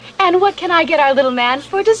And what can I get our little man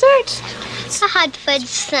for dessert? A hot fudge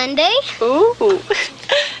sundae. Ooh,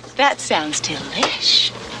 that sounds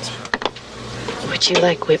delish. Would you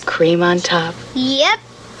like whipped cream on top? Yep.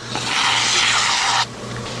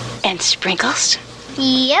 And sprinkles?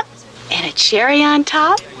 Yep. And a cherry on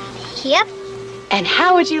top? Yep. And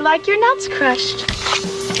how would you like your nuts crushed?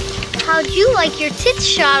 How'd you like your tits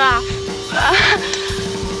shot off?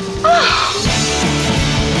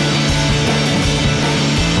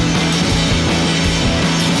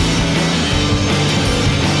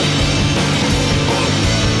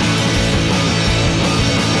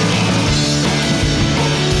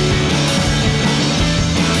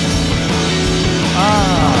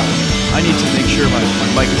 I need to make sure my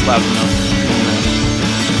mic is loud enough.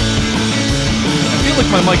 I feel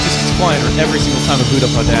like my mic just gets quieter every single time I boot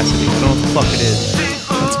up Audacity. I don't know what the fuck it is.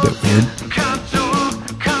 That's a bit weird.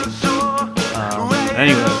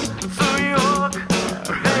 Anyways.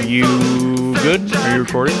 Are you good? Are you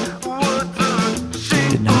recording?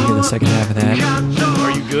 Did not hear the second half of that.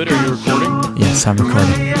 Are you good? Are you recording? Yes, I'm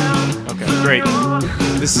recording. Okay, great.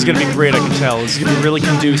 This is going to be great, I can tell. This is going to be really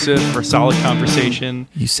conducive for solid conversation.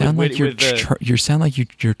 You sound like you sound like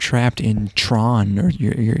you're trapped in Tron, or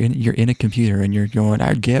you're in a computer and you're going,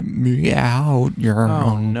 "Get me out!"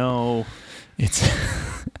 Oh no, it's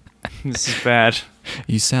this is bad.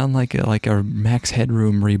 You sound like a Max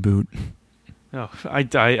Headroom reboot. Oh, I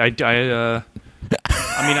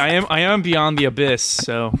mean, I am beyond the abyss,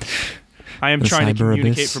 so I am trying to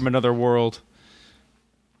communicate abyss from another world.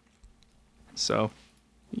 So.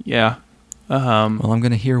 Yeah. Well, I'm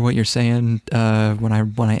gonna hear what you're saying when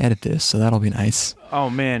I edit this, so that'll be nice. Oh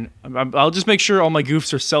man, I'll just make sure all my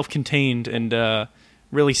goofs are self-contained and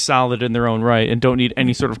really solid in their own right, and don't need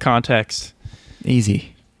any sort of context.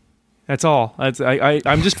 Easy. That's all.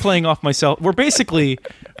 I'm just playing off myself. We're basically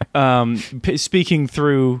speaking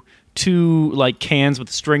through two like cans with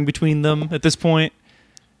a string between them at this point.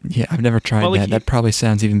 Yeah, I've never tried that. That probably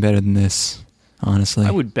sounds even better than this, honestly.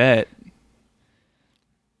 I would bet.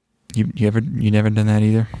 You never done that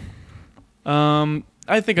either?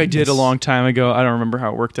 I think I did a long time ago. I don't remember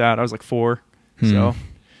how it worked out. I was like 4. So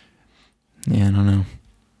yeah, I don't know.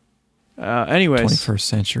 Anyways, 21st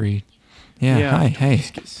century. Yeah. Hi. Hey.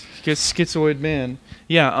 Schizoid man.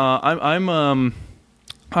 Yeah. I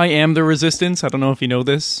am the resistance. I don't know if you know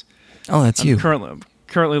this. Oh, that's you.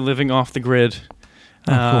 Currently living off the grid.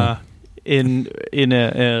 Cool. In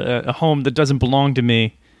a home that doesn't belong to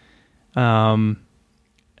me.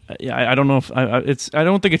 I don't know if I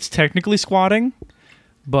don't think it's technically squatting,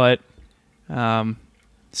 but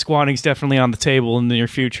squatting's definitely on the table in the near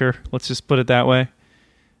future. Let's just put it that way.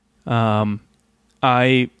 I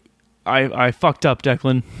fucked up,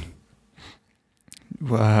 Declan.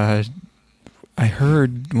 I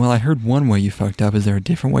heard one way you fucked up. Is there a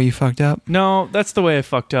different way you fucked up? No, that's the way I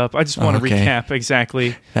fucked up. I just want to recap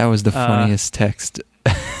exactly. That was the funniest text.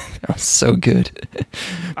 That was so good.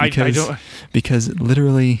 Because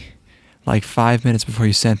literally, like 5 minutes before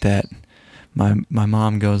you sent that, my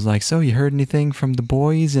mom goes like, "So you heard anything from the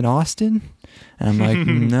boys in Austin?" And I'm like,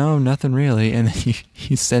 "No, nothing really." And then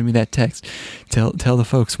you send me that text. Tell the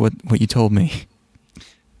folks what you told me.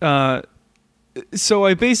 So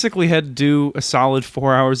I basically had to do a solid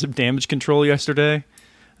 4 hours of damage control yesterday,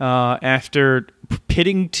 after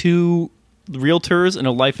pitting two realtors in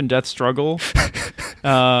a life and death struggle.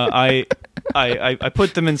 I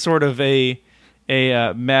put them in sort of a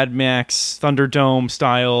Mad Max Thunderdome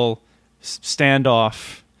style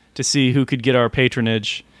standoff to see who could get our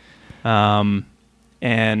patronage, without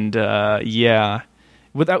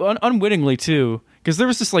unwittingly too, because there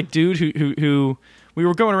was this like dude who we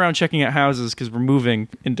were going around checking out houses because we're moving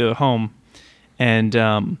into a home,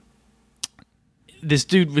 and this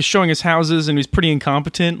dude was showing us houses and he was pretty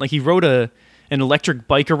incompetent. Like he rode an electric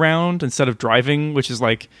bike around instead of driving, which is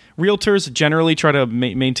like realtors generally try to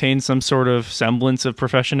maintain some sort of semblance of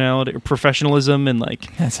professionalism, and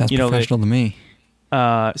like that sounds professional to me.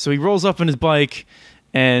 So he rolls up on his bike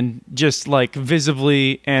and just like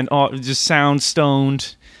visibly and just sound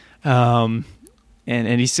stoned, and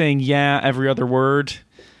he's saying yeah every other word.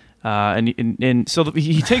 And so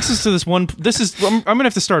he takes us to this one. I'm gonna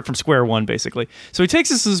have to start from square one basically. So he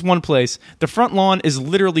takes us to this one place. The front lawn is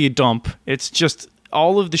literally a dump. It's just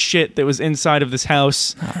all of the shit that was inside of this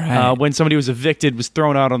house when somebody was evicted was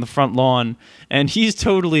thrown out on the front lawn. And he's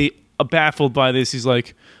totally baffled by this. He's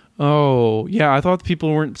like, "Oh yeah, I thought the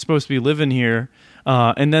people weren't supposed to be living here."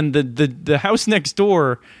 And then the house next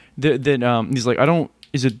door, he's like,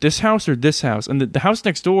 is it this house or this house? And the house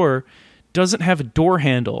next door doesn't have a door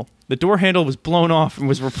handle. The door handle was blown off and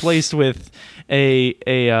was replaced with a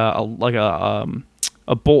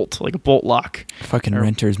a bolt, like a bolt lock. Fucking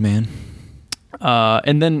renters, man.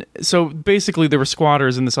 And then, so basically there were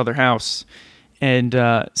squatters in this other house. And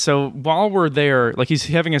so while we're there, like he's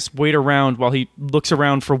having us wait around while he looks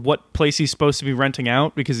around for what place he's supposed to be renting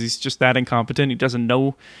out because he's just that incompetent. He doesn't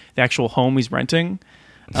know the actual home he's renting.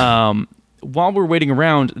 While we're waiting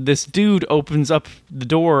around, this dude opens up the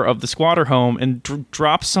door of the squatter home and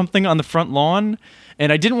drops something on the front lawn.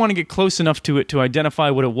 And I didn't want to get close enough to it to identify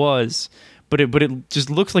what it was. But it just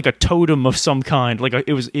looks like a totem of some kind. Like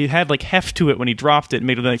it had like heft to it when he dropped it and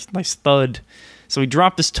made a nice thud. So he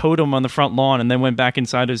dropped this totem on the front lawn and then went back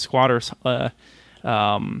inside his squatter's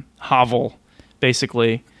hovel,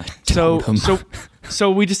 basically.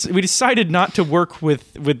 So we decided not to work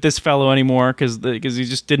with this fellow anymore because he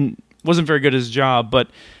just wasn't very good at his job. But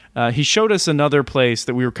he showed us another place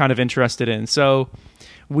that we were kind of interested in. So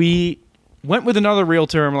we went with another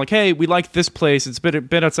realtor and we're like, hey, we like this place. It's a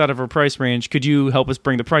bit outside of our price range. Could you help us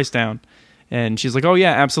bring the price down? And she's like, oh,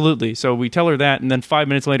 yeah, absolutely. So we tell her that, and then 5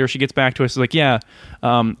 minutes later, she gets back to us. She's like, yeah,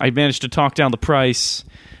 I managed to talk down the price.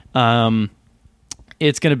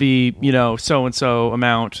 It's going to be, so-and-so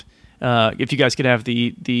amount. If you guys could have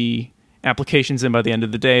the applications in by the end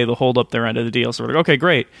of the day, they'll hold up their end of the deal. So we're like, okay,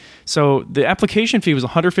 great. So the application fee was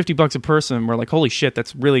 $150 a person. We're like, holy shit,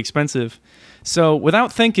 that's really expensive. So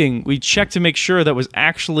without thinking, we checked to make sure that was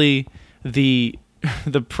actually the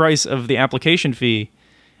price of the application fee.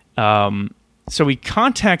 So we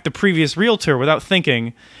contact the previous realtor without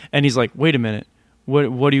thinking, and he's like, wait a minute,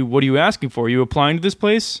 what are you asking for? Are you applying to this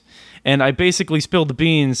place? And I basically spilled the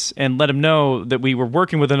beans and let him know that we were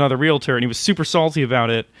working with another realtor, and he was super salty about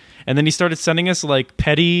it. And then he started sending us like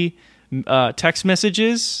petty text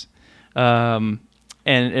messages and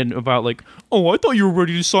about like, oh, I thought you were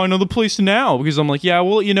ready to sign on the place now. Because I'm like, yeah,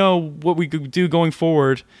 well, what we could do going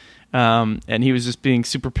forward. And he was just being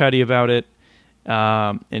super petty about it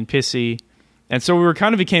and pissy. And so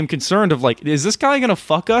we became concerned of like, is this guy going to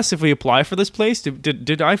fuck us if we apply for this place?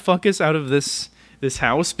 Did I fuck us out of this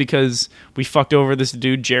house because we fucked over this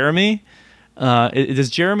dude, Jeremy? Does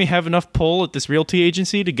Jeremy have enough pull at this realty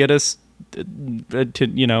agency to get us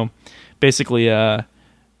to basically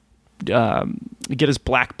get us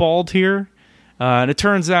blackballed here? And it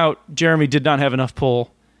turns out Jeremy did not have enough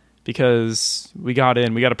pull because we got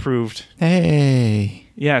approved. Hey.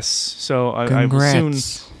 Yes. So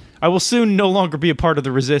I will soon no longer be a part of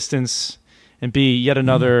the resistance and be yet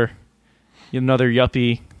another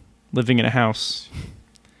yuppie living in a house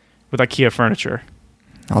with IKEA furniture.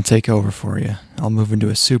 I'll take over for you. I'll move into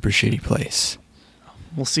a super shitty place.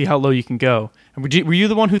 We'll see how low you can go. And were you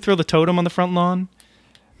the one who threw the totem on the front lawn?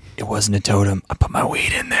 It wasn't a totem. I put my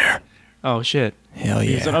weed in there. Oh, shit. Hell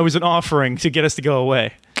yeah. It was an offering to get us to go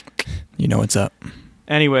away. You know what's up.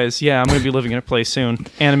 Anyways, yeah, I'm going to be living in a place soon.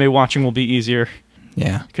 Anime watching will be easier.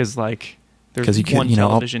 Yeah. Because, there's one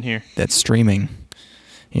television here. That's streaming,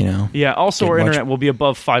 Yeah, also our internet will be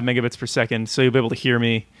above 5 megabits per second, so you'll be able to hear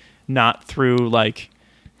me not through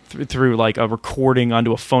a recording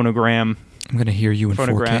onto a phonogram. I'm going to hear you in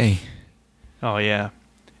phonograph. 4K. Oh, yeah.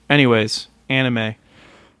 Anyways, anime.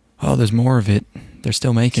 Oh, there's more of it. They're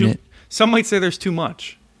still making it. Some might say there's too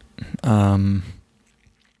much. I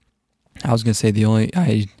was going to say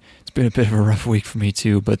it's been a bit of a rough week for me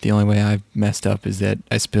too, but the only way I've messed up is that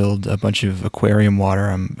I spilled a bunch of aquarium water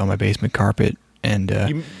on my basement carpet. And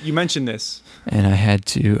you mentioned this. And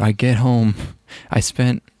I get home. I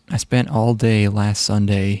spent all day last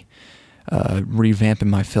Sunday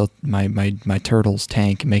revamping my turtle's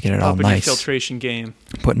tank, making it all nice. Filtration game.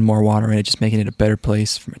 Putting more water in it, just making it a better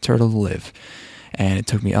place for my turtle to live. And it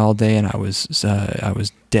took me all day, and I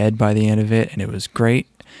was dead by the end of it, and it was great.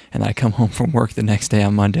 And I come home from work the next day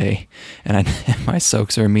on Monday, and my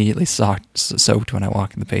soaks are immediately soaked when I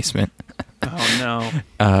walk in the basement. Oh no!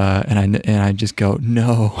 And I just go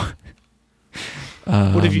no.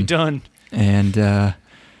 What have you done? And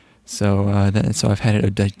so I've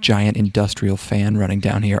had a giant industrial fan running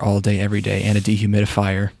down here all day, every day, and a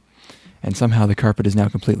dehumidifier, and somehow the carpet is now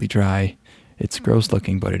completely dry. It's gross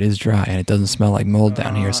looking, but it is dry, and it doesn't smell like mold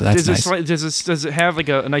down here, so that's nice. Does it have like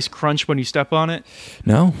a nice crunch when you step on it?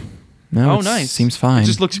 No. Oh, nice. Seems fine. It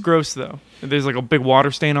just looks gross, though. There's like a big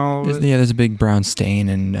water stain all over it. Yeah, there's a big brown stain,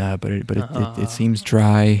 and but it seems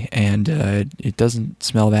dry, and it doesn't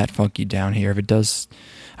smell that funky down here. If it does,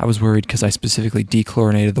 I was worried because I specifically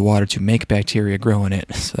dechlorinated the water to make bacteria grow in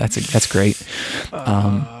it, so that's great.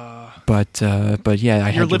 But yeah,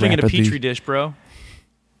 you're living in a petri dish, bro.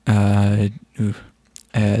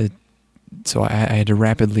 So I had to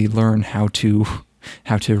rapidly learn how to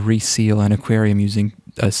reseal an aquarium using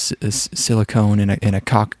a silicone and a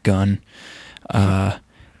caulk gun,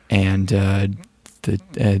 and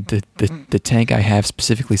the tank I have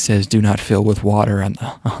specifically says do not fill with water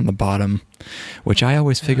on the bottom, which I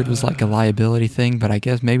always figured was like a liability thing, but I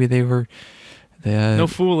guess maybe they were. No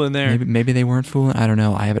fooling there. Maybe they weren't fooling. I don't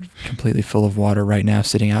know. I have it completely full of water right now,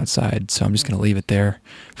 sitting outside, so I'm just going to leave it there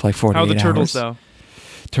for like 48 hours. How are the turtles though?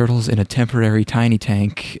 Turtles in a temporary tiny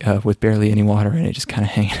tank with barely any water in it, just kind of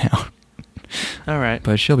hanging out. All right,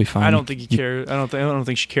 but she'll be fine. I don't think you care. I don't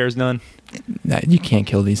think she cares none. You can't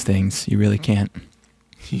kill these things. You really can't.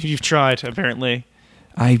 You've tried, apparently.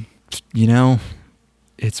 It's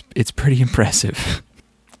pretty impressive.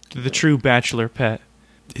 The true bachelor pet.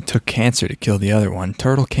 It took cancer to kill the other one.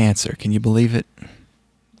 Turtle cancer. Can you believe it?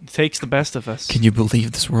 It takes the best of us. Can you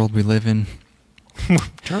believe this world we live in?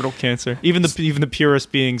 Turtle cancer. Even the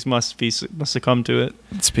purest beings must succumb to it.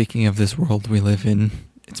 Speaking of this world we live in,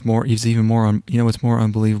 it's even more. What's more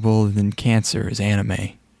unbelievable than cancer is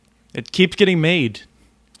anime. It keeps getting made,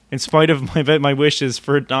 in spite of my wishes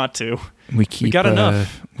for it not to. We got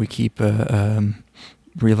enough. We keep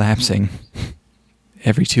relapsing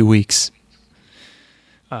every 2 weeks.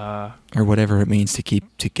 Or whatever it means to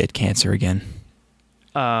get cancer again.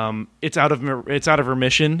 It's out of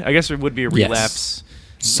remission. I guess it would be a relapse. Yes.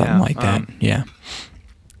 Something like that. Yeah.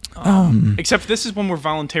 Except this is one we're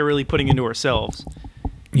voluntarily putting into ourselves.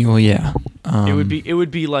 Well, yeah. It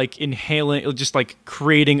would be like inhaling, just like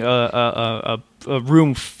creating a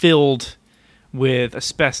room filled with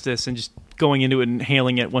asbestos and just going into it and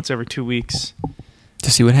inhaling it once every 2 weeks to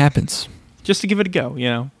see what happens. Just to give it a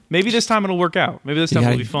go, Maybe this time it'll work out. Maybe this time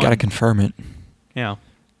it'll be fun. You gotta confirm it. Yeah.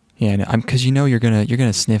 Yeah, because you're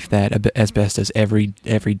gonna sniff that asbestos every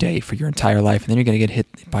day for your entire life, and then you're gonna get hit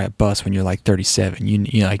by a bus when you're like 37.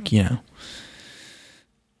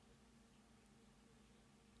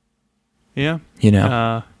 Yeah.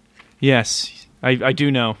 Yes, I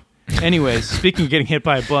do know. Anyways, speaking of getting hit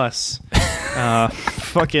by a bus,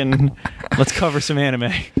 let's cover some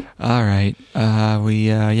anime. All right. We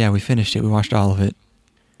finished it. We watched all of it.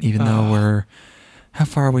 Even though how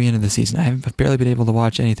far are we into the season? I've barely been able to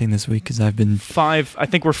watch anything this week because I've been... I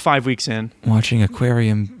think we're 5 weeks in. Watching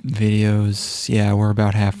aquarium videos. Yeah, we're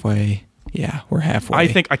about halfway. Yeah, we're halfway. I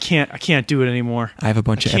think I can't do it anymore. I have a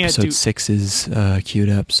bunch of episode 6s queued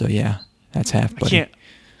up, so yeah, that's half, buddy.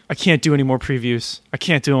 I can't do any more previews. I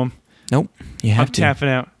can't do them. Nope, you have to.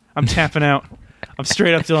 I'm tapping out. I'm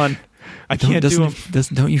straight up done. I can't do them.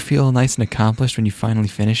 Don't you feel nice and accomplished when you finally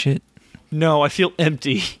finish it? No, I feel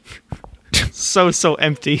empty. so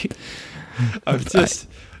empty. I'm just...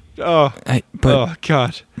 Oh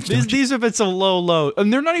God! These have been so low,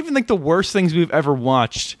 and they're not even like the worst things we've ever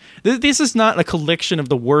watched. This is not a collection of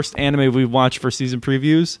the worst anime we've watched for season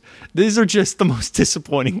previews. These are just the most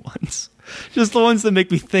disappointing ones. Just the ones that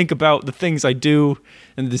make me think about the things I do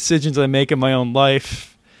and the decisions I make in my own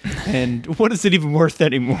life. And what is it even worth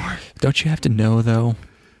anymore? Don't you have to know though?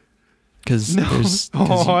 Because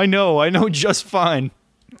I know just fine.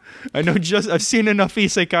 I've seen enough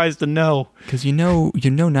isekais to know. Because you know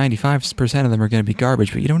 95% of them are going to be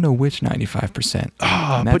garbage, but you don't know which 95%.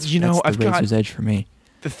 But I've got razor's edge for me.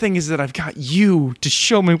 The thing is that I've got you to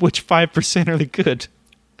show me which 5% are the good.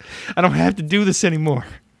 I don't have to do this anymore.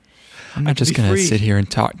 I'm not just going to sit here and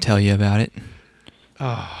tell you about it.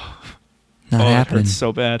 Not happening. It hurts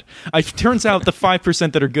so bad. It turns out the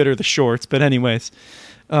 5% that are good are the shorts, but anyways.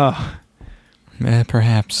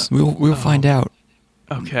 Perhaps. We'll find out.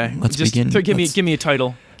 Okay. Let's begin. Give me a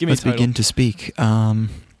title. Let's begin to speak. Last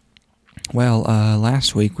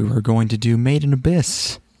week we were going to do Made in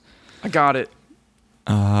Abyss. I got it.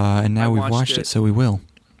 And now we've watched it, so we will.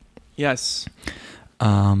 Yes.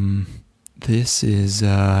 This is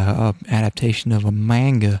an adaptation of a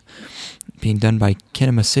manga being done by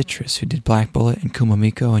Kinema Citrus, who did Black Bullet and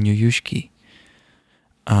Kumamiko and Yuyushiki.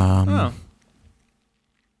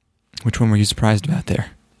 Which one were you surprised about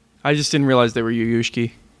there? I just didn't realize they were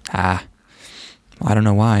Yuyushiki. I don't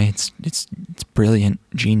know why. It's brilliant,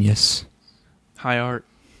 genius. High art.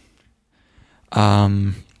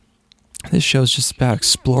 This show's just about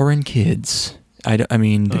exploring kids. That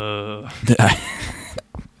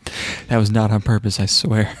was not on purpose, I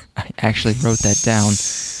swear. I actually wrote that down.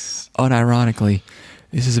 Unironically,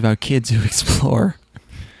 this is about kids who explore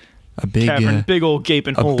a big cavern, big old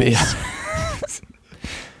gaping holes.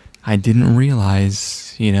 I didn't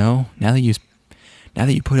realize, now that you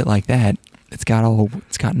put it like that, it's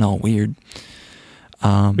gotten all weird.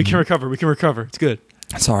 We can recover. It's good.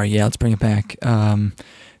 Sorry, yeah, let's bring it back.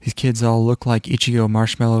 These kids all look like Ichigo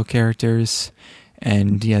Marshmallow characters,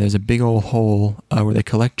 and yeah, there's a big old hole where they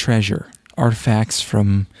collect treasure, artifacts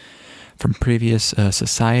from previous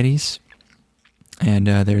societies, and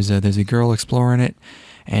there's a girl exploring it,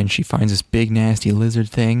 and she finds this big nasty lizard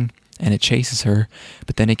thing, and it chases her,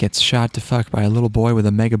 but then it gets shot to fuck by a little boy with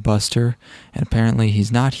a mega buster, and apparently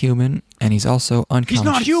he's not human, and he's also unconscious. He's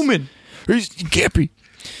not human! He can't be.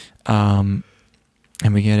 And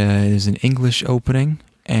we get there's an English opening,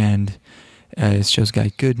 and this show's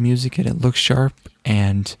got good music, and it looks sharp,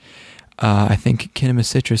 and I think Kinema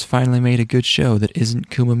Citrus finally made a good show that isn't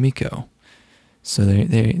Kumamiko. So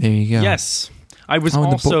there you go. Yes. I was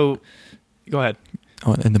also... Go ahead.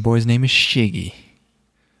 Oh, and the boy's name is Shiggy.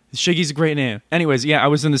 Shiggy's a great name. Anyways, yeah, I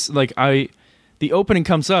was in this, like, the opening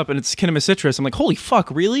comes up, and it's Kinema Citrus. I'm like, holy fuck,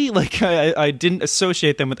 really? Like, I didn't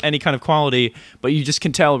associate them with any kind of quality, but you just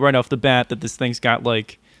can tell right off the bat that this thing's got,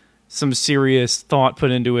 like, some serious thought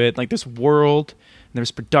put into it. Like, there's world, and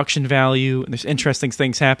there's production value, and there's interesting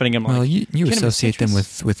things happening. I'm well, like, you associate them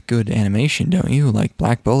with good animation, don't you? Like,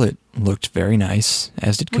 Black Bullet looked very nice,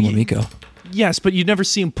 as did Kumamiko. Yes, but you never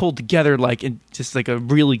see them pulled together like in just like a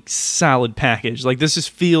really solid package. Like this just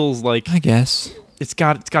feels like, I guess it's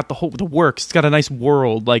got the works. It's got a nice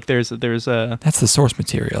world. Like there's a that's the source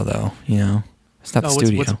material though. You know, it's not the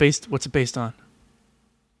studio. What's it based on?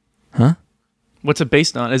 Huh? What's it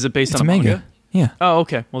based on? Is it based on a manga? Yeah. Oh,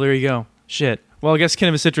 okay. Well, there you go. Shit. Well, I guess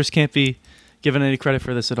Kinema Citrus can't be given any credit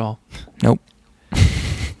for this at all. Nope.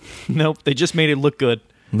 Nope. They just made it look good.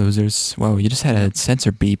 Losers. Whoa, you just had a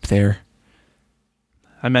censor beep there.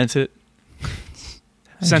 I meant it.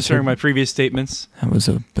 Censoring my previous statements. That was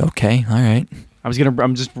okay. All right.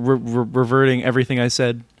 I'm just reverting everything I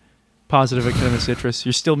said positive at Kinema Citrus.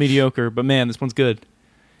 You're still mediocre, but man, this one's good.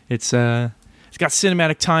 It's got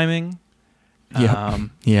cinematic timing.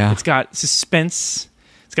 Yeah. It's got suspense.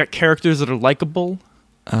 It's got characters that are likable.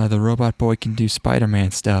 The robot boy can do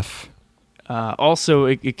Spider-Man stuff. Also,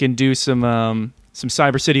 it can do some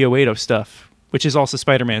Cyber City 080 stuff, which is also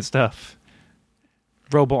Spider-Man stuff.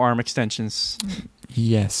 Robo-arm extensions.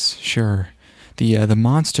 Yes, sure. The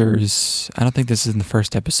monsters, I don't think this is in the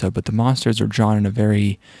first episode, but the monsters are drawn in a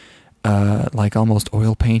very, like almost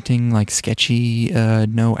oil painting, like sketchy,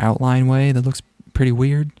 no outline way that looks pretty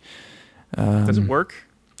weird. Does it work?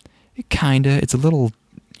 It kinda. It's a little,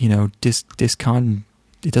 it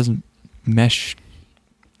doesn't mesh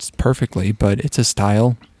perfectly, but it's a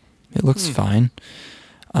style. It looks fine.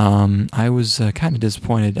 I was kind of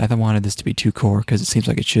disappointed. I wanted this to be 2 core because it seems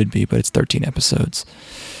like it should be, but it's 13 episodes.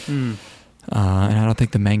 And I don't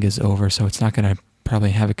think the manga's over, so it's not going to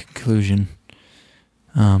probably have a conclusion.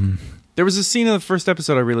 There was a scene in the first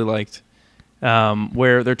episode I really liked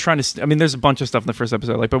where they're trying to... there's a bunch of stuff in the first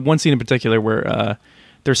episode, but one scene in particular where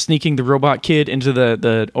they're sneaking the robot kid into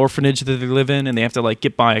the orphanage that they live in, and they have to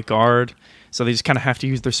get by a guard. So they just kind of have to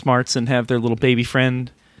use their smarts and have their little baby friend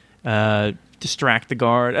distract the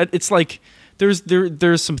guard. It's like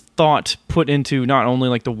there's some thought put into not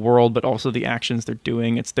only the world but also the actions they're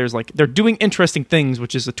doing. They're doing interesting things,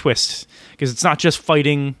 which is a twist because it's not just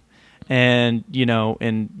fighting and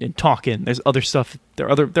and talking. There's other stuff. There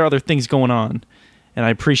are other things going on, and I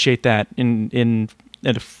appreciate that in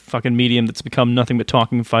a fucking medium that's become nothing but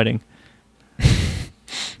talking and fighting.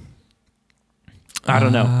 I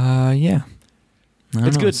don't know. Yeah.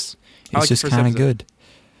 It's good. It's just kind of good.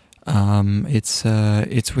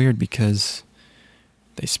 It's weird because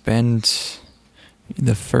they spend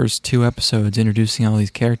the first 2 episodes introducing all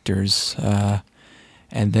these characters,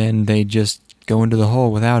 and then they just go into the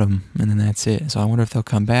hole without them, and then that's it. So I wonder if they'll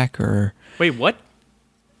come back or... Wait, what?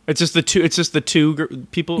 It's just the two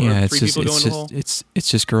people, yeah, or 3 people going in the hole? It's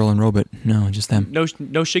just Girl and Robot. No, just them. No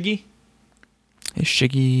Shiggy? Is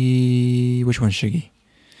Shiggy... Which one's Shiggy?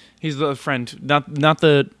 He's the friend,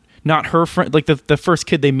 not her friend, the first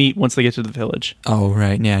kid they meet once they get to the village. Oh,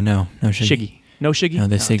 right. Yeah, no Shiggy. No Shiggy? No,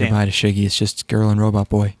 they say goodbye to Shiggy. It's just Girl and Robot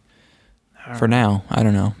Boy. For now, I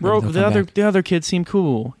don't know. The other kid seemed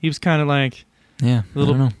cool. He was kind of a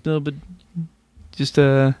little bit, just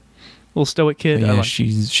a little stoic kid. Yeah,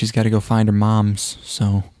 she's got to go find her mom's,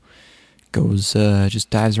 so goes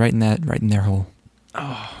just dives right in their hole.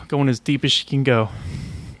 Oh, going as deep as she can go.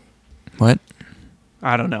 What?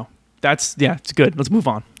 I don't know. It's good. Let's move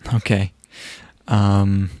on. Okay.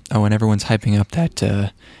 And everyone's hyping up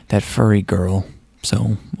that furry girl,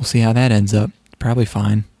 so we'll see how that ends up. Probably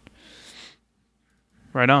fine.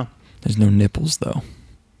 Right on. There's no nipples though.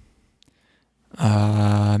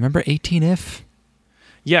 Remember 18If?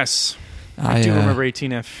 Yes, I do remember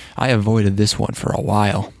 18If. I avoided this one for a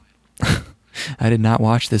while. I did not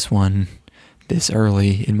watch this one this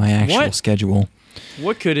early in my actual schedule.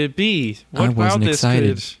 What could it be? I wasn't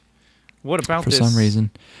excited. What about this? For some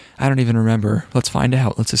reason. I don't even remember. Let's find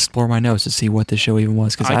out. Let's explore my notes to see what the show even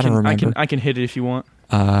was, because I don't remember. I can hit it if you want.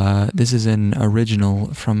 This is an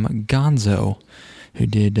original from Gonzo. who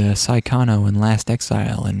did Saikano and Last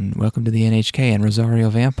Exile and Welcome to the NHK and Rosario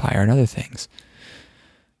Vampire and other things.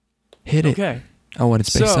 Hit it. Okay. Oh, and it's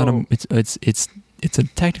based on it's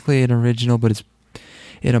technically an original, but it's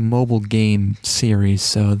in a mobile game series.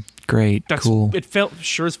 So great, cool. It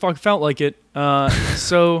sure as fuck felt like it.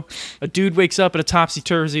 So a dude wakes up in a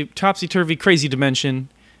topsy-turvy crazy dimension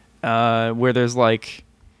where there's like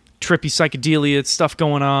trippy psychedelia stuff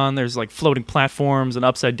going on. There's like floating platforms and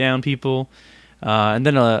upside down people, and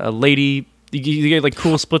then a lady. You get like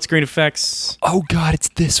cool split screen effects. Oh god, it's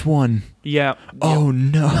this one. Yeah. Oh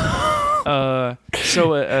no. I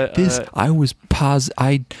was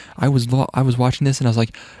watching this and I was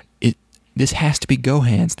like, this has to be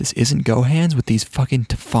Gohan's. This isn't Gohan's with these fucking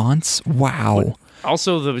fonts. Wow.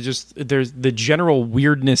 Also, there's the general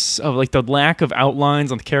weirdness of like the lack of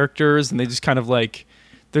outlines on the characters, and they just kind of like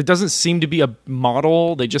there doesn't seem to be a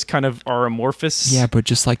model. They just kind of are amorphous. Yeah, but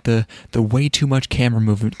just like the way too much camera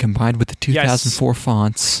movement combined with the 2004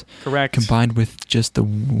 fonts. Correct. Combined with just the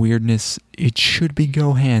weirdness. It should be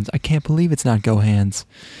Gohan's. I can't believe it's not Gohan's.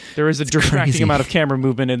 There is a distracting amount of camera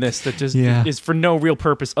movement in this that just is for no real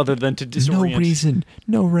purpose other than to disorient.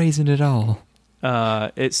 No reason at all.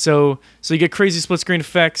 So you get crazy split screen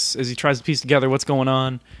effects as he tries to piece together what's going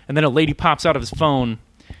on, and then a lady pops out of his phone.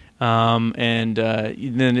 And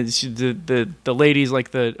then it's the lady's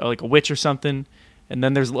like a witch or something, and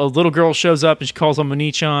then there's a little girl shows up and she calls on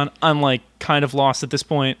Moni-chan. I'm like kind of lost at this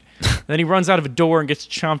point. Then he runs out of a door and gets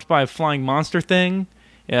chomped by a flying monster thing.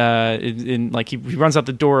 He runs out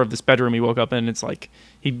the door of this bedroom he woke up in. It's like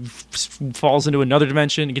he falls into another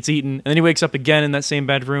dimension and gets eaten, and then he wakes up again in that same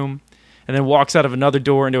bedroom, and then walks out of another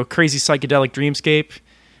door into a crazy psychedelic dreamscape.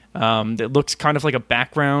 That looks kind of like a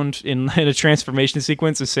background in a transformation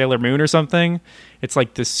sequence of Sailor Moon or something. It's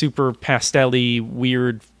like this super pastel-y,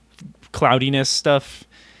 weird cloudiness stuff.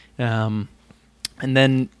 And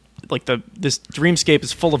then like this dreamscape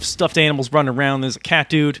is full of stuffed animals running around. There's a cat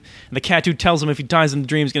dude, and the cat dude tells him if he dies in the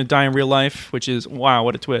dream, he's going to die in real life, which is, wow,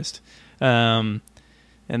 what a twist. And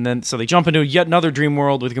then so they jump into yet another dream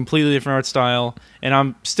world with a completely different art style, and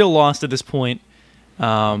I'm still lost at this point.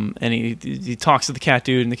 And he talks to the cat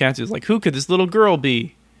dude, and the cat dude's like, who could this little girl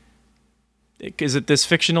be? Is it this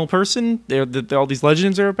fictional person that all these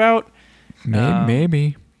legends are about?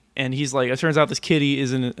 Maybe. And he's like, it turns out this kitty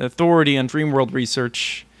is an authority on dream world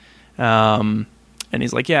research. And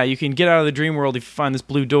he's like, yeah, you can get out of the dream world if you find this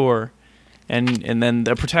blue door. And then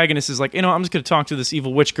the protagonist is like, I'm just going to talk to this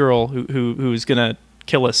evil witch girl who's going to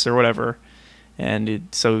kill us or whatever. And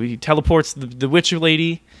so he teleports the witch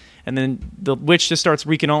lady. And then the witch just starts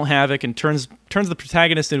wreaking all havoc and turns the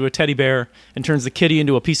protagonist into a teddy bear and turns the kitty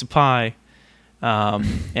into a piece of pie.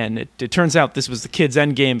 And it turns out this was the kid's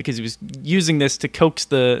endgame because he was using this to coax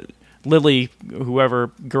the Lily,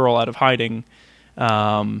 whoever girl, out of hiding.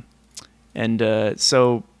 So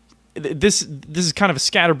this is kind of a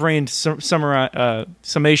scatterbrained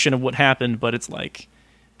summation of what happened, but it's like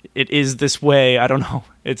it is this way. I don't know.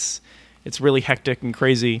 It's really hectic and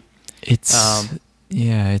crazy. It's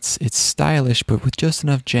stylish, but with just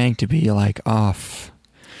enough jank to be like off.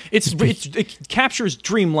 It captures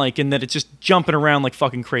dreamlike in that it's just jumping around like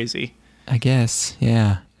fucking crazy. I guess,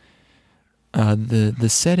 yeah. The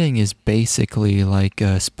setting is basically like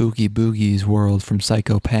Spooky Boogie's world from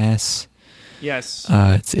Psycho Pass. Yes.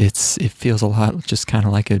 It feels a lot just kind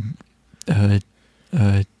of like a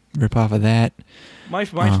rip off of that. My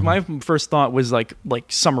first thought was like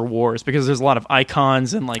Summer Wars, because there's a lot of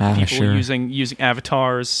icons and like people using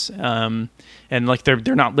avatars, and like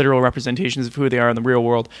they're not literal representations of who they are in the real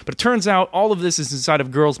world. But it turns out all of this is inside of a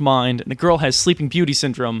girl's mind, and the girl has Sleeping Beauty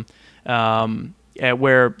syndrome,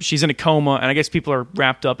 where she's in a coma, and I guess people are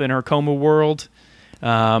wrapped up in her coma world.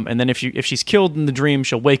 And then if she's killed in the dream,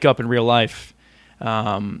 she'll wake up in real life.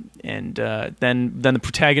 Then the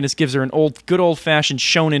protagonist gives her an good old fashioned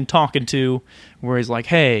shonen talking to, where he's like,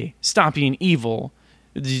 "Hey, stop being evil.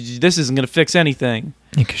 This isn't going to fix anything."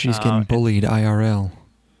 Because she's getting bullied IRL.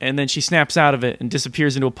 And then she snaps out of it and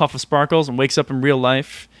disappears into a puff of sparkles and wakes up in real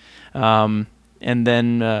life. And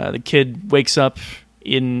then the kid wakes up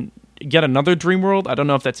in yet another dream world. I don't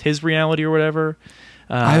know if that's his reality or whatever.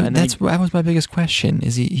 That was my biggest question.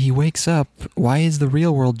 Is he wakes up? Why is the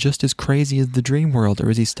real world just as crazy as the dream world, or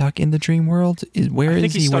is he stuck in the dream world? Where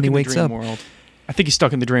is he when he wakes up? I think he's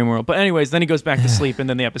stuck in the dream world. But anyways, then he goes back to sleep, and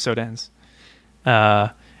then the episode ends.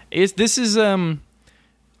 I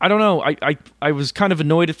don't know. I was kind of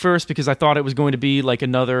annoyed at first because I thought it was going to be like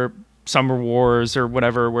another Summer Wars or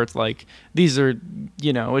whatever, where it's like these are,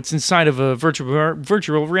 it's inside of a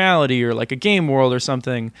virtual reality or like a game world or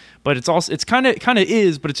something. But it's kind of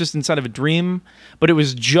is, but it's just inside of a dream. But it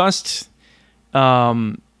was just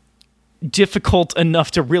difficult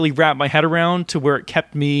enough to really wrap my head around, to where it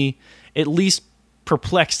kept me at least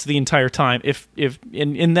perplexed the entire time, if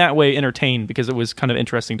in that way entertained, because it was kind of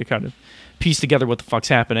interesting to kind of piece together what the fuck's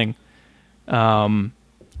happening.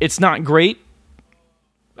 It's not great.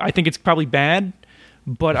 I think it's probably bad,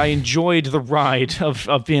 but I enjoyed the ride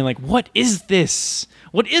of being like, what is this?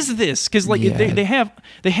 What is this? Because like they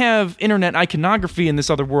have internet iconography in this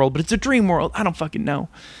other world, but it's a dream world. I don't fucking know.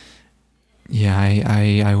 Yeah,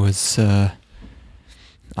 I was so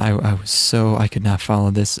I could not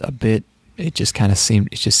follow this a bit. It just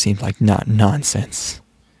seemed like not nonsense.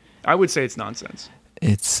 I would say it's nonsense.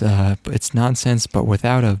 It's nonsense, but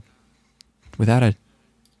without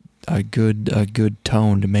a good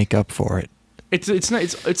tone to make up for it. It's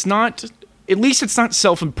not at least it's not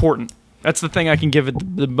self-important. That's the thing I can give it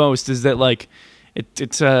the most, is that like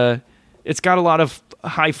it's got a lot of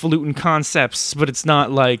highfalutin concepts, but it's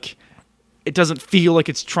not like, it doesn't feel like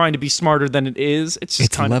it's trying to be smarter than it is. It's just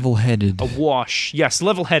kind level-headed. of a wash. Yes,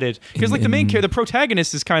 level-headed. Because like the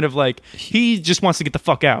protagonist is kind of like, he just wants to get the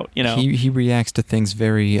fuck out, you know? He reacts to things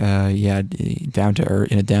very down to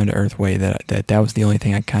earth, in a down to earth way. That was the only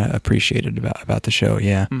thing I kind of appreciated about the show.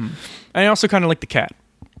 Yeah. I also kind of like the cat.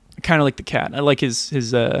 I like his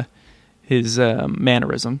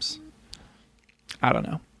mannerisms. I don't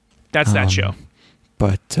know. That's that show.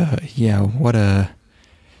 But what a...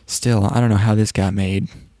 Still, I don't know how this got made.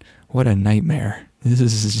 What a nightmare. This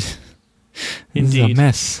is a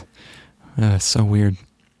mess. So weird.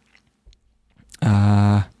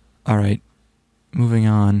 All right. Moving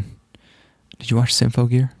on. Did you watch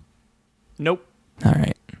Symphogear? Nope. All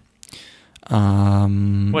right.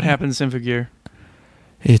 What happened in Symphogear?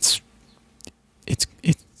 It's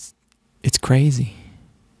crazy.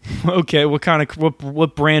 Okay,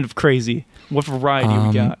 what brand of crazy? What variety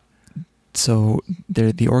we got? So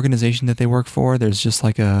the organization that they work for, there's just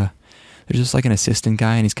like an assistant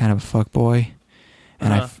guy, and he's kind of a fuckboy.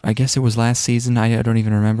 And I guess it was last season. I don't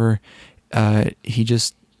even remember. He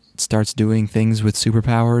just starts doing things with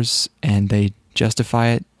superpowers, and they justify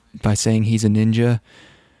it by saying he's a ninja.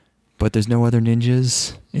 But there's no other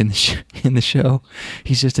ninjas in the show.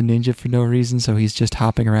 He's just a ninja for no reason. So he's just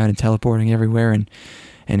hopping around and teleporting everywhere and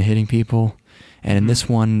hitting people. And in this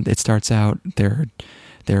one, it starts out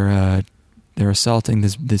they're assaulting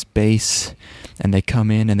this base, and they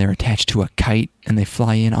come in and they're attached to a kite, and they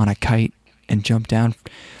fly in on a kite and jump down,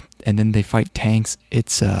 and then they fight tanks.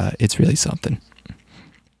 It's really something.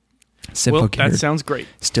 Well, that sounds great.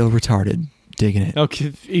 Still retarded. Digging it.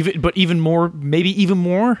 Okay, even more,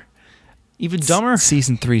 even dumber.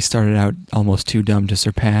 Season 3 started out almost too dumb to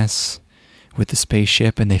surpass with the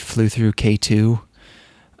spaceship, and they flew through K2.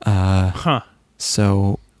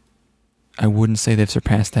 So I wouldn't say they've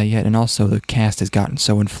surpassed that yet. And also the cast has gotten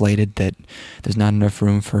so inflated that there's not enough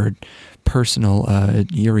room for personal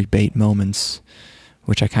Yuri bait moments,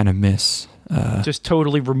 which I kind of miss. Just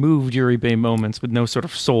totally removed Yuri bait moments with no sort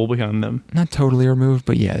of soul behind them. Not totally removed,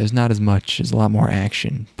 but yeah, there's not as much. There's a lot more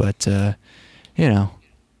action. But,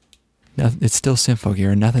 it's still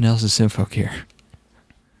Symphogear, and nothing else is Symphogear.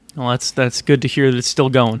 Well, that's good to hear that it's still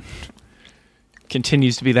going.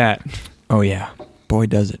 Continues to be that. Oh, yeah. Boy,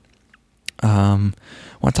 does it. Want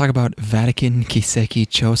to talk about Vatican Kiseki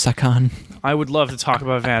Chousakan? I would love to talk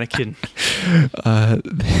about Vatican.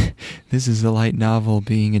 This is a light novel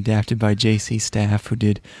being adapted by J.C. Staff, who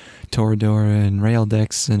did Toradora and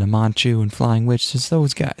Raildex and Amanchu and Flying Witch. It's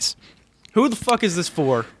those guys. Who the fuck is this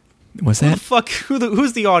for? What's that?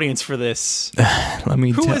 Who's the audience for this? Let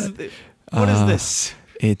me tell you. What is this?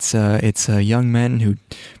 It's young men who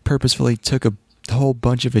purposefully took a whole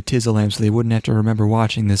bunch of Atizalam so they wouldn't have to remember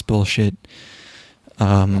watching this bullshit.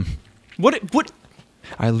 What?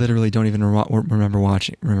 I literally don't even remember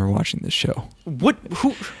watching this show.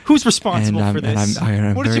 Who's responsible for this?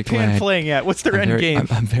 I'm what is very Japan glad. playing at? What's their end game?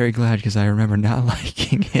 I'm very glad because I remember not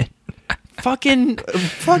liking it. Fucking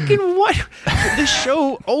what? This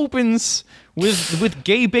show opens with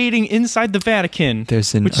gay baiting inside the Vatican,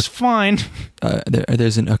 which is fine.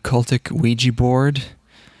 There's an occultic Ouija board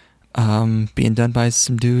being done by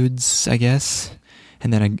some dudes, I guess,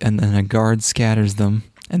 and then a guard scatters them,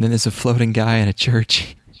 and then there's a floating guy in a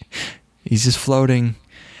church. He's just floating,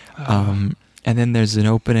 and then there's an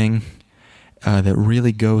opening that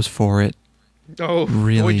really goes for it. Oh,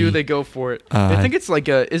 really? Boy, do they go for it. I think it's like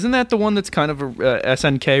isn't that the one that's kind of a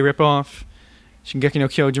SNK ripoff? Shingeki no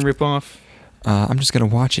Kyojin ripoff? I'm just going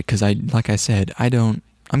to watch it because like I said, I'm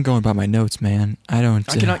going by my notes, man. I don't...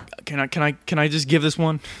 Can I just give this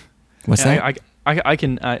one? What's that?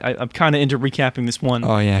 I'm kind of into recapping this one.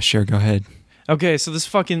 Oh, yeah, sure, go ahead. Okay, so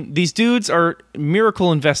these dudes are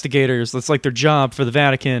miracle investigators. That's like their job for the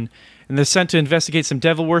Vatican. And they're sent to investigate some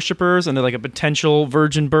devil worshippers and they're like a potential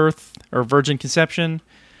virgin birth or virgin conception.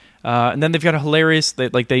 And then they've got a hilarious,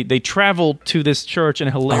 they travel to this church and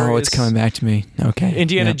a hilarious... Oh, it's coming back to me. Okay.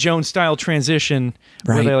 Indiana Jones style transition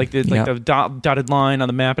where they the dotted line on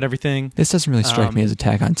the map and everything. This doesn't really strike me as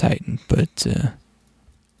Attack on Titan, but it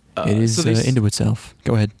is into itself.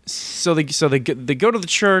 Go ahead. So they go to the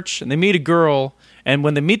church and they meet a girl, and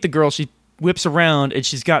when they meet the girl, she whips around and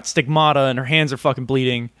she's got stigmata and her hands are fucking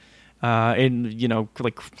bleeding in,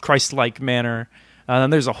 like Christ-like manner.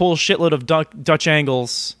 And there's a whole shitload of Dutch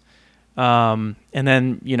angles. And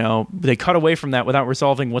then, they cut away from that without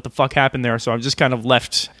resolving what the fuck happened there. So I'm just kind of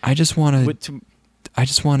left. I just want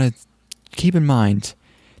to keep in mind,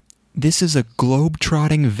 this is a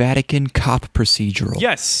globe-trotting Vatican cop procedural.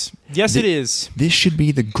 Yes, it is. This should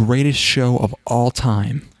be the greatest show of all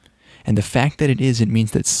time. And the fact that it isn't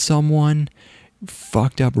means that someone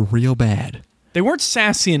fucked up real bad. They weren't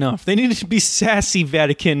sassy enough. They needed to be sassy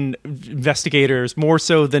Vatican investigators, more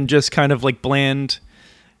so than just kind of like bland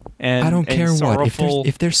and I don't care sorrowful. What.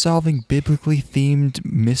 If they're solving biblically themed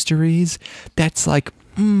mysteries, that's like,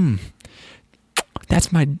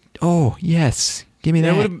 that's my, oh, yes. Give me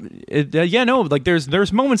that.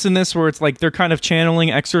 There's moments in this where it's like they're kind of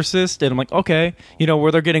channeling Exorcist, and I'm like, okay,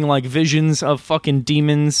 where they're getting like visions of fucking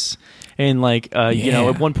demons, and like,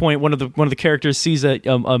 at one point one of the characters sees a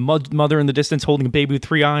mother in the distance holding a baby with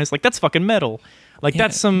 3 eyes. Like that's fucking metal. Like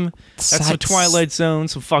that's some Twilight Zone,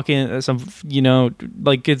 some fucking it's some good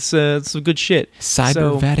shit.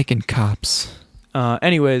 Cyber Vatican cops.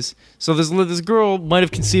 Anyways, so this girl might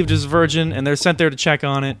have conceived as a virgin, and they're sent there to check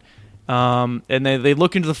on it. And they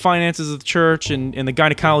look into the finances of the church and the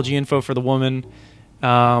gynecology info for the woman.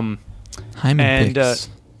 So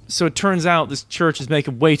it turns out this church is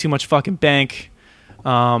making way too much fucking bank.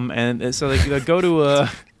 And so they go to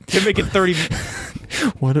they're making 30.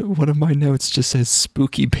 One of my notes just says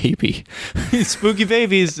 "spooky baby." Spooky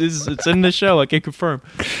baby it's in the show. I can confirm.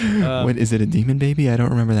 What is it? A demon baby? I don't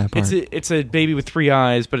remember that part. It's a baby with 3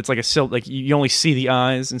 eyes, but it's like like you only see the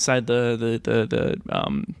eyes inside the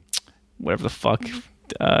whatever the fuck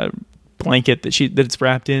blanket that it's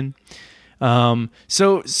wrapped in.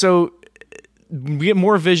 So we get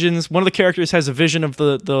more visions. One of the characters has a vision of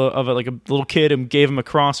a little kid and gave him a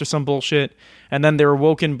cross or some bullshit, and then they're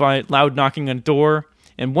woken by loud knocking on a door.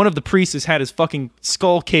 And one of the priests has had his fucking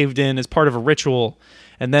skull caved in as part of a ritual.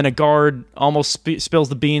 And then a guard almost spills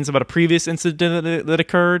the beans about a previous incident that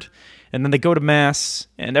occurred. And then they go to mass,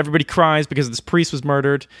 and everybody cries because this priest was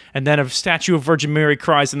murdered. And then a statue of Virgin Mary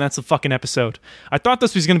cries, and that's the fucking episode. I thought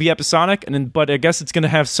this was going to be episodic, but I guess it's going to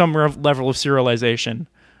have some level of serialization.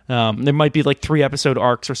 There might be like 3 episode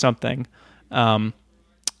arcs or something. I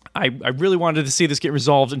really wanted to see this get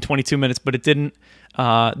resolved in 22 minutes, but it didn't.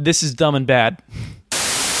 This is dumb and bad.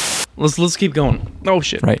 Let's keep going. Oh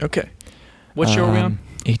shit! Right. Okay. What show are we on?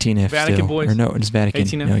 18F. Vatican still. Boys. Or no, it's Vatican.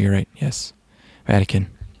 18F? No, you're right. Yes, Vatican.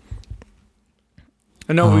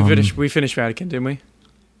 No, we finished Vatican, didn't we?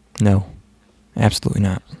 No, absolutely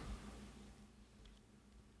not.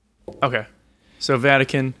 Okay. So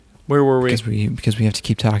Vatican, where were we? Because we have to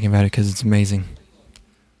keep talking about it because it's amazing.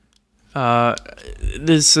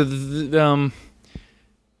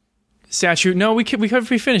 Statue. No, we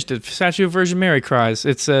finished it. Statue of Virgin Mary cries.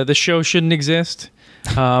 It's the show shouldn't exist.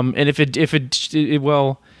 And if it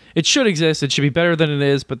should exist. It should be better than it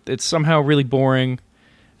is, but it's somehow really boring.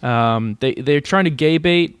 They're trying to gay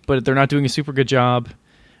bait, but they're not doing a super good job.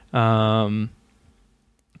 The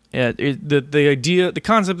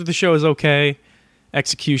concept of the show is okay.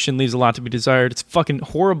 Execution leaves a lot to be desired. It's fucking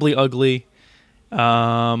horribly ugly.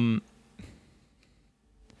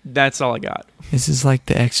 That's all I got. This is like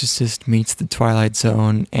The Exorcist meets The Twilight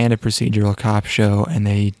Zone and a procedural cop show, and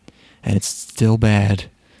it's still bad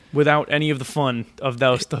without any of the fun of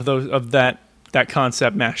that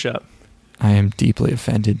concept mashup. I am deeply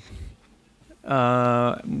offended.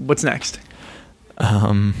 What's next?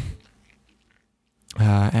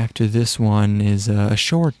 After this one is a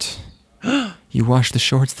short. You watched the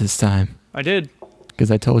shorts this time. I did. Because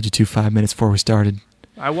I told you 5 minutes before we started.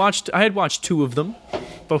 I had watched 2 of them.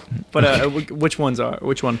 But which one?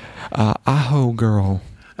 Aho-Girl.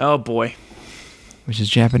 Oh boy. Which is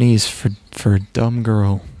Japanese for dumb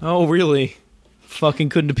girl. Oh really? Fucking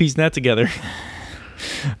couldn't have pieced that together.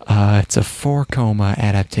 It's a 4-coma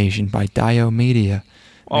adaptation by Dio Media.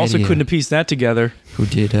 Also couldn't have pieced that together. Who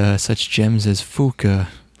did such gems as Fuka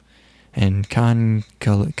and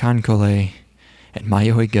Kankole and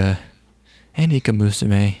Mayoiga and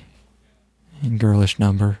Ikamusume and Girlish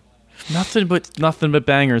Number. Nothing but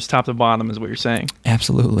bangers, top to bottom, is what you're saying.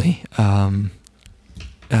 Absolutely. And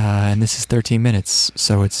this is 13 minutes,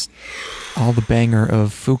 so it's all the banger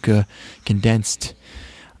of Fuka condensed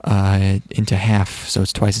into half, so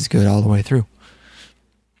it's twice as good all the way through.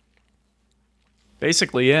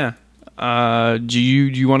 Basically, yeah. Do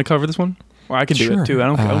you want to cover this one? Or I can do it too. I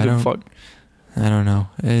don't give a fuck. I don't know.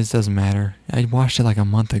 It doesn't matter. I watched it like a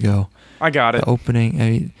month ago. I got it. The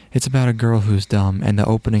opening, it's about a girl who's dumb, and the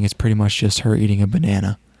opening is pretty much just her eating a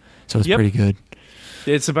banana. So it's pretty good.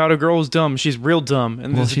 It's about a girl who's dumb. She's real dumb.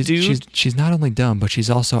 And well, there's a dude. She's not only dumb, but she's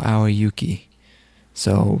also Aoyuki.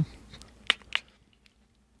 So...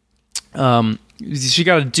 she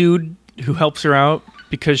got a dude who helps her out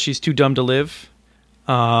because she's too dumb to live.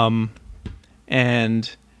 And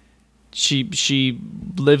she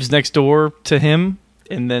lives next door to him,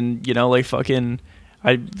 and then, like, fucking...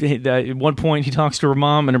 at one point, he talks to her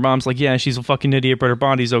mom, and her mom's like, yeah, she's a fucking idiot, but her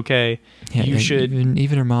body's okay. Yeah,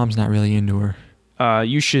 even her mom's not really into her.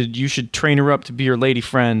 You should train her up to be your lady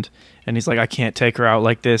friend. And he's like, I can't take her out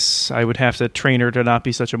like this. I would have to train her to not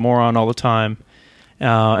be such a moron all the time.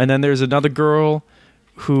 And then there's another girl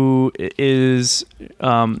who is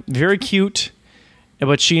very cute,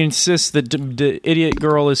 but she insists that the idiot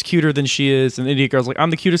girl is cuter than she is, and the idiot girl's like,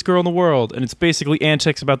 I'm the cutest girl in the world. And it's basically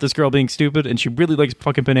antics about this girl being stupid, and she really likes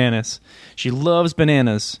fucking bananas. She loves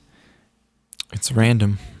bananas. It's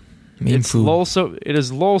random. It is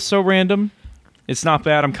lol so random. It's not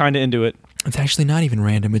bad. I'm kind of into it. It's actually not even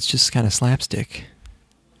random. It's just kind of slapstick.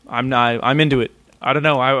 I'm into it. I don't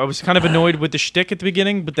know. I was kind of annoyed with the shtick at the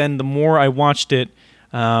beginning, but then the more I watched it,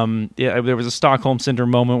 there was a Stockholm Syndrome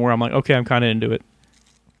moment where I'm like, okay, I'm kind of into it.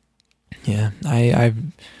 Yeah, I've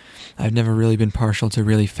never really been partial to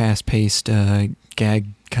really fast-paced gag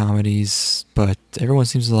comedies, but everyone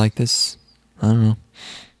seems to like this. I don't know.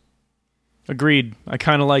 Agreed. I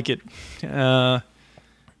kind of like it.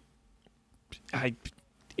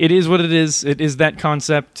 It is what it is. It is that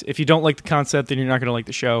concept. If you don't like the concept, then you're not going to like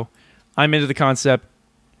the show. I'm into the concept,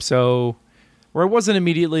 or I wasn't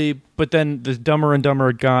immediately, but then the dumber and dumber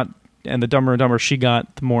it got, and the dumber and dumber she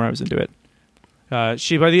got, the more I was into it. By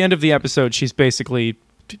the end of the episode, she's basically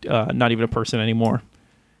not even a person anymore.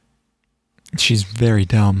 She's very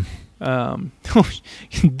dumb.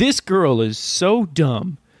 This girl is so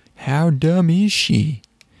dumb. How dumb is she?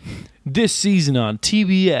 This season on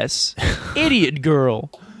TBS, Idiot Girl.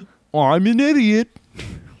 I'm an idiot.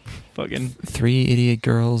 Fucking 3 idiot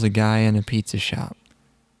girls, a guy, and a pizza shop.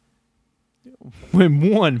 In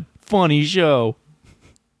one funny show.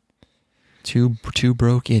 Two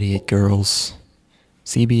broke idiot girls.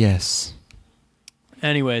 CBS.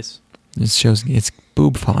 Anyways, this shows it's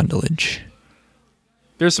boob fondlage.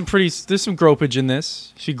 There's some gropage in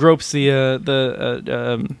this. She gropes one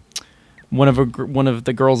of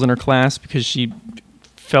the girls in her class because she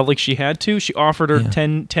felt like she had to. She offered her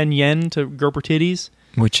 10 yen to grope her titties.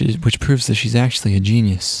 Which proves that she's actually a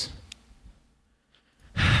genius.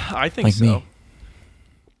 I think like so. Me.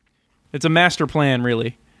 It's a master plan,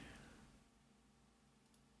 really.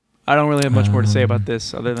 I don't really have much more to say about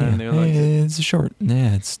this other than it's a short.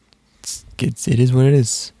 Yeah, it is what it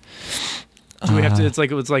is. Do we have to? It's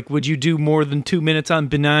like. Would you do more than 2 minutes on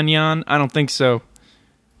Bananyan? I don't think so.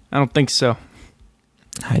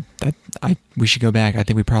 We should go back. I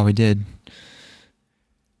think we probably did.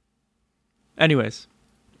 Anyways,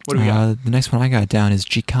 what do we got? The next one I got down is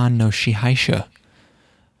Jikan no Shihaisha,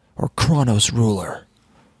 or Chronos Ruler.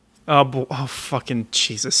 Oh, fucking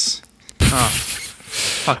Jesus.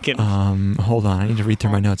 Fucking. Hold on. I need to read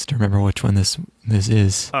through my notes to remember which one this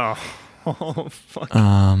is. Oh, fuck.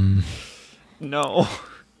 No.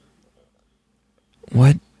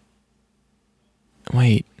 What?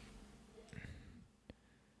 Wait.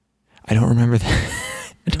 I don't remember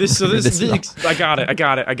that. I got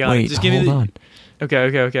it. Wait, just give me on.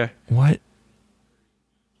 Okay. What?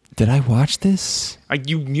 Did I watch this?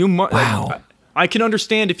 Wow. I can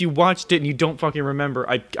understand if you watched it and you don't fucking remember.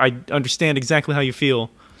 I understand exactly how you feel.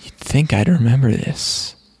 You'd think I'd remember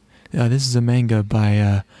this. This is a manga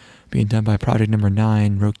being done by Project Number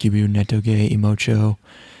 9, Rokyubu Netoge Imocho.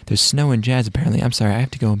 There's snow and jazz, apparently. I'm sorry, I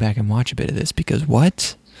have to go back and watch a bit of this, because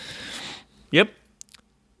what? Yep.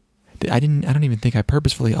 I don't even think I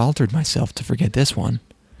purposefully altered myself to forget this one.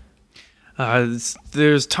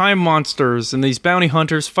 There's time monsters, and these bounty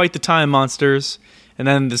hunters fight the time monsters, and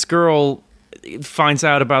then this girl finds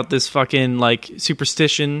out about this fucking, like,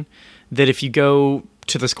 superstition that if you go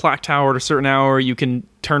to this clock tower at a certain hour, you can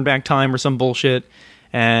turn back time or some bullshit.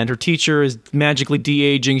 and her teacher is magically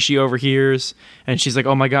de-aging. She overhears, and she's like,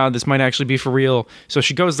 oh my god, this might actually be for real. So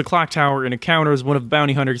she goes to the clock tower and encounters one of the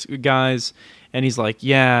bounty hunters guys, and he's like,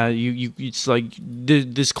 yeah, it's like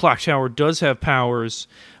this clock tower does have powers,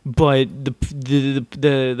 but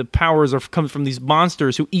the powers are coming from these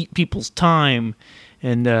monsters who eat people's time,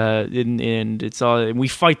 and it's all, and we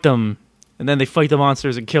fight them, and then they fight the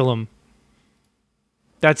monsters and kill them.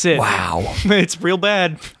 That's it. Wow. It's real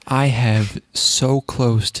bad. I have so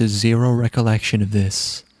close to zero recollection of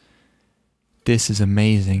this. This is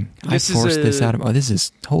amazing. This I forced this out of... Oh, this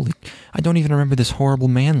is... Holy... I don't even remember this horrible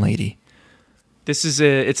man lady. This is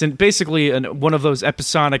basically one of those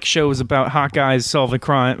episodic shows about hot guys solving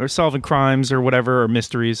crimes or whatever, or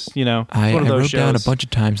mysteries, you know. I one of those wrote down a bunch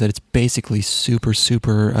of times that it's basically super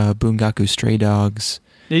Bungaku Stray Dogs.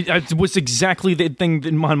 It was exactly the thing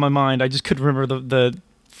in my mind. I just couldn't remember the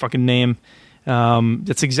fucking name.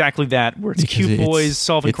 It's exactly that, where it's cute boys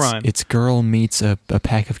solving crime. It's girl meets a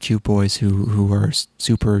pack of cute boys who are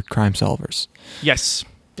super crime solvers. Yes,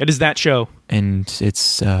 it is that show. And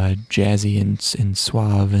it's jazzy and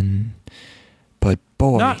suave, but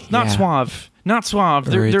boy, not suave. Not suave.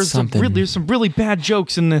 There's some really bad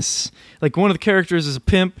jokes in this. Like, one of the characters is a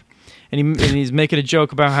pimp, and he's making a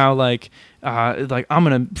joke about how like I'm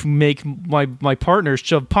gonna make my partner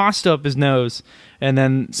shove pasta up his nose, and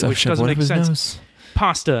then which doesn't make sense. Nose?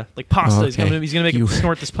 Pasta, like pasta. Oh, okay. He's gonna make him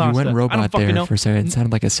snort this pasta. You went robot I don't there know. for a second. It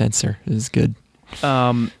sounded like a sensor. It was good.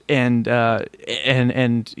 And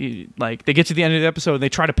like they get to the end of the episode, and they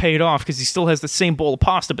try to pay it off because he still has the same bowl of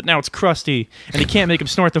pasta, but now it's crusty, and he can't make him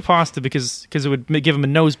snort the pasta because it would give him a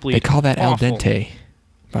nosebleed. They call that Awful. al dente,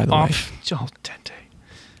 by the way. Al dente.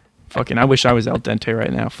 Fucking, I wish I was al dente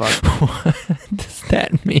right now. Fuck. What does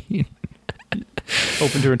that mean?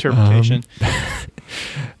 Open to interpretation.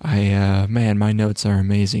 Man, my notes are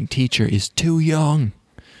amazing. Teacher is too young.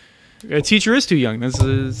 A teacher is too young. This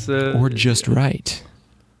is or just right.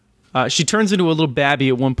 She turns into a little babby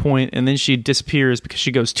at one point, and then she disappears because she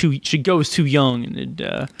goes too young, and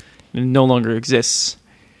it no longer exists.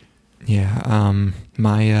 Yeah.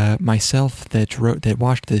 Myself that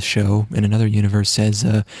watched this show in another universe says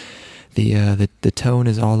the tone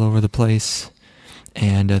is all over the place,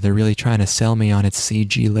 and they're really trying to sell me on its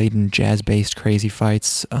CG-laden, jazz-based crazy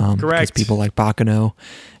fights. Correct. Because people like Baccano,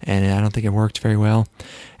 and I don't think it worked very well.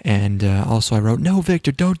 And also I wrote, no,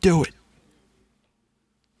 Victor, don't do it.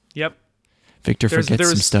 Yep. Victor forgets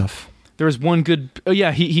some stuff. There was one good... Oh,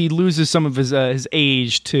 yeah, he loses some of his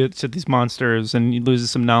age to these monsters, and he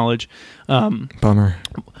loses some knowledge. Bummer.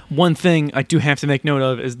 One thing I do have to make note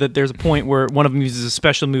of is that there's a point where one of them uses a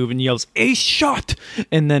special move and yells, "Ace shot!"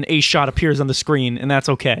 And then Ace shot appears on the screen, and that's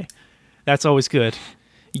okay. That's always good.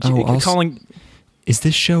 Is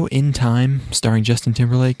this show In Time, starring Justin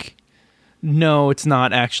Timberlake? No, it's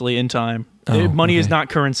not actually In Time. Money is not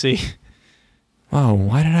currency. Oh,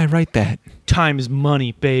 why did I write that? Time is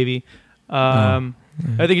money, baby. I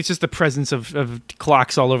think it's just the presence of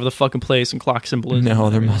clocks all over the fucking place and clock symbolism. No,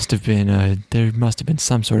 there must have been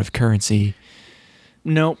some sort of currency.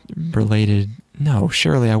 Nope. Related. No,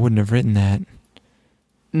 surely I wouldn't have written that.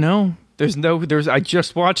 No, I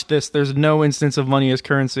just watched this. There's no instance of money as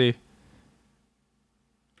currency.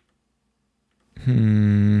 He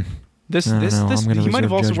might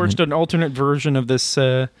have also worked an alternate version of this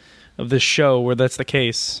show where that's the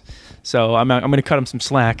case. So I'm going to cut him some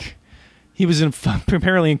slack. He was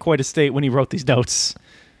apparently in quite a state when he wrote these notes.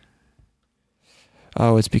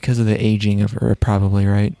 Oh, it's because of the aging of her, probably,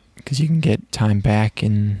 right? Because you can get time back,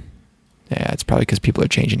 and yeah, it's probably because people are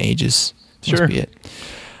changing ages. Sure. Must be it.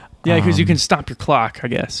 Yeah, because you can stop your clock, I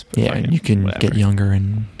guess. Yeah, and you can get younger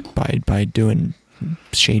and by doing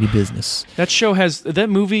shady business. That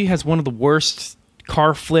movie has one of the worst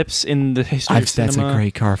car flips in the history of cinema. That's a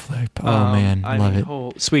great car flip. Oh man, love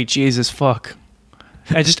it. Sweet Jesus, fuck!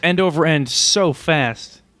 I just end over end so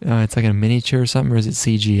fast. It's like a miniature or something, or is it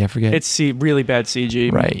CG? I forget. It's really bad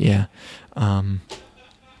CG. Right. Yeah.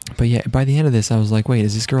 But yeah, by the end of this, I was like, wait,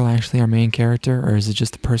 is this girl actually our main character, or is it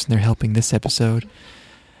just the person they're helping this episode?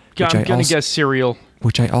 I'm gonna guess Serial.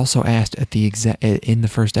 Which I also asked at in the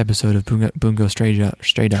first episode of Bungo Stray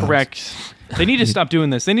Dogs. Correct. They need to stop doing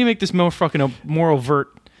this. They need to make this more overt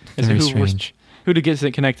as Very strange. Who to get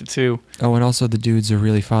it connected to. Oh, and also the dudes are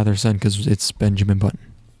really father-son because it's Benjamin Button.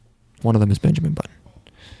 One of them is Benjamin Button.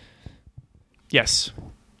 Yes.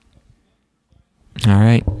 All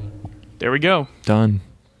right. There we go. Done.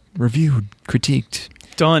 Reviewed. Critiqued.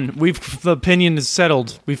 Done. The opinion is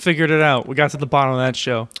settled. We figured it out. We got to the bottom of that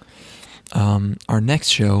show. Our next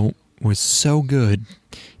show was so good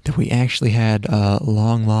that we actually had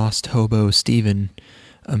long-lost hobo Steven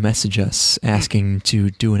message us asking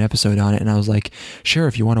to do an episode on it, and I was like, sure,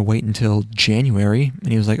 if you want to wait until January.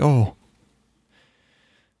 And he was like, oh.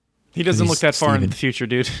 He doesn't look that far into the future,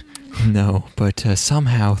 dude. No, but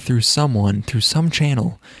somehow, through some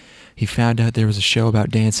channel, he found out there was a show about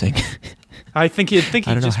dancing. I think he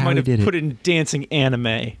just might have put in dancing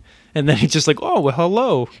anime. And then he's just like, oh, well,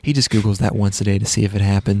 hello. He just Googles that once a day to see if it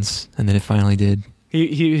happens, and then it finally did.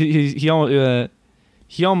 He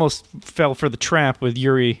almost fell for the trap with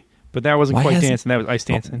Yuri, but that wasn't quite dancing. That was ice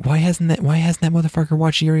dancing. Why hasn't that motherfucker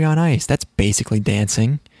watched Yuri on Ice? That's basically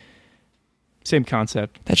dancing. Same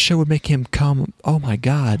concept. That show would make him come. Oh my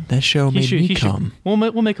god, that show made me come. We'll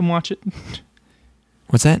make him watch it.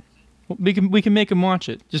 What's that? We can make him watch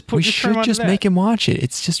it. We should just make him watch it.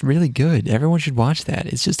 It's just really good. Everyone should watch that.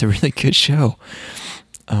 It's just a really good show.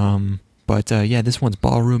 But yeah, this one's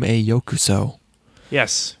Ballroom A Youkoso.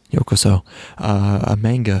 Yes. Youkoso, a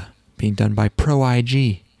manga being done by Pro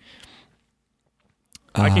IG.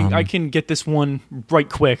 I can get this one right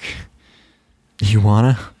quick. You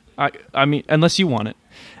wanna? I mean, unless you want it.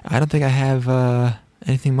 I don't think I have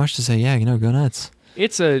anything much to say. Yeah, go nuts.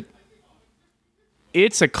 It's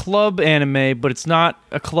a club anime, but it's not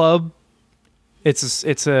a club.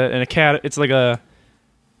 It's an academy. It's like a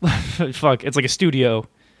it's like a studio.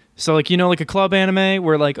 So like like a club anime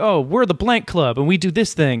where like, oh, we're the blank club and we do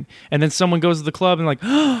this thing, and then someone goes to the club and like,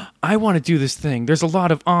 oh, I want to do this thing. There's a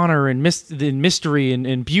lot of honor and mystery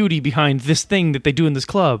and beauty behind this thing that they do in this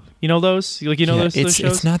club. You know those? Those shows?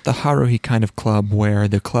 It's not the Haruhi kind of club where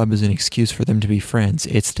the club is an excuse for them to be friends.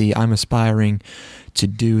 It's the I'm aspiring to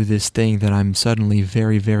do this thing that I'm suddenly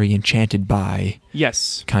very, very enchanted by.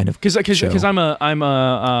 Yes, kind of. Because I'm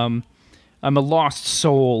a lost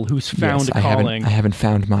soul who's found a calling. I haven't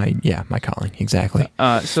found my calling exactly.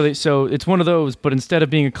 So it's one of those, but instead of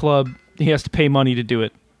being a club, he has to pay money to do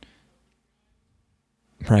it.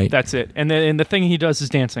 Right. That's it. And the thing he does is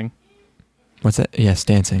dancing. What's that? Yes,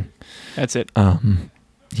 dancing. That's it.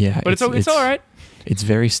 Yeah. But it's all right. It's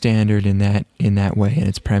very standard in that way in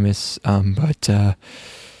its premise. I'm on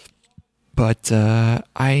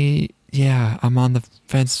the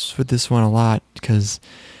fence with this one a lot because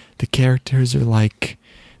the characters are like,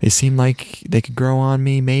 they seem like they could grow on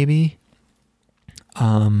me maybe.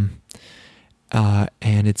 And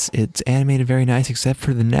it's animated very nice except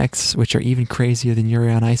for the necks, which are even crazier than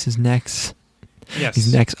Yuri on Ice's necks. Yes.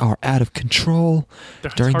 These necks are out of control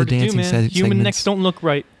during the dancing segments. Human necks don't look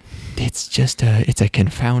right. It's just it's a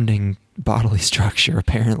confounding bodily structure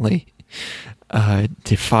apparently.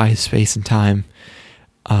 Defies space and time.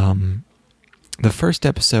 The first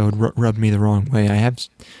episode rubbed me the wrong way. I have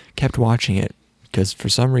kept watching it because for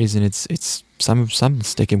some reason it's something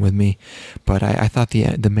sticking with me. But I thought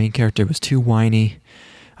the main character was too whiny.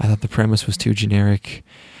 I thought the premise was too generic.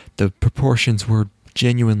 The proportions were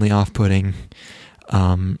genuinely off-putting.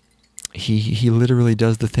 He literally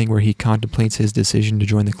does the thing where he contemplates his decision to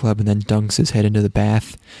join the club and then dunks his head into the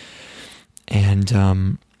bath.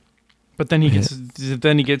 And but then he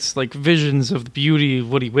gets like visions of the beauty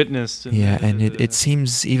of what he witnessed. And it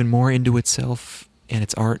seems even more into itself and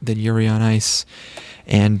its art than Yuri on Ice.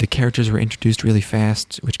 And the characters were introduced really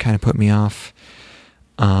fast, which kind of put me off.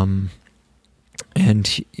 But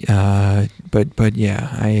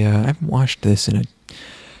yeah, I haven't watched this in a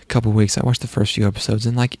couple weeks. I watched the first few episodes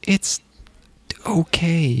and like it's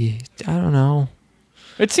okay. I don't know.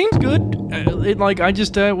 It seems good. I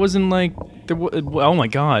just wasn't like oh my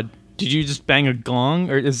god. Did you just bang a gong,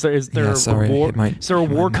 or is there a war? Is there a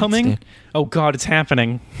war coming? Oh God, it's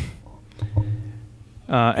happening.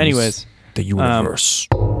 Anyways, the universe.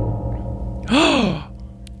 Well,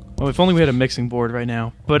 if only we had a mixing board right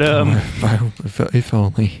now. But if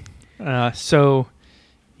only. So,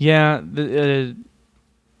 yeah,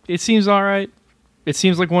 it seems all right. It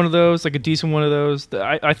seems like one of those, like a decent one of those.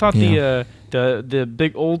 I thought the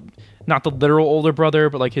big old. Not the literal older brother,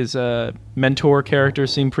 but like his mentor character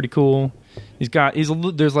seemed pretty cool. He has a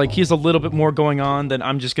little bit more going on than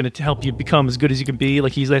I'm just going to help you become as good as you can be.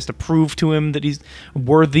 Like he has to prove to him that he's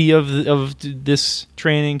worthy of this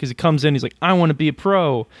training because he comes in, he's like, I want to be a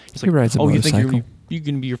pro. He's like, rides a motorcycle. You think you're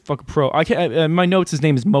going to be your fucking pro? I can't. My notes, his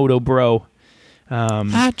name is Moto Bro.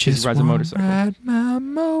 I just rides a motorcycle. Ride my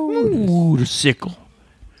motorcycle.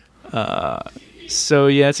 So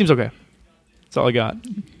yeah, it seems okay. That's all I got.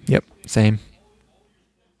 Yep, same.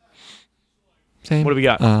 What do we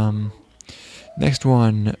got? Next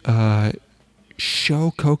one,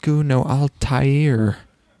 Shoukoku no Altair.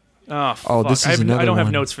 Oh, this is another one. I don't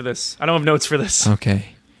have notes for this. Okay.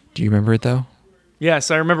 Do you remember it though?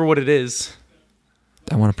 Yes, I remember what it is.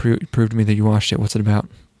 I want to prove to me that you watched it. What's it about?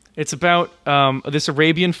 It's about this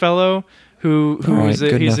Arabian fellow who All is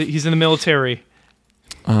right, he's in the military.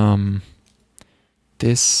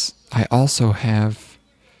 This I also have.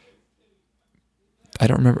 I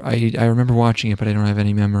don't remember. I remember watching it, but I don't have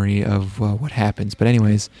any memory of what happens. But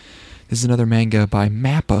anyways, this is another manga by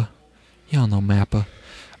Mappa. Y'all know Mappa.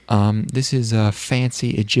 This is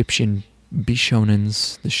Fancy Egyptian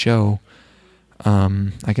Bishonens, the show.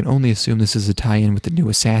 I can only assume this is a tie-in with the new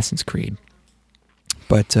Assassin's Creed.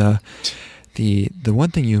 But the one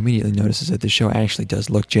thing you immediately notice is that the show actually does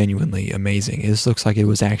look genuinely amazing. This looks like it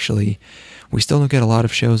was actually... We still don't get a lot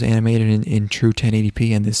of shows animated in true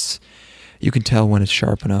 1080p, and this... You can tell when it's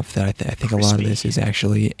sharp enough that I think a lot of this is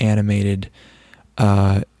actually animated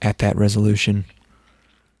at that resolution.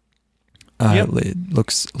 It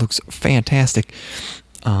looks fantastic.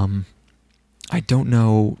 I don't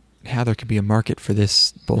know how there could be a market for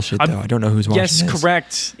this bullshit, though. I don't know who's watching this. Yes,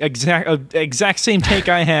 correct. Exact same take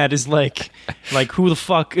I had is like who the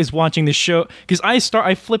fuck is watching this show? Because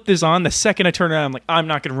I flip this on, the second I turn it on, I'm like, I'm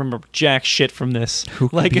not going to remember jack shit from this. Who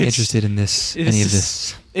could be interested in this? Any of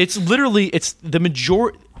this? It's literally, it's the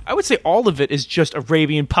majority... I would say all of it is just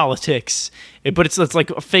Arabian politics, but it's like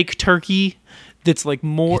a fake Turkey that's like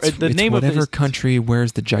more... It's name of whatever country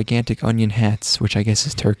wears the gigantic onion hats, which I guess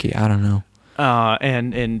is Turkey. I don't know.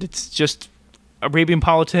 And it's just Arabian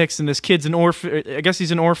politics, and this kid's an orphan. I guess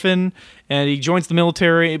he's an orphan, and he joins the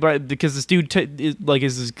military, because this dude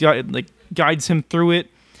guides him through it.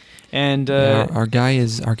 And our guy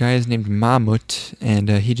is named Mahmut, and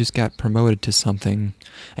he just got promoted to something,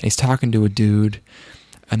 and he's talking to a dude,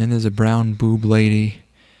 and then there's a brown boob lady,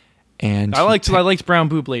 and I liked brown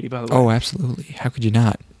boob lady, by the way. Oh, absolutely! How could you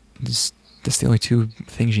not? That's the only two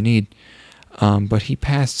things you need. But he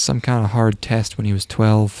passed some kind of hard test when he was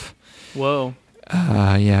 12. Whoa.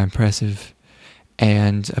 Yeah, impressive.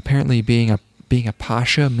 And apparently being a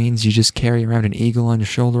pasha means you just carry around an eagle on your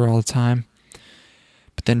shoulder all the time.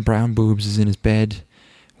 But then Brown Boobs is in his bed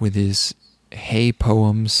with his hay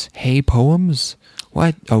poems. Hay poems?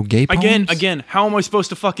 What? Oh, gay poems? Again, how am I supposed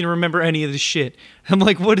to fucking remember any of this shit? I'm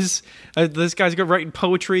like, what is... this guy's writing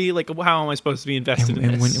poetry? Like, how am I supposed to be invested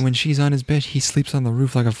in this? And when she's on his bed, he sleeps on the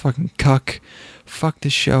roof like a fucking cuck. Fuck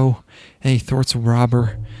this show. And he thwarts a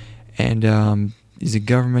robber. And he's a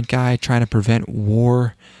government guy trying to prevent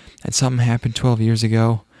war. And something happened 12 years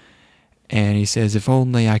ago. And he says, if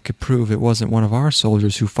only I could prove it wasn't one of our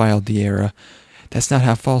soldiers who filed the error. That's not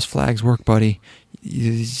how false flags work, buddy.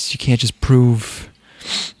 You can't just prove...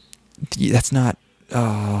 That's not...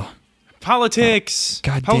 Politics!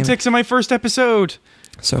 God Politics in my first episode!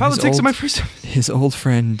 So Politics in my first episode! His old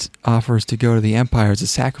friend offers to go to the Empire as a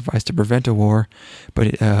sacrifice to prevent a war,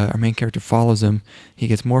 but our main character follows him. He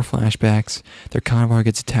gets more flashbacks. Their convoy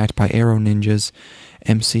gets attacked by arrow ninjas.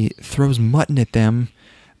 MC throws mutton at them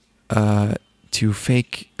set to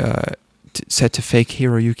fake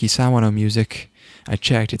Hiroyuki Sawano music. I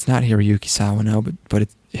checked. It's not Hiroyuki Sawano, but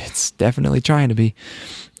it's definitely trying to be.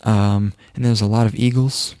 And there's a lot of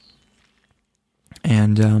eagles.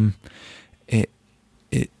 And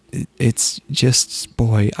it's just,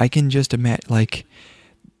 boy, I can just imagine, like,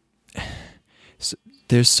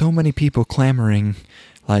 there's so many people clamoring,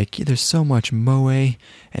 like, there's so much moe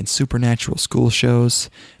and supernatural school shows.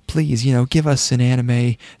 Please, give us an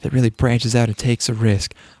anime that really branches out and takes a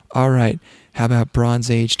risk. All right, how about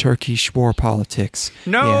Bronze Age Turkish war politics?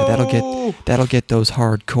 No! Yeah, that'll get those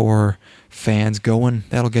hardcore fans going.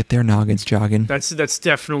 That'll get their noggins jogging. That's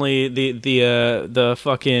definitely the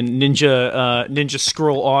fucking ninja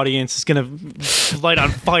scroll audience is gonna light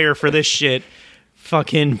on fire for this shit.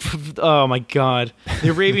 Fucking, oh my god, the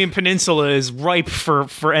Arabian Peninsula is ripe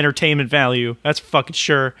for entertainment value. That's fucking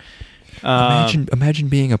sure. Imagine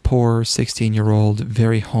being a poor 16-year-old,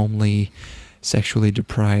 very homely, sexually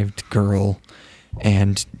deprived girl,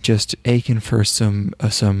 and just aching for some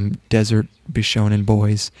desert Bishonen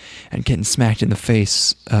boys, and getting smacked in the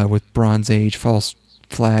face with Bronze Age false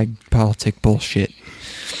flag politic bullshit.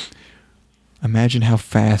 Imagine how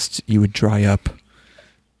fast you would dry up.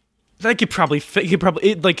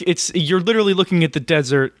 You're literally looking at the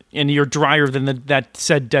desert, and you're drier than that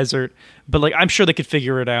said desert. But like, I'm sure they could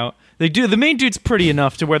figure it out. They do. The main dude's pretty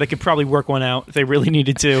enough to where they could probably work one out if they really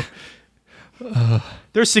needed to.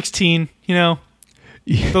 They're 16, Their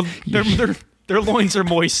loins are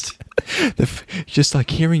moist. Just like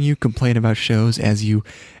hearing you complain about shows as you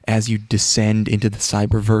descend into the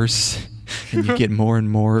cyberverse, and you get more and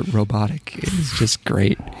more robotic. It's just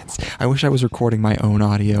great. I wish I was recording my own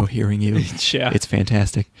audio hearing you. Yeah. It's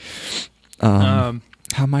fantastic. How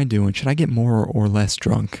am I doing? Should I get more or less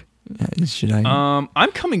drunk? Should I?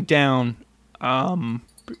 I'm coming down from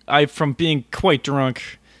being quite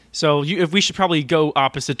drunk. So if we should probably go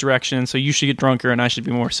opposite direction. So you should get drunker and I should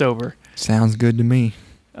be more sober. Sounds good to me.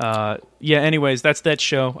 Yeah, anyways, that's that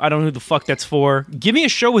show. I don't know who the fuck that's for. Give me a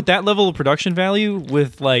show with that level of production value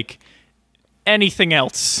with, like, anything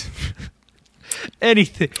else.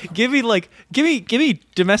 Anything. Give me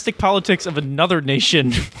domestic politics of another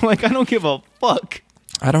nation. Like, I don't give a fuck.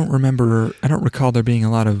 I don't recall there being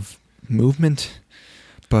a lot of movement,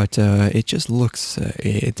 but it just looks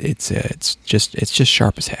it's just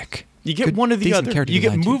sharp as heck. You get one or the other. You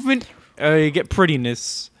get movement, you get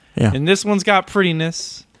prettiness. Yeah. And this one's got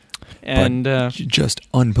prettiness. And just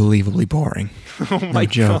unbelievably boring. Oh my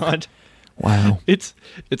god. Wow. It's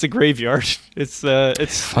a graveyard. It's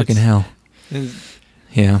fucking hell.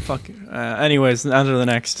 Yeah. Fuck. Anyways, on to the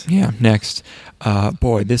next. Yeah, next.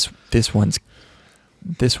 Boy, this one's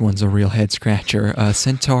a real head scratcher.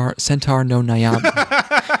 Centaur no Nayami.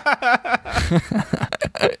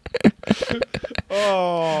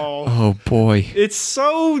 Oh boy. It's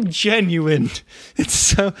so genuine.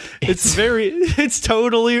 It's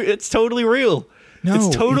totally real. No, it's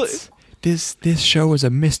totally this show is a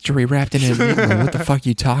mystery wrapped in an enigma. What the fuck are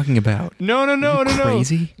you talking about? No.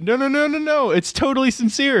 Crazy? No. It's totally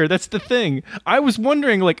sincere. That's the thing. I was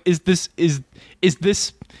wondering, like, is this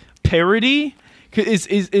parody?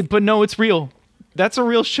 But no, it's real. That's a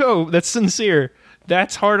real show. That's sincere.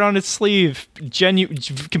 That's hard on its sleeve.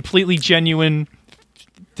 Completely genuine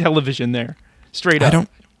television there. Straight up.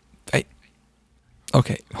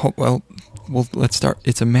 Okay. Well, let's start.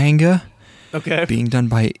 It's a manga. Okay. Being done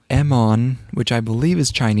by Emon, which I believe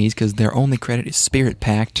is Chinese because their only credit is Spirit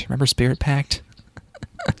Pact. Remember Spirit Pact?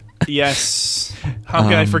 Yes. How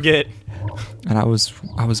can I forget? And I was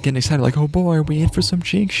getting excited, like, oh boy, are we in for some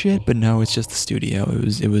cheek shit? But no, it's just the studio.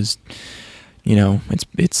 It was, you know,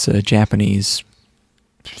 it's Japanese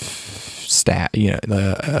stat, you know,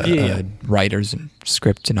 the writers and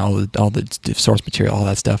script and all the source material, all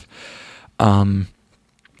that stuff.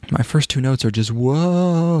 My first two notes are just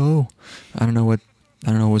whoa. I don't know what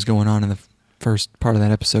was going on in the first part of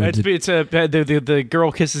that episode. The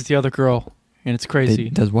girl kisses the other girl, and it's crazy.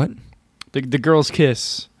 Does what? The girls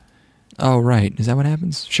kiss. Oh right, is that what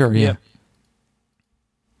happens? Sure, yeah.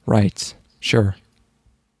 Right, sure.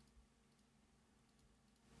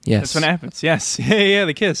 Yes, that's what happens. Yes, yeah,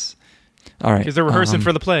 the kiss. All right, because they're rehearsing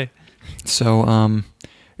for the play. So,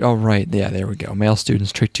 oh right, yeah, there we go. Male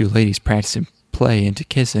students trick two ladies practicing play into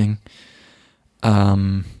kissing. I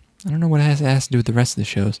don't know what it has to do with the rest of the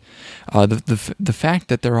shows. The fact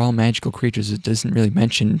that they're all magical creatures, it doesn't really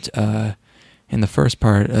mentioned in the first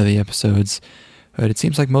part of the episodes, but it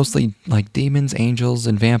seems like mostly like demons, angels,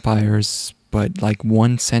 and vampires. But like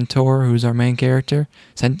one centaur, who's our main character,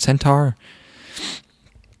 Centaur.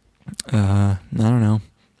 I don't know.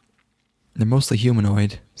 They're mostly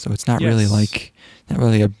humanoid, so it's not really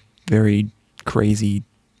a very crazy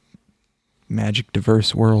magic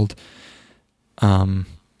diverse world.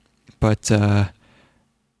 But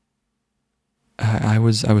I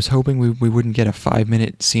was hoping we wouldn't get a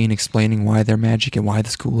 5-minute scene explaining why they're magic and why the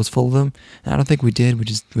school is full of them. And I don't think we did,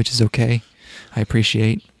 which is okay. I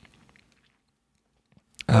appreciate.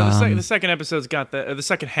 The second episode's got the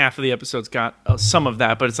second half of the episode's got some of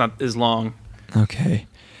that, but it's not as long. Okay.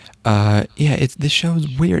 This show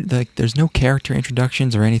is weird. Like, there's no character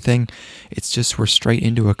introductions or anything. It's just we're straight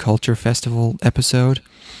into a culture festival episode,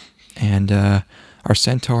 and our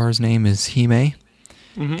centaur's name is Hime,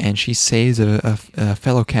 and she saves a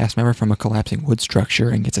fellow cast member from a collapsing wood structure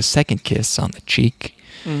and gets a second kiss on the cheek.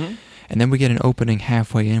 And then we get an opening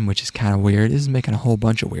halfway in, which is kind of weird. This is making a whole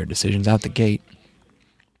bunch of weird decisions out the gate.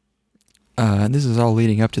 And this is all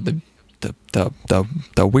leading up to the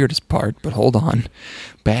weirdest part, but hold on.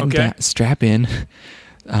 Strap in.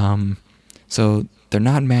 So they're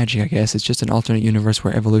not magic, I guess. It's just an alternate universe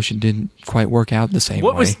where evolution didn't quite work out the same way.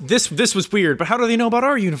 What was this? This was weird, but how do they know about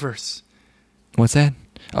our universe? What's that?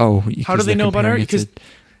 Oh, how do they know about our? Because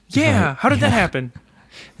right, how did that happen?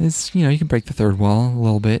 It's, you can break the third wall a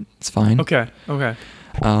little bit. It's fine. Okay.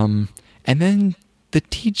 And then the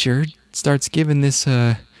teacher starts giving this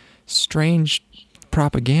strange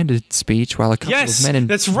propaganda speech while a couple of men in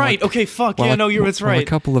that's right. Okay, fuck. Yeah, no, that's right. A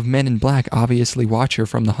couple of men in black obviously watch her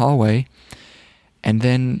from the hallway, and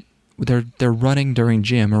then they're running during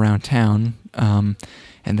gym around town, and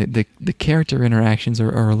the character interactions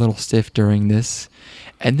are a little stiff during this,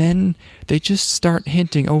 and then they just start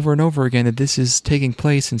hinting over and over again that this is taking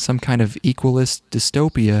place in some kind of equalist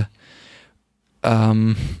dystopia.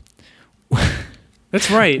 That's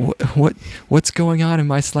right. What's going on in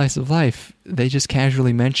my slice of life? They just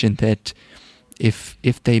casually mentioned that if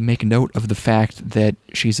they make note of the fact that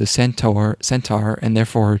she's a centaur, and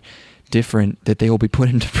therefore different that they will be put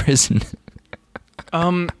into prison.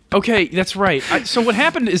 Okay, that's right. So what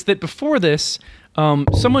happened is that before this,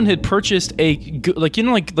 someone had purchased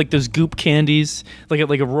like those goop candies, like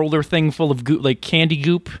a roller thing full of goop, like candy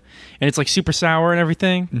goop, and it's like super sour and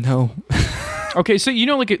everything. No. Okay, so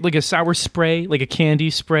like a sour spray, like a candy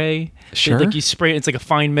spray. Sure. Like you spray it, it's like a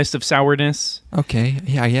fine mist of sourness. Okay,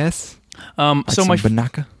 yeah, I guess. Like so my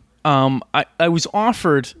Banaka. I was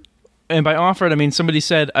offered, and by offered I mean somebody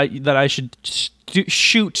said that I should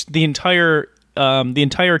shoot the entire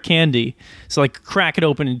candy, so like crack it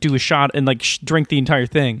open and do a shot and like drink the entire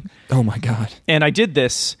thing. Oh my god! And I did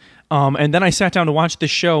this, and then I sat down to watch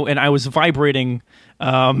this show, and I was vibrating,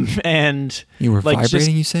 and you were like,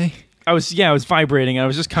 vibrating. You say? I was vibrating. I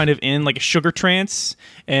was just kind of in like a sugar trance,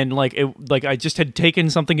 and like I just had taken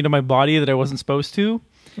something into my body that I wasn't supposed to.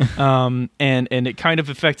 And it kind of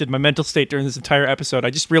affected my mental state during this entire episode. I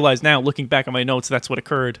just realized now, looking back at my notes, that's what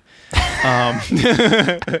occurred.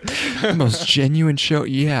 The most genuine show,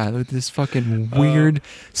 yeah. With this fucking weird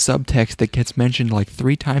subtext that gets mentioned like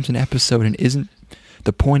 3 times an episode and isn't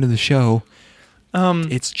the point of the show.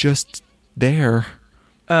 It's just there.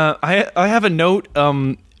 I have a note.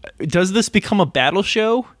 Does this become a battle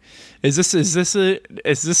show? Does this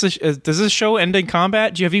show end in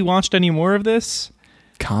combat? Have you watched any more of this?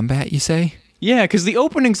 Combat, you say? Yeah, because the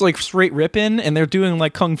opening's like straight ripping, and they're doing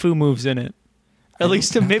like kung fu moves in it. At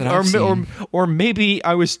least, or maybe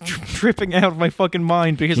I was tripping out of my fucking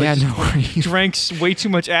mind because I just drank way too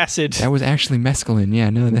much acid. That was actually mescaline.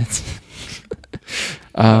 Yeah, no, that's.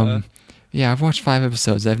 Yeah, I've watched 5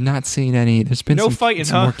 episodes. I've not seen any. There's been some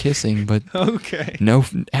more kissing, but okay,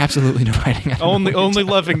 absolutely no fighting. Only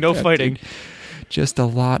loving, no fighting. Dude. Just a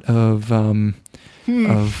lot of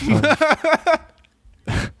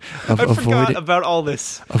I forgot about all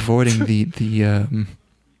this. Avoiding the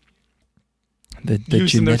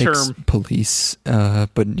genetics police,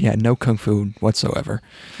 but yeah, no kung fu whatsoever.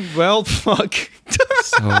 Well, fuck.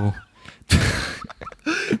 So.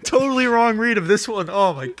 Totally wrong read of this one.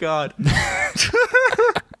 Oh my god.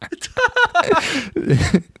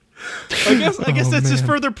 I guess that's just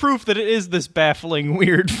further proof that it is this baffling,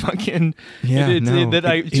 weird fucking. Yeah,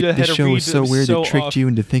 the show was so weird it tricked you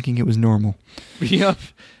into thinking it was normal. Yep.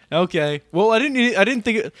 Okay. Well, I didn't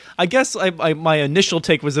think. I guess my initial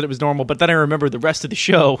take was that it was normal, but then I remember the rest of the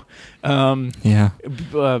show. Yeah.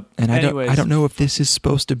 And anyways. I don't know if this is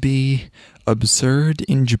supposed to be absurd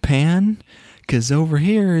in Japan, because over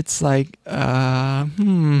here it's like, I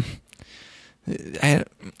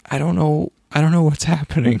don't know. I don't know what's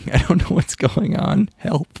happening. I don't know what's going on.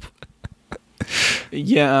 Help.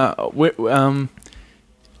 Yeah.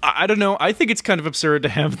 I don't know. I think it's kind of absurd to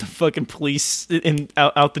have the fucking police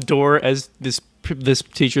out the door as this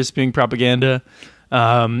teacher's being propaganda.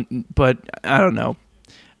 But I don't know.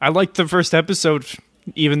 I liked the first episode,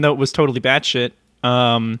 even though it was totally batshit.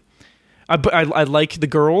 I like the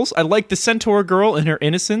girls. I like the Centaur girl and her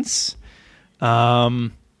innocence.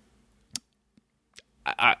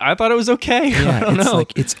 I thought it was okay. Yeah, I don't know.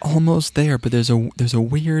 Like it's almost there, but there's a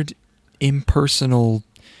weird impersonal.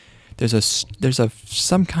 There's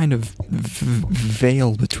some kind of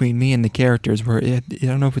veil between me and the characters where I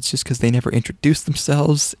don't know if it's just because they never introduced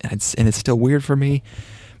themselves and it's still weird for me.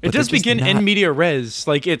 It does begin in media res,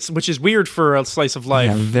 which is weird for a slice of life.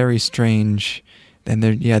 Yeah, very strange. And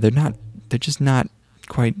they're just not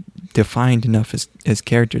quite defined enough as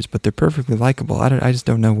characters, but they're perfectly likable. I just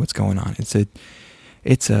don't know what's going on. It's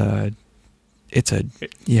a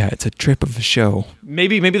trip of a show.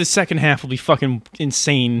 Maybe the second half will be fucking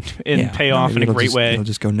insane and pay off in a great way. It'll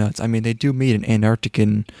just go nuts. I mean, they do meet an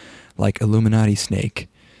Antarctican, like, Illuminati snake,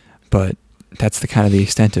 but that's the kind of the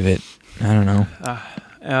extent of it. I don't know.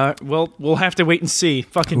 Well, we'll have to wait and see.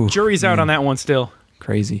 Fucking jury's out on that one still.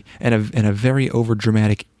 Crazy. And a very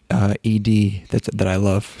overdramatic ED that I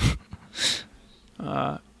love.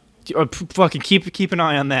 Fucking keep an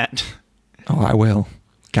eye on that. Oh, I will.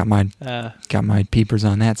 Got my peepers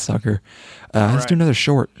on that sucker. Let's do another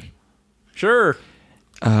short. Sure.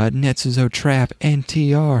 Netsuzou Trap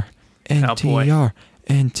NTR. NTR.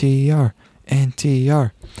 NTR.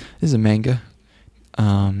 NTR. This is a manga.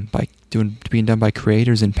 Being done by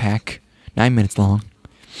creators in pack. 9 minutes long.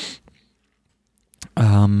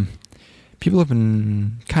 People have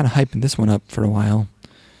been kind of hyping this one up for a while.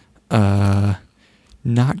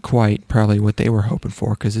 Not quite probably what they were hoping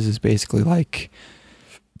for, because this is basically like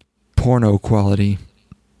porno quality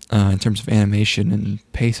in terms of animation and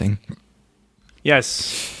pacing.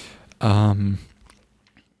 Yes. And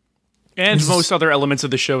most other elements of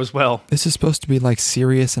the show as well. This is supposed to be like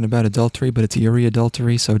serious and about adultery, but it's yuri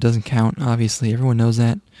adultery, so it doesn't count, obviously. Everyone knows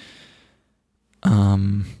that.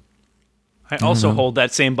 I also hold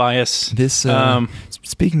that same bias. This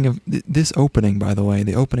speaking of this opening, by the way,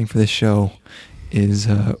 the opening for this show is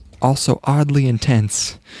also oddly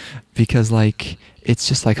intense because like it's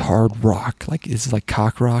just like hard rock, like it's like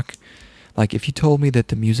cock rock. Like if you told me that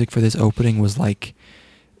the music for this opening was like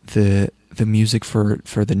the music for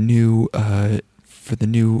the new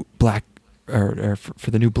Black or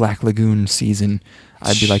for the new Black Lagoon season,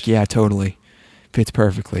 I'd be like, yeah, totally, fits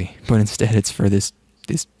perfectly. But instead, it's for this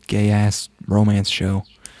gay ass romance show.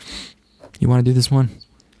 You want to do this one?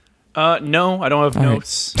 No, I don't have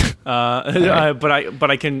notes. Right.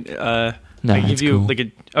 But I can. No, I give you cool. like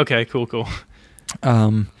a. Okay, cool. They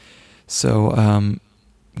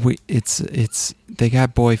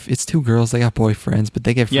got it's two girls. They got boyfriends, but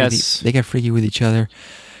they get freaky, yes. They get freaky with each other.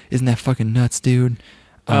 Isn't that fucking nuts, dude?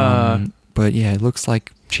 But yeah, it looks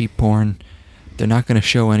like cheap porn. They're not going to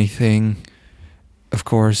show anything, of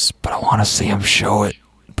course, but I want to see them show it.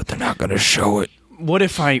 But they're not going to show it. What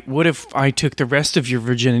if I took the rest of your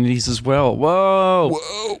virginities as well? Whoa,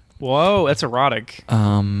 that's erotic.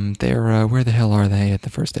 They're where the hell are they at the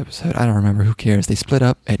first episode? I don't remember. Who cares? They split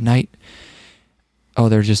up at night. Oh,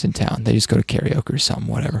 they're just in town. They just go to karaoke or something,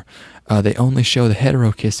 whatever. They only show the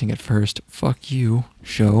hetero kissing at first. Fuck you,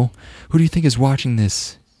 show. Who do you think is watching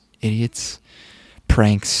this? Idiots.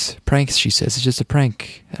 Pranks, she says. It's just a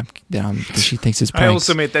prank. She thinks it's pranks. I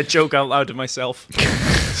also made that joke out loud to myself.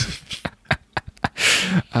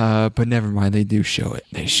 But never mind. They do show it.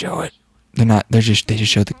 They show it. They just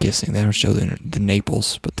show the kissing. They don't show the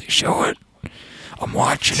naples, but they show it. I'm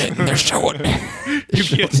watching it, and they're showing it. You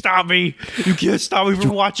can't stop me. You can't stop me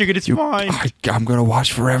from watching it. It's mine. I'm going to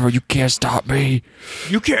watch forever. You can't stop me.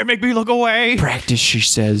 You can't make me look away. Practice, she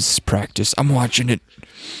says. Practice. I'm watching it.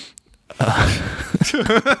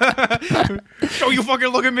 Don't you fucking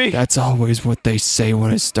look at me. That's always what they say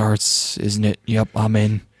when it starts, isn't it? Yep, I'm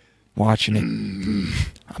in. Watching it.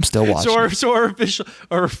 I'm still watching it. So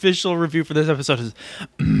our official review for this episode is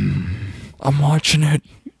I'm watching it.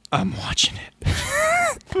 I'm watching it.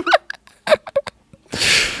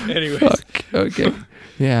 Anyways. Fuck. Okay.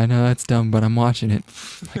 Yeah, no, that's dumb, but I'm watching it.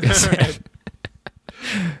 Like I said.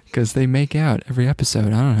 Because they make out every episode.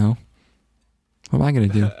 I don't know. What am I going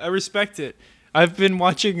to do? I respect it. I've been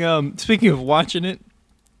watching, speaking of watching it,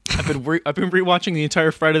 I've been rewatching the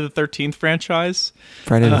entire Friday the 13th franchise.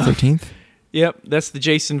 Friday the 13th? Yep, that's the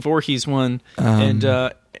Jason Voorhees one. And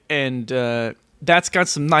that's got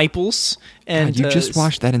some niples. And God, you just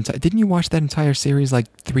watched that didn't you watch that entire series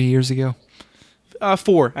like 3 years ago?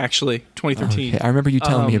 4, actually, 2013. Okay. I remember you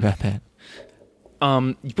telling me about that.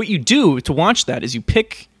 What you do to watch that is you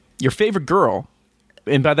pick your favorite girl,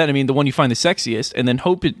 and by that I mean the one you find the sexiest, and then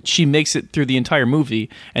hope she makes it through the entire movie,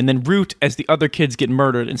 and then root as the other kids get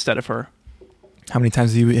murdered instead of her. How many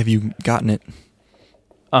times have you gotten it?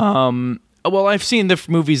 Well, I've seen the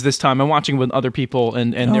movies this time. I'm watching with other people,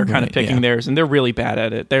 and they're kind of picking theirs, and they're really bad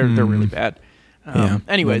at it. They're really bad.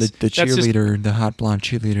 Anyways, well, the cheerleader, the hot blonde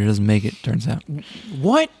cheerleader, doesn't make it. Turns out.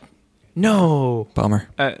 What? No. Bummer.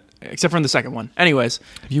 Except for in the second one. Anyways,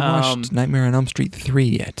 have you watched Nightmare on Elm Street 3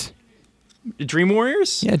 yet? Dream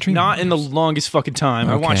Warriors? Yeah, Dream Not Warriors. in the longest fucking time.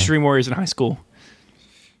 Okay. I watched Dream Warriors in high school.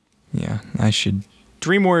 Yeah, I should.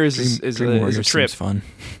 Dream Warriors is a trip. Seems fun.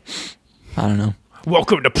 I don't know.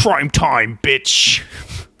 Welcome to prime time, bitch.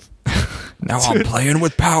 Now I'm playing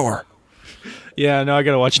with power. Yeah, no, I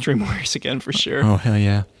gotta watch Dream Warriors again for sure. Oh, hell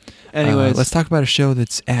yeah. Anyways. Let's talk about a show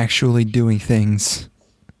that's actually doing things.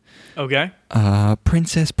 Okay.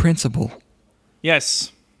 Princess Principal.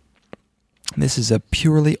 Yes. This is a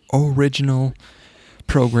purely original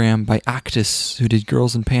program by Actus, who did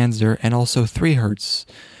Girls in Panzer, and also 3 Hertz,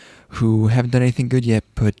 who haven't done anything good yet,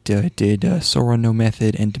 but did Sora No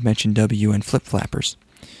Method and Dimension W and Flip Flappers.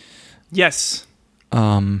 Yes.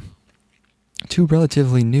 2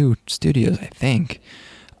 relatively new studios, I think.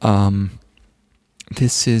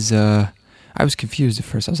 This is... I was confused at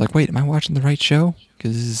first. I was like, wait, am I watching the right show?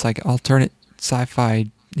 Because this is like alternate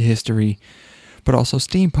sci-fi history, but also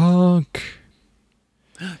steampunk.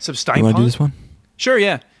 Some steampunk? You want to do this one? Sure,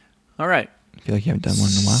 yeah. All right. I feel like you haven't done one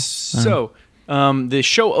in a while. So, the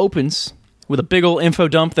show opens with a big old info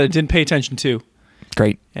dump that I didn't pay attention to.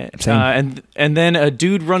 Great. And then a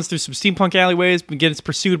dude runs through some steampunk alleyways and gets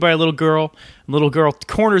pursued by a little girl. A little girl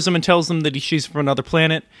corners him and tells him that she's from another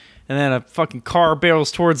planet. And then a fucking car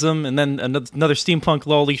barrels towards him, and then another steampunk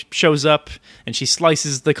lolly shows up, and she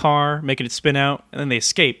slices the car, making it spin out, and then they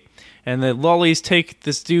escape. And the lollies take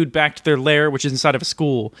this dude back to their lair, which is inside of a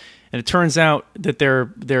school. And it turns out that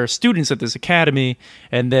they're students at this academy,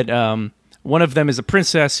 and that one of them is a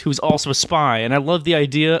princess who's also a spy. And I love the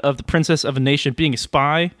idea of the princess of a nation being a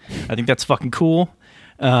spy. I think that's fucking cool.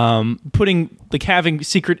 Putting like having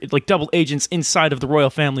secret like double agents inside of the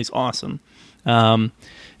royal family is awesome.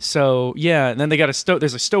 So yeah, and then they got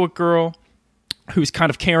there's a stoic girl who's kind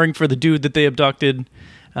of caring for the dude that they abducted.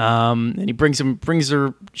 And he brings him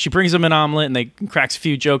an omelet, and they cracks a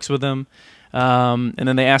few jokes with him. And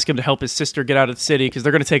then they ask him to help his sister get out of the city because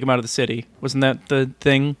they're going to take him out of the city. Wasn't that the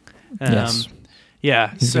thing? Yes.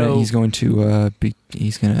 Yeah. He's going to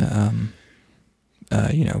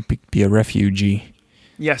be a refugee.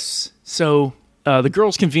 Yes. So the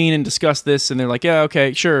girls convene and discuss this, and they're like, "Yeah,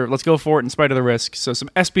 okay, sure, let's go for it in spite of the risk." So some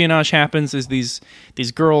espionage happens as these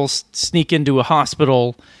girls sneak into a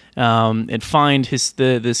hospital and find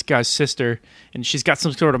this guy's sister, and she's got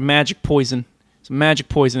some sort of magic poisoning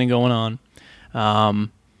going on.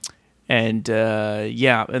 And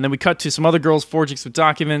then we cut to some other girls forging some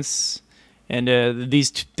documents. And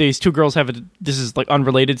these two girls this is like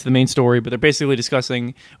unrelated to the main story, but they're basically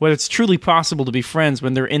discussing whether it's truly possible to be friends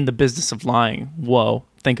when they're in the business of lying. Whoa,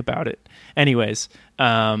 think about it. Anyways,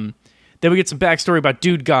 then we get some backstory about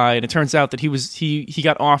Dude Guy, and it turns out that he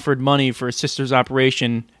got offered money for his sister's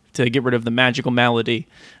operation to get rid of the magical malady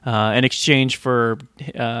in exchange for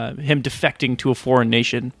him defecting to a foreign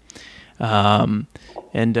nation.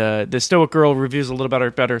 And the stoic girl reveals a little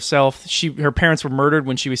about herself. Her parents were murdered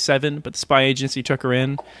when she was 7, but the spy agency took her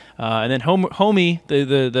in. And then Homie,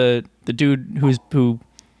 the dude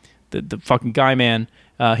the fucking guy man,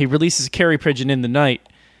 he releases a carry pigeon in the night.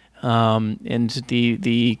 And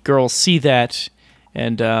the girls see that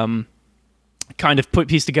and kind of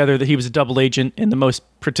piece together that he was a double agent in the most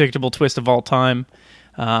predictable twist of all time.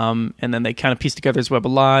 And then they kind of piece together his web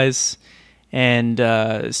of lies. And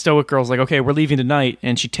stoic girl's like, okay, we're leaving tonight,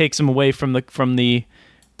 and she takes him away from the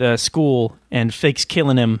school and fakes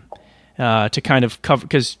killing him to kind of cover,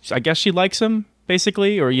 because I guess she likes him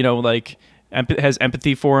basically, or like has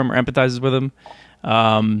empathy for him or empathizes with him.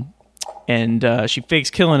 And she fakes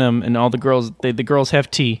killing him, and all the girls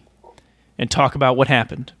have tea and talk about what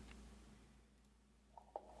happened.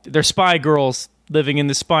 They're spy girls living in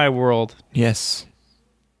the spy world. Yes,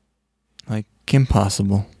 like Kim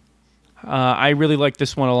Possible. I really like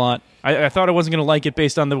this one a lot. I thought I wasn't going to like it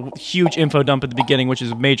based on the huge info dump at the beginning, which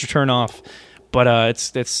is a major turnoff. But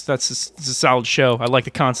it's a solid show. I like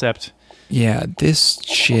the concept. Yeah, this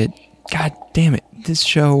shit. God damn it! This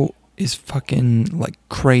show is fucking like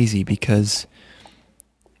crazy because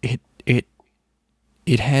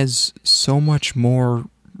it has so much more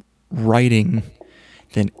writing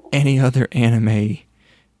than any other anime.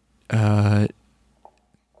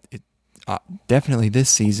 Definitely this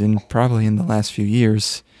season, probably in the last few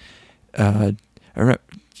years. More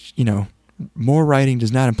writing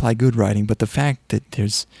does not imply good writing, but the fact that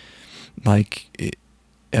there's like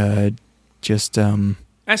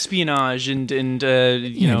espionage and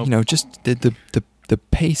just the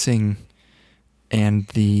pacing and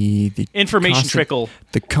the information trickle,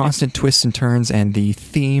 the constant twists and turns, and the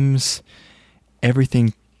themes,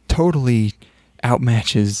 everything totally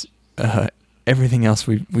outmatches everything else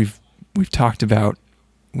we've talked about,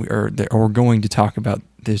 or we're going to talk about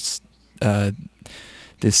this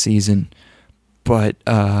season, but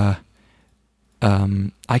I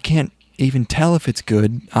can't even tell if it's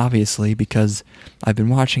good, obviously, because I've been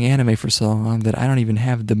watching anime for so long that I don't even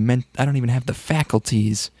have the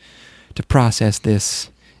faculties to process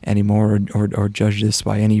this anymore, or judge this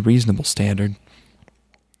by any reasonable standard.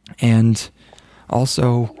 And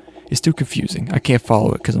also, it's too confusing. I can't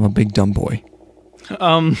follow it because I'm a big dumb boy.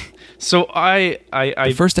 So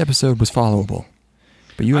the first episode was followable,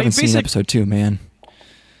 but you haven't seen episode 2, man.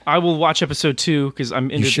 I will watch episode 2 because I'm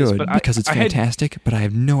into this. You should, because it's fantastic, but I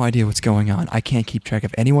have no idea what's going on. I can't keep track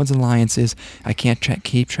of anyone's alliances. I can't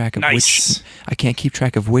keep track of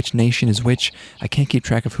which nation is which. I can't keep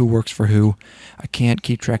track of who works for who. I can't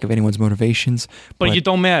keep track of anyone's motivations. But it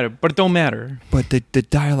don't matter. But the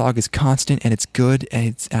dialogue is constant, and it's good,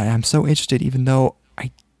 and I'm so interested, even though I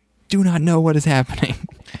do not know what is happening.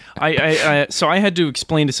 So I had to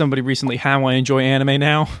explain to somebody recently how I enjoy anime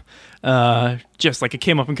now. Just like it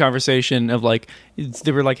came up in conversation of like,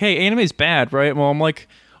 they were like, "Hey, anime's bad, right?" Well, I'm like,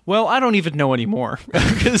 "Well, I don't even know anymore,"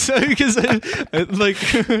 because I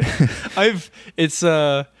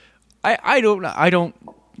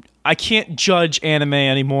can't judge anime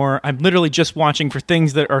anymore. I'm literally just watching for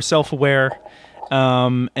things that are self-aware,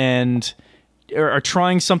 and are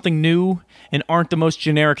trying something new and aren't the most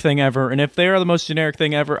generic thing ever. And if they are the most generic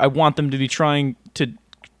thing ever, I want them to be trying to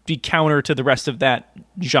be counter to the rest of that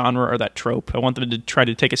genre or that trope. I want them to try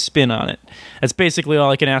to take a spin on it. That's basically all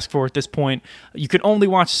I can ask for at this point. You can only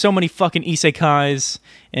watch so many fucking isekais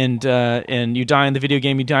and you die in the video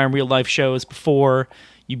game, you die in real life shows before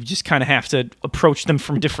you just kind of have to approach them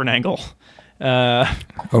from a different angle.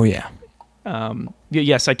 Oh yeah.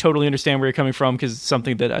 Yes, I totally understand where you're coming from, because it's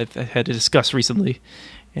something that I've had to discuss recently,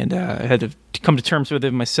 and I had to come to terms with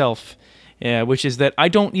it myself. Which is that I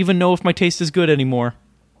don't even know if my taste is good anymore.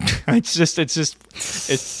 I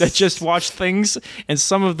just watch things, and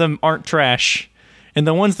some of them aren't trash, and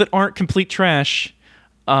the ones that aren't complete trash,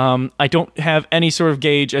 I don't have any sort of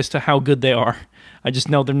gauge as to how good they are. I just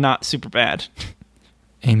know they're not super bad.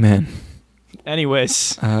 Amen.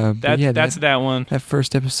 Anyways, yeah, that's that one. That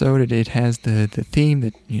first episode, it has the theme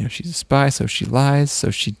that, you know, she's a spy, so she lies, so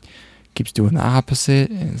she keeps doing the opposite,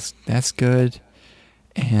 and that's good.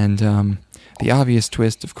 And the obvious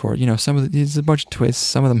twist, of course, you know, there's a bunch of twists.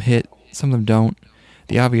 Some of them hit, some of them don't.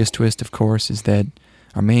 The obvious twist, of course, is that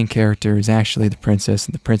our main character is actually the princess,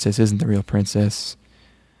 and the princess isn't the real princess.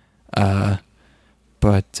 But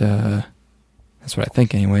that's what I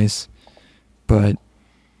think, anyways. But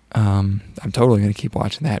I'm totally going to keep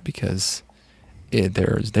watching that, because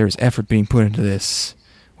there's effort being put into this,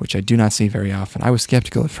 which I do not see very often. I was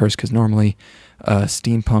skeptical at first, because normally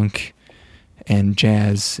steampunk and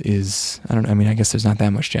jazz is, I guess there's not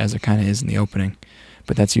that much jazz. There kind of is in the opening,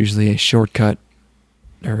 but that's usually a shortcut,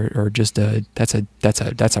 or just that's a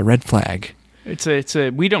red flag.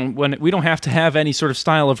 We don't have to have any sort of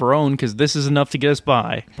style of our own, because this is enough to get us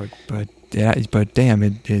by. But damn,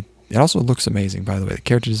 it also looks amazing. By the way, the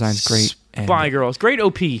character design's great. Spy Girls, great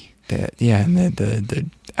OP. And the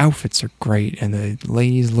outfits are great, and the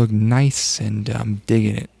ladies look nice, and I'm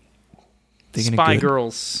digging it. Spy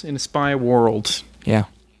girls in a spy world. Yeah.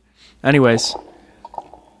 Anyways,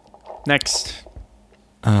 next.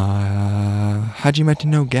 Hajimete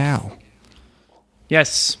no gal.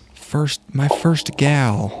 Yes. My first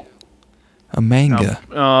gal. A manga.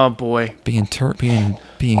 Oh boy. Being turned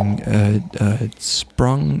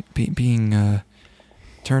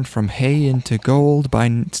from hay into gold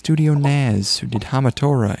by Studio Naz, who did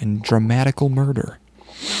Hamatora and Dramatical Murder.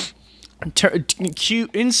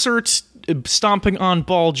 Insert stomping on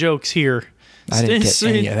ball jokes here. I didn't get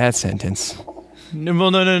any of that sentence. No.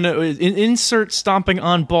 Insert stomping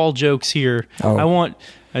on ball jokes here. Oh. I want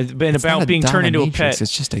about being turned into a pet.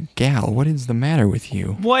 It's just a gal. What is the matter with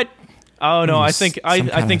you? What? Oh no! I think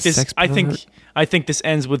this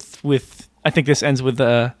ends with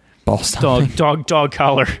ball stomping. dog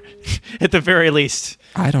collar, at the very least.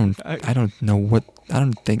 I don't know what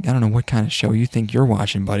kind of show you think you're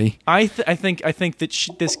watching, buddy. I think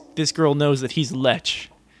that this girl knows that he's lech.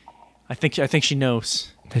 I think she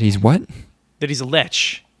knows that he's what? That he's a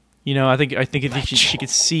lech. You know, I think she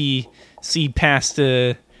could see past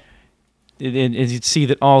and see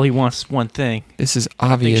that all he wants is one thing. This is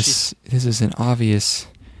obvious. This is an obvious.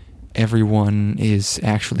 Everyone is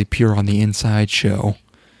actually pure on the inside show.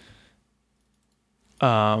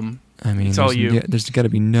 I mean, there's got to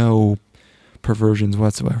be no perversions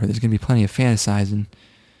whatsoever. There's going to be plenty of fantasizing,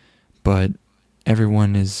 but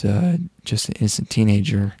everyone is just an innocent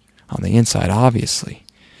teenager on the inside, obviously.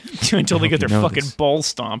 Until they get their fucking balls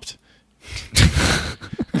stomped.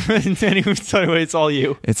 Anyway, it's all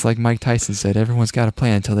you. It's like Mike Tyson said, everyone's got a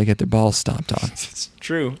plan until they get their balls stomped on. It's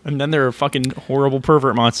true. And then they're a fucking horrible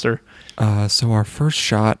pervert monster. So our first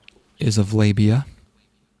shot is of labia.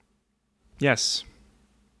 Yes.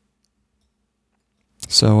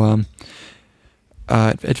 So,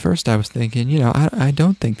 at first I was thinking, you know, I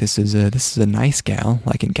don't think this is a nice gal,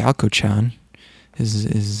 like in Galko-chan,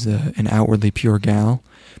 is an outwardly pure gal,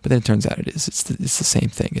 but then it turns out it is. It's the same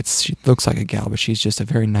thing. She looks like a gal, but she's just a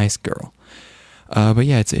very nice girl. But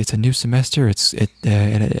yeah, it's a new semester. It's at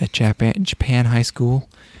a Japan high school,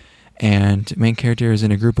 and main character is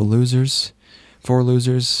in a group of losers, 4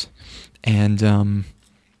 losers, and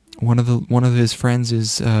one of his friends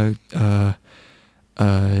is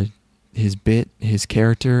his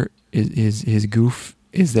character his goof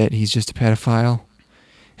is that he's just a pedophile,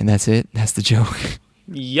 and that's it. That's the joke.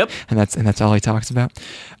 Yep. and that's all he talks about.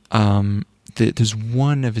 There's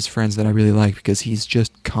one of his friends that I really like because he's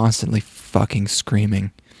just constantly fucking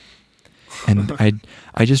screaming, and I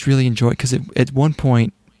just really enjoy it because at one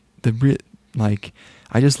point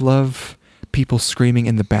I just love people screaming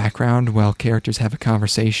in the background while characters have a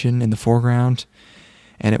conversation in the foreground.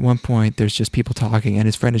 And at one point, there's just people talking, and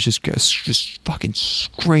his friend is just fucking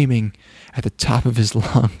screaming at the top of his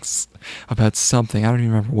lungs about something. I don't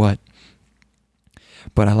even remember what.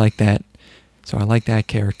 But I like that. So I like that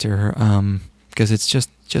character because it's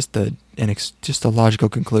just a logical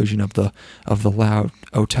conclusion of the loud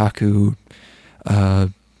otaku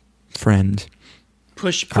friend.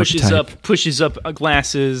 Pushes up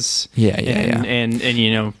glasses. Yeah. And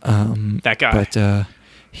you know that guy. But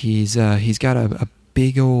he's got a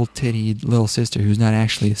big old titty little sister who's not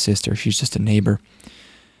actually a sister. She's just a neighbor.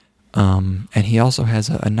 And he also has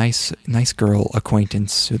a nice girl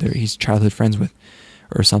acquaintance who he's childhood friends with,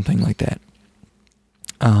 or something like that.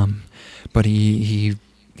 But he's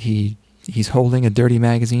holding a dirty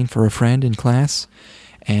magazine for a friend in class,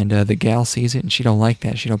 and the gal sees it and she don't like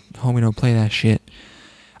that. Homie don't play that shit.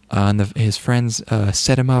 And his friends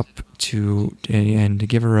set him up to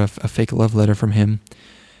give her a fake love letter from him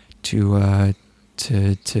to I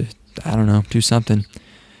don't know, do something.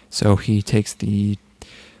 So he takes the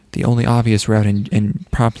only obvious route and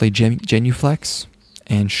promptly genuflex,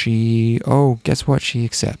 and guess what? She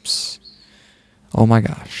accepts. Oh my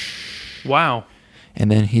gosh. Wow.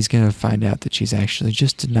 And then he's going to find out that she's actually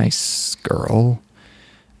just a nice girl,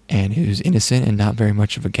 and who's innocent and not very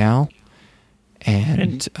much of a gal.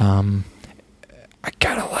 And I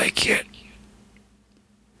kind of like it.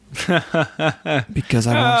 Because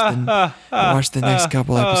I watched the next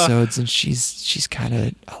couple episodes, and she's kind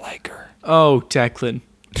of, I like her. Oh, Declan.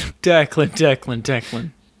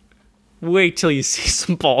 Wait till you see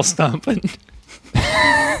some ball stomping.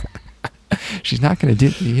 She's not going to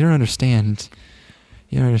do. You don't understand.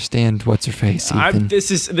 You don't understand what's her face, Ethan.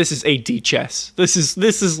 This is AD chess. This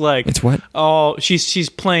is like, it's what? Oh, she's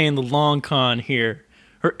playing the long con here.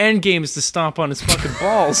 Her end game is to stomp on his fucking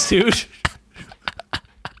balls, dude.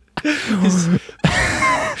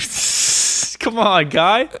 Come on,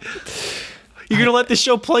 guy. You're gonna let this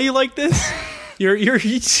show play you like this? You're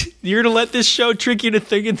gonna let this show trick you into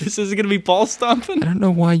thinking this isn't gonna be ball stomping? I don't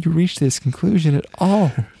know why you reached this conclusion at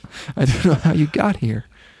all. I don't know how you got here.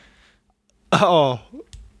 Oh,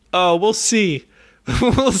 we'll see.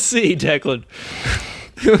 We'll see, Declan.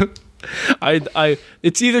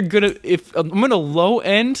 It's either gonna, if I'm gonna low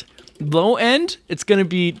end, it's gonna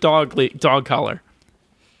be dog collar.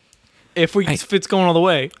 If it's going all the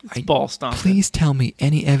way, it's ball stomping. Please tell me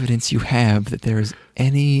any evidence you have that there is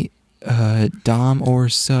any dom or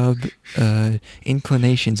sub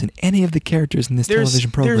inclinations in any of the characters in this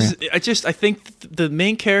television program. I think the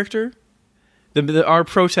main character, our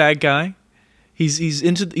protag guy, he's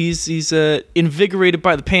invigorated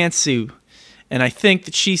by the pantsuit, and I think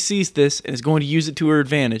that she sees this and is going to use it to her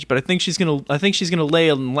advantage. But I think she's gonna lay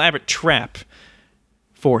an elaborate trap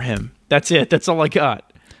for him. That's it. That's all I got.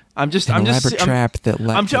 Look,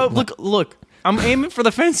 I'm aiming for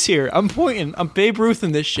the fence here. I'm pointing. I'm Babe Ruth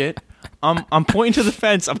in this shit. I'm pointing to the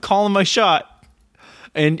fence. I'm calling my shot,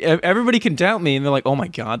 and everybody can doubt me. And they're like, "Oh my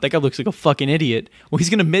god, that guy looks like a fucking idiot." Well, he's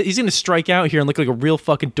gonna strike out here and look like a real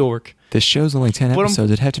fucking dork. This show's only 10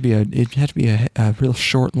 episodes. It'd have to be a real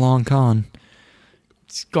short, long con.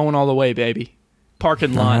 It's going all the way, baby.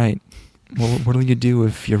 Parking lot. All right. Well, what'll you do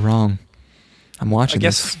if you're wrong? I'm watching. I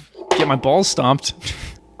guess get my balls stomped.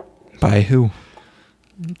 By who?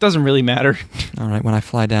 It doesn't really matter. All right, when I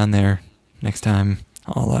fly down there next time,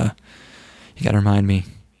 you gotta remind me.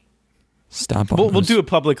 Stop on. We'll do it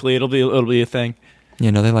publicly. It'll be a thing. Yeah,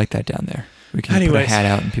 no, they like that down there. We can put a hat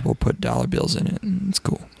out and people put dollar bills in it, and it's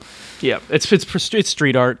cool. Yeah, it's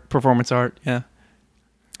street art, performance art. Yeah.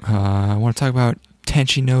 I want to talk about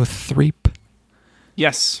Tenshi no Threep.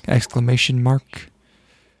 Yes! Exclamation mark.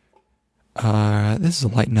 This is a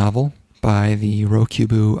light novel by the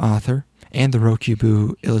Rokubu author and the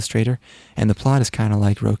Rokubu illustrator, and the plot is kind of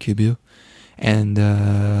like Rokubu, and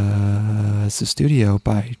it's a studio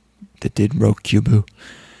that did Rokubu.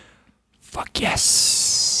 Fuck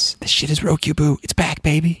yes, this shit is Rokubu. It's back,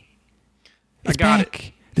 baby. It's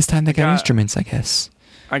back. This time they got instruments, I guess.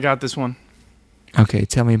 I got this one. Okay,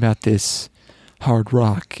 tell me about this hard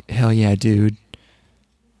rock. Hell yeah, dude.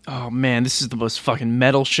 Oh man, this is the most fucking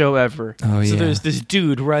metal show ever. Oh yeah. So there's this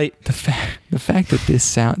dude, right? The fact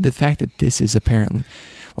that this is apparently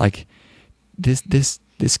like this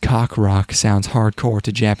cock rock sounds hardcore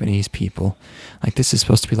to Japanese people. Like this is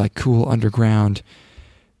supposed to be like cool underground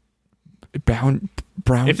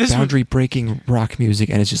boundary breaking rock music,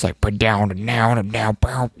 and it's just like down and down and now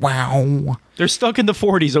wow. They're stuck in the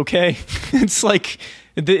 40s, okay? It's like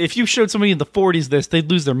if you showed somebody in the 40s this, they'd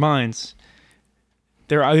lose their minds.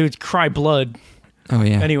 They would cry blood. Oh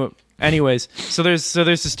yeah. Anyways, so there's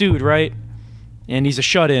this dude, right? And he's a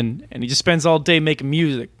shut-in, and he just spends all day making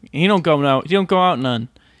music. And he don't go out none,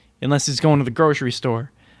 unless he's going to the grocery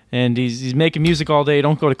store. And he's making music all day. He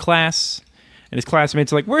don't go to class. And his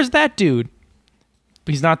classmates are like, "Where's that dude?"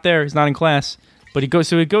 But he's not there. He's not in class. But he goes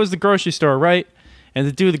to the grocery store, right? And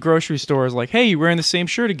the dude at the grocery store is like, "Hey, you're wearing the same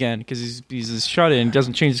shirt again," because he's a shut-in. He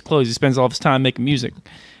doesn't change his clothes. He spends all of his time making music.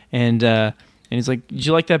 And he's like, "Did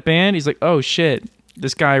you like that band?" He's like, "Oh, shit.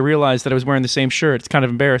 This guy realized that I was wearing the same shirt. It's kind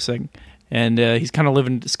of embarrassing." And he's kind of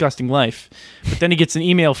living a disgusting life. But then he gets an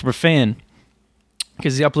email from a fan.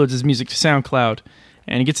 because he uploads his music to SoundCloud.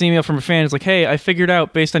 And he gets an email from a fan. It's like, hey, I figured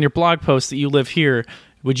out based on your blog post that you live here.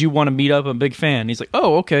 Would you want to meet up? I'm a big fan. He's like,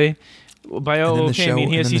 oh, okay. Well, And then the show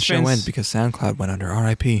ends because SoundCloud went under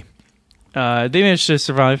RIP. They managed to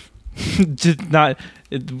survive. They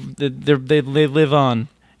live on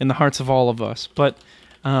in the hearts of all of us. But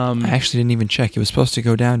I actually didn't even check. It was supposed to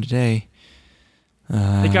go down today.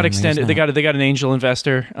 They got extended. They got an angel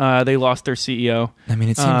investor. They lost their CEO. I mean,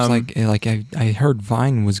 it seems like I heard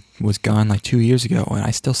Vine was gone like 2 years ago, and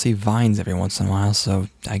I still see Vines every once in a while. So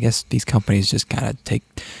I guess these companies just gotta take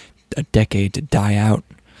a decade to die out.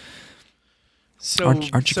 So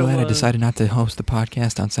aren't you glad I decided not to host the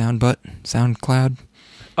podcast on SoundCloud?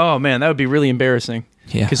 Oh man, that would be really embarrassing.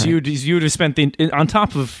 Yeah, because you would have spent on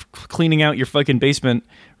top of cleaning out your fucking basement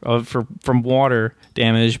from water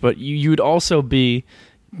damage, but you would also be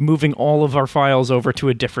moving all of our files over to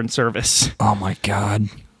a different service. Oh my god,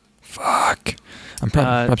 fuck!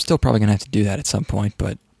 I'm still probably gonna have to do that at some point,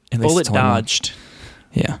 but at least bullet dodged.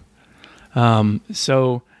 Yeah.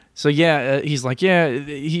 So yeah, he's like, yeah,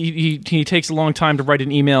 he takes a long time to write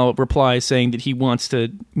an email reply saying that he wants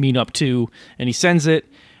to meet up too, and he sends it.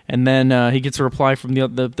 And then he gets a reply from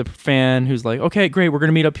the fan who's like, "Okay, great, we're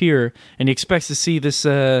gonna meet up here." And he expects to see this,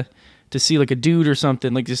 to see like a dude or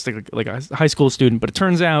something, like just like a high school student. But it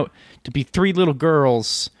turns out to be 3 little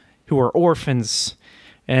girls who are orphans,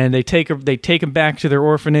 and they take him back to their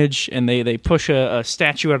orphanage, and they push a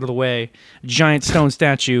statue out of the way, a giant stone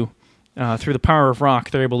statue. Through the power of rock,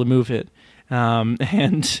 they're able to move it,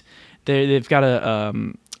 and they've got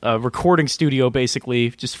a recording studio basically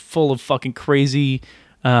just full of fucking crazy.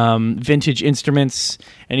 Vintage instruments,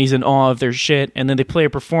 and he's in awe of their shit. And then they play a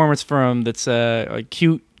performance for him that's like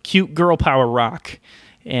cute girl power rock,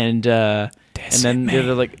 and then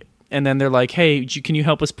they're like, hey, can you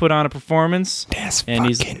help us put on a performance? And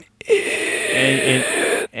he's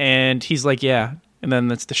like, yeah. And then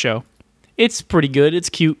that's the show. It's pretty good. It's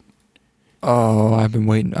cute. Oh, I've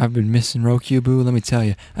been missing Rokubu. Let me tell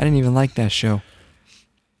you, I didn't even like that show.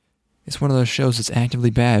 It's one of those shows that's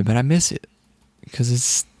actively bad, but I miss it. Because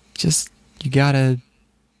it's just, it's gotta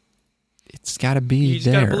be there. You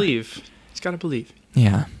just gotta believe. It's gotta believe.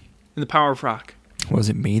 Yeah. In the power of rock. Was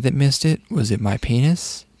it me that missed it? Was it my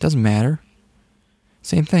penis? Doesn't matter.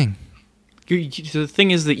 Same thing. The thing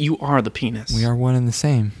is that you are the penis. We are one and the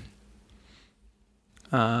same.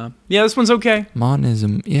 Yeah, this one's okay.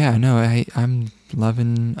 Monism. Yeah, no, I'm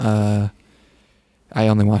loving, I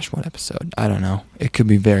only watched one episode. I don't know. It could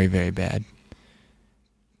be very, very bad.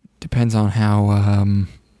 Depends on how,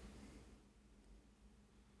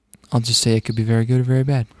 I'll just say it could be very good or very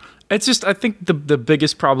bad. It's just, I think the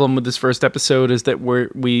biggest problem with this first episode is that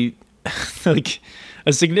we like,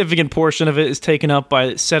 a significant portion of it is taken up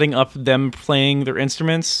by setting up them playing their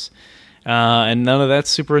instruments, and none of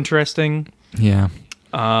that's super interesting. Yeah.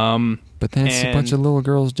 But then it's a bunch of little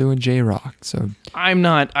girls doing J-rock, so... I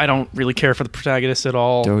don't really care for the protagonist at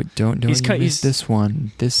all. Don't miss this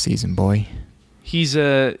one, this season, boy. He's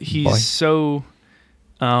so,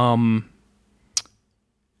 I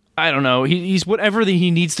don't know. He's whatever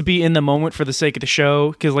he needs to be in the moment for the sake of the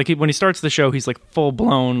show. Because like when he starts the show, he's like full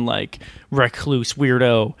blown like recluse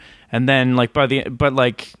weirdo, and then like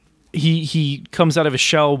he comes out of his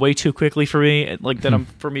shell way too quickly for me. Like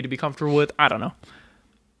for me to be comfortable with. I don't know.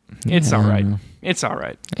 It's all right. It's all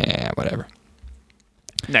right. Yeah, whatever.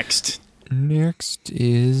 Next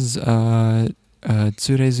is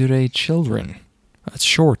Tsurezure Children. It's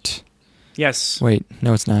short. Yes. Wait,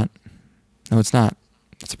 no, it's not. It's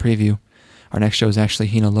a preview. Our next show is actually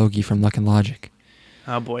Hina Logi from Luck and Logic.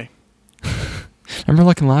 Oh, boy. Remember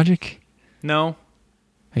Luck and Logic? No.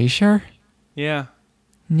 Are you sure? Yeah.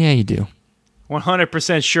 Yeah, you do.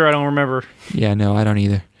 100% sure I don't remember. Yeah, no, I don't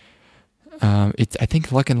either. I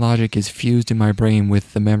think Luck and Logic is fused in my brain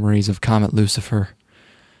with the memories of Comet Lucifer.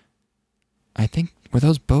 I think, were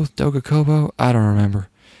those both Dogakobo? I don't remember.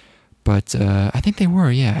 But I think they were,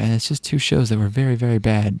 yeah. And it's just 2 shows that were very, very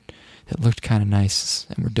bad that looked kind of nice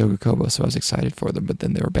and were Dogakobo, so I was excited for them, but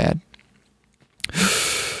then they were bad.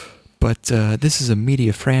 But this is a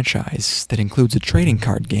media franchise that includes a trading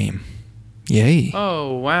card game. Yay.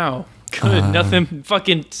 Oh, wow. Good. Nothing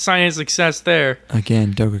fucking sign of success there.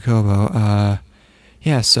 Again, Dogakobo.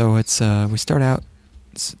 Yeah, so it's we start out,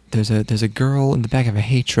 there's a girl in the back of a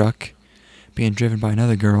hay truck being driven by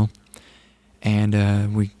another girl, and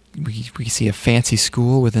we see a fancy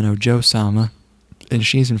school with an Ojo-sama, and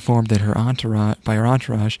she's informed that her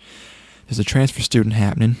entourage, there's a transfer student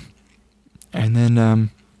happening, and then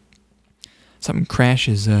something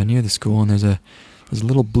crashes near the school, and there's a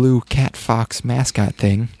little blue cat fox mascot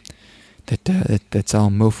thing that's all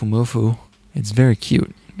mofu mofu, It's very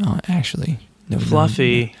cute, actually. No,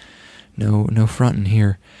 Fluffy. No frontin'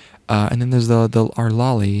 here. And then there's our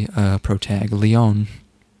lolly protag, Leon,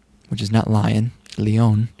 which is not lion,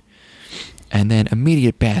 Leon. And then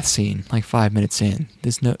immediate bath scene, like 5 minutes in.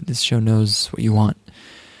 This show knows what you want.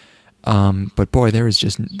 But boy,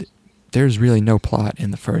 there's really no plot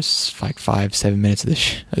in the first like 5-7 minutes of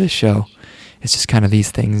this show. It's just kind of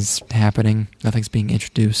these things happening. Nothing's being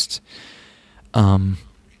introduced. And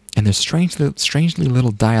there's strangely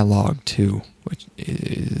little dialogue too, which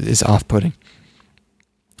is off-putting.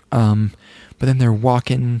 But then they're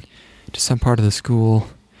walking to some part of the school,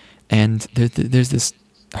 and there's this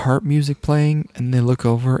harp music playing, and they look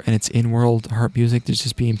over, and it's in-world harp music that's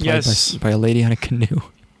just being played by a lady on a canoe.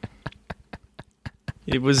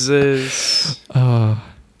 It was it's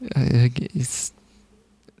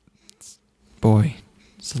boy,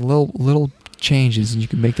 it's a little changes, and you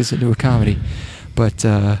can make this into a comedy. But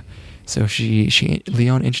so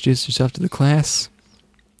Leon introduced herself to the class,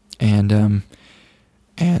 and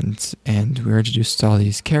we're introduced to all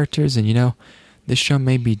these characters, and this show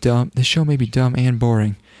may be dumb and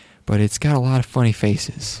boring, but it's got a lot of funny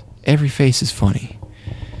faces. Every face is funny.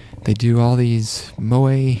 They do all these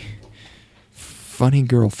moe funny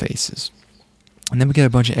girl faces. And then we get a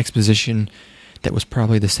bunch of exposition that was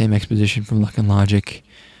probably the same exposition from Luck and Logic.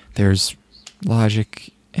 There's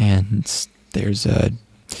logic, and there's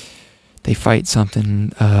they fight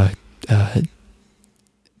something,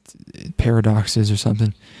 paradoxes or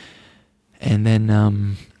something. And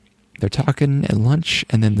then they're talking at lunch,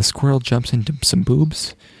 and then the squirrel jumps into some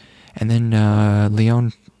boobs. And then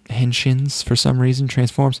Leon henshins for some reason,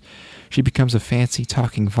 transforms. She becomes a fancy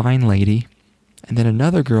talking vine lady. And then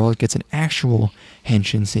another girl gets an actual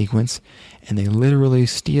henshin sequence, and they literally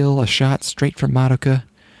steal a shot straight from Madoka,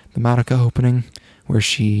 the Madoka opening, where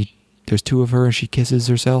there's two of her and she kisses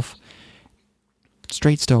herself.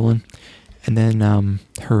 Straight stolen. And then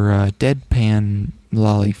her deadpan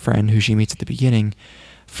lolly friend, who she meets at the beginning,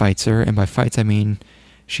 fights her, and by fights I mean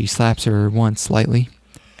she slaps her once lightly,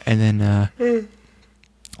 and then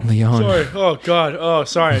Leon. Sorry. Oh God. Oh,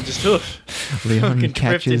 sorry. I just Leon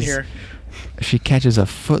catches. In here. She catches a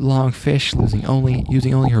foot-long fish, using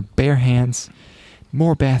only her bare hands.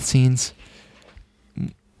 More bath scenes.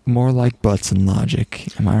 More like butts and logic.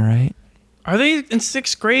 Am I right? Are they in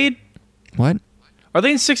 6th grade? What? Are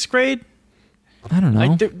they in 6th grade? I don't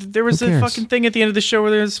know. There was a fucking thing at the end of the show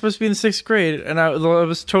where they were supposed to be in the 6th grade, and I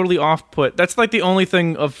was totally off-put. That's like the only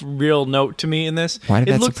thing of real note to me in this. Why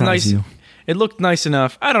did that surprise you? It looked nice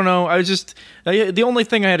enough. I don't know. The only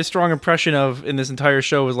thing I had a strong impression of in this entire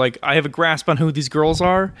show was like, I have a grasp on who these girls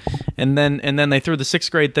are, and then they threw the 6th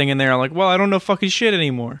grade thing in there. I'm like, well, I don't know fucking shit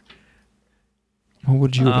anymore. What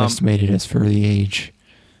would you have estimated as for the age?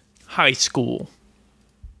 High school.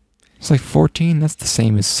 It's like 14. That's the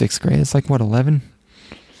same as 6th grade. It's like, what, 11?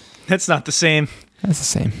 That's not the same. That's the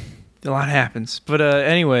same. A lot happens. But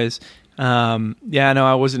anyways, yeah, no,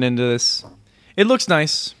 I wasn't into this. It looks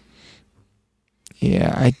nice.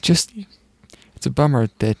 Yeah, it's a bummer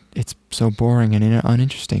that it's so boring and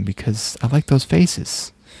uninteresting, because I like those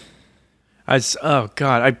faces. Oh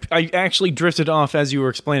God, I actually drifted off as you were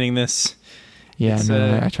explaining this.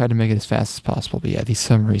 Yeah, I tried to make it as fast as possible, but yeah, these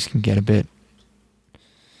summaries can get a bit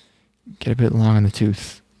long in the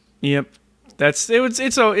tooth. Yep, it's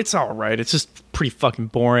all right. It's just pretty fucking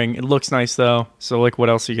boring. It looks nice though. So like, what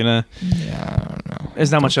else are you gonna? Yeah, I don't know.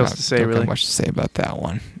 There's not much else to say, really. Not much to say about that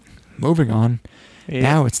one. Moving on. Yeah.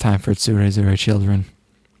 Now it's time for Tsurezure Children.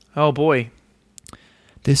 Oh boy.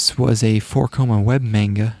 This was a 4-koma web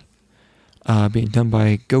manga being done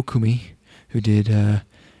by Gokumi, who did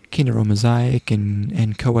Kinaro Mosaic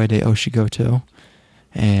and Koei de Oshigoto.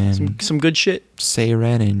 And some good shit.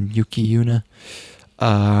 Seiren and Yuki Yuna.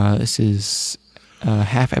 This is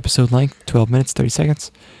half episode length, 12 minutes, 30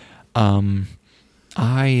 seconds. I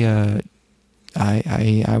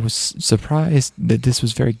was surprised that this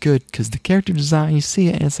was very good, because the character design, you see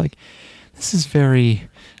it, and it's like, this is very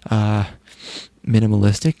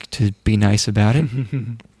minimalistic, to be nice about it.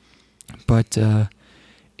 But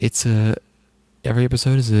it's every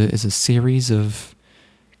episode is a series of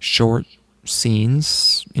short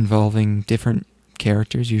scenes involving different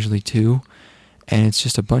characters, usually 2, and it's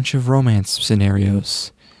just a bunch of romance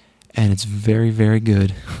scenarios, and it's very, very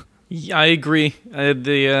good. Yeah, I agree.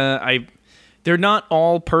 They're not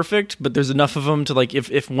all perfect, but there's enough of them to, like,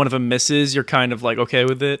 if one of them misses, you're kind of like okay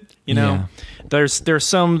with it, you know. Yeah. There's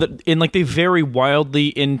some that they vary wildly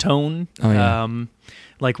in tone. Oh, yeah.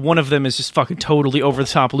 Like one of them is just fucking totally over the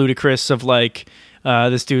top ludicrous of like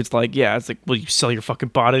this dude's like, yeah, it's like, will you sell your fucking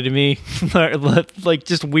body to me? Like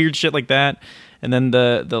just weird shit like that. And then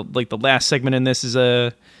the last segment in this is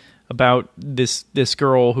about this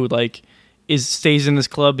girl who like stays in this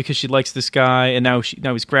club because she likes this guy, and now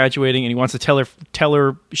he's graduating, and he wants to tell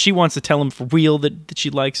her she wants to tell him for real that she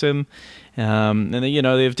likes him. And then,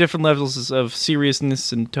 they have different levels of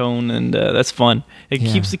seriousness and tone, and that's fun. It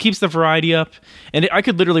keeps the variety up, and I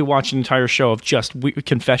could literally watch an entire show of just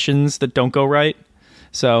confessions that don't go right.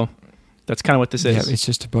 So that's kind of what this is. Yeah, it's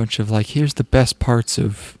just a bunch of like, here's the best parts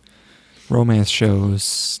of romance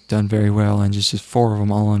shows done very well, and just 4 of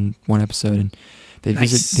them all in one episode. And they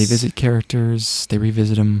visit characters, they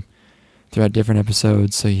revisit them throughout different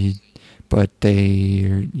episodes. But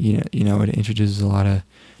it introduces a lot of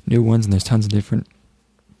new ones, and there's tons of different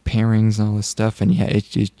pairings and all this stuff. And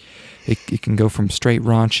it can go from straight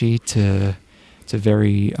raunchy to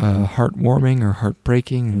very heartwarming or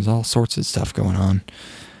heartbreaking. There's all sorts of stuff going on.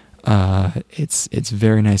 It's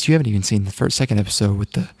very nice. You haven't even seen the second episode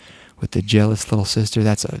with the jealous little sister.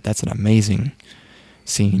 That's an amazing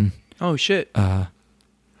scene. Oh shit. Yeah.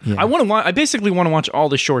 I basically want to watch all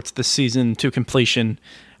the shorts this season to completion,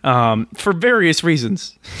 for various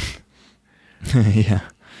reasons. Yeah.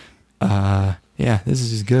 This is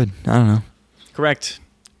just good. I don't know. Correct.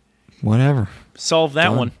 Whatever. Solve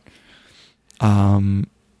that one.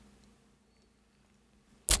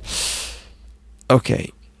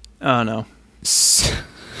 Okay. Oh no.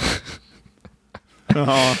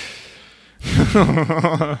 Oh.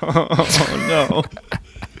 Oh no.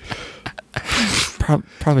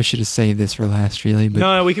 Probably should have saved this for last, really. But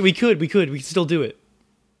no, we could still do it.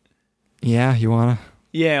 Yeah, you wanna?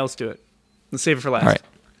 Yeah, let's do it. Let's save it for last. All right,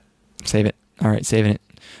 save it. All right, saving it.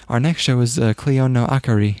 Our next show is Clione no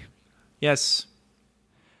Akari. Yes.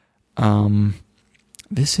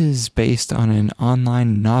 This is based on an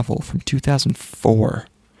online novel from 2004.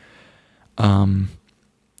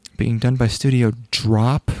 Being done by Studio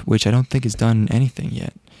Drop, which I don't think has done anything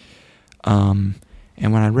yet. And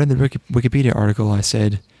when I read the Wikipedia article, I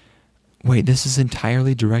said, wait, this is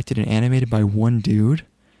entirely directed and animated by one dude?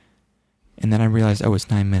 And then I realized, it's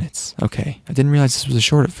 9 minutes. Okay. I didn't realize this was a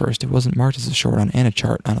short at first. It wasn't marked as a short on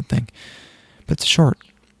Anichart, I don't think. But it's a short,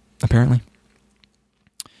 apparently.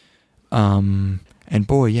 And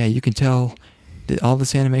boy, yeah, you can tell that all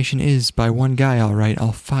this animation is by one guy, all right.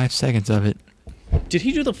 All 5 seconds of it. Did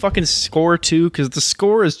he do the fucking score too? Because the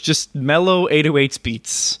score is just mellow 808s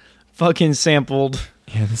beats. Fucking sampled.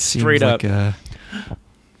 Yeah, this seems straight up.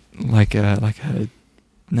 like a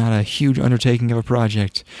not a huge undertaking of a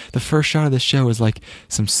project. The first shot of the show is like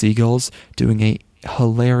some seagulls doing a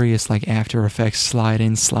hilarious like After Effects slide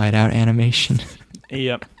in, slide out animation.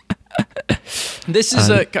 Yep. This is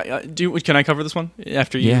can I cover this one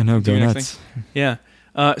after you? Yeah, no, do go your nuts. Thing? Yeah.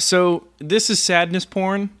 So this is sadness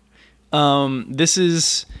porn. This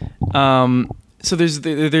is so there's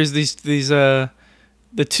these two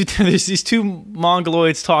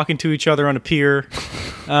mongoloids talking to each other on a pier,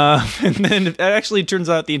 and then it actually turns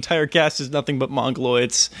out the entire cast is nothing but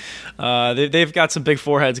mongoloids. They've got some big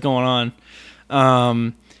foreheads going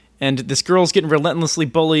on, and this girl's getting relentlessly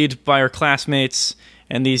bullied by her classmates.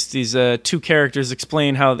 And these two characters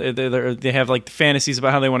explain how they have like fantasies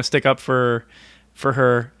about how they want to stick up for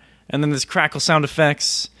her. And then there's crackle sound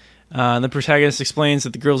effects. And the protagonist explains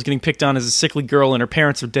that the girl's getting picked on as a sickly girl and her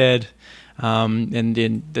parents are dead. And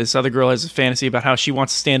this other girl has a fantasy about how she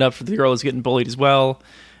wants to stand up for the girl who's getting bullied as well.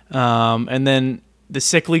 And then the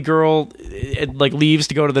sickly girl leaves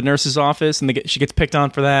to go to the nurse's office, and she gets picked on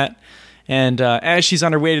for that. And as she's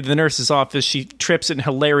on her way to the nurse's office, she trips in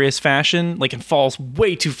hilarious fashion, and falls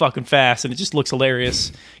way too fucking fast, and it just looks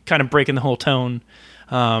hilarious, kind of breaking the whole tone.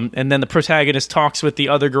 And then the protagonist talks with the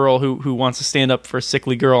other girl who wants to stand up for a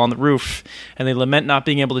sickly girl on the roof, and they lament not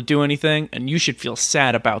being able to do anything, and you should feel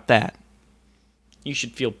sad about that. You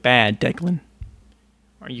should feel bad, Declan.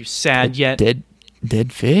 Are you sad yet?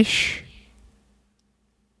 Dead fish?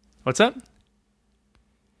 What's up?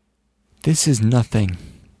 This is nothing.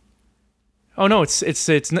 Oh no,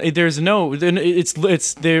 there's no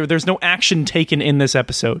action taken in this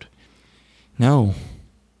episode. No.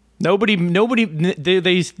 Nobody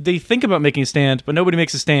they think about making a stand, but nobody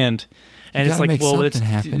makes a stand. And it's like, well,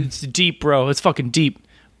 it's deep, bro. It's fucking deep.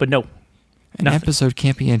 But no. An episode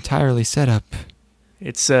can't be entirely set up.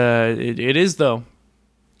 It's it is though.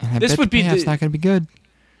 And this would be it's not going to be good.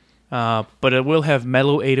 But it will have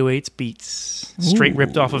mellow 808s beats, straight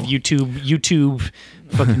ripped off of YouTube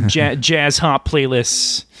fucking jazz hop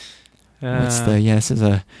playlists. This is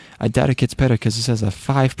I doubt it gets better because it says a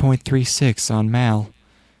 5.36 on Mal.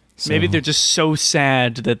 So. Maybe they're just so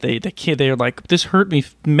sad that they're like, this hurt me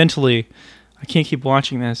mentally. I can't keep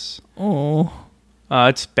watching this. Oh,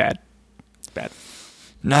 it's bad. It's bad.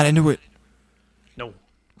 Not into it.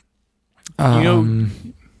 know,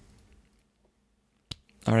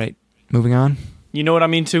 all right, moving on. You know what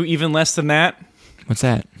I'm into even less than that? What's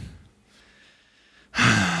that?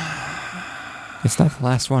 It's not the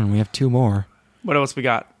last one. We have 2 more. What else we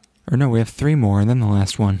got? Or no, we have 3 more, and then the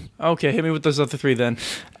last one. Okay, hit me with those other 3 then.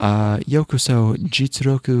 Youkoso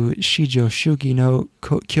Jitsuryoku Shijou Shugi no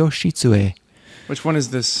Kyoushitsu. Which one is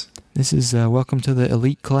this? This is Welcome to the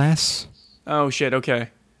Elite Class. Oh, shit, okay.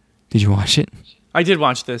 Did you watch it? I did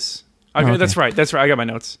watch this. Okay, okay. That's right. I got my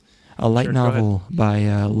notes. A light novel by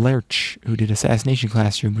Lerch, who did Assassination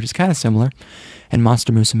Classroom, which is kind of similar, and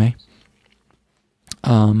Monster Musume.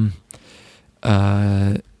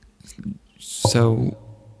 So,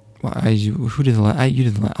 who did you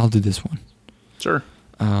did the I'll do this one. Sure.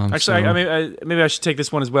 Actually, maybe I should take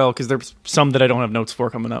this one as well because there's some that I don't have notes for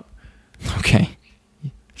coming up. Okay.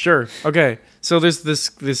 Sure. Okay. So there's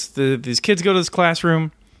these kids go to this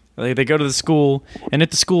classroom. They go to the school, and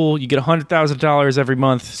at the school you get $100,000 every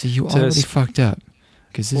month. So you already fucked up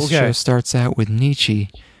because this show starts out with Nietzsche,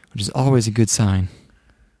 which is always a good sign.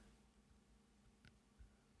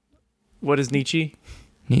 What is Nietzsche?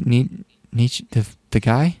 Nietzsche, the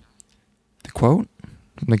guy, the quote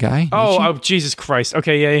from the guy. Oh, Jesus Christ!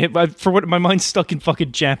 Okay, yeah. For what my mind's stuck in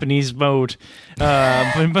fucking Japanese mode.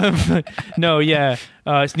 No, yeah,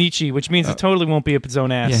 it's Nietzsche, which means it totally won't be up its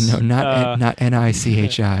own ass. Yeah, no, not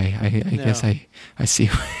Nichi. I guess I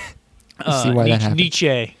see. I see why that happened.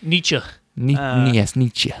 Nietzsche. Yes,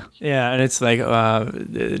 Nietzsche. Yeah, and it's like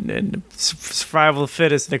survival of the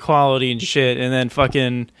fittest and equality and shit, and then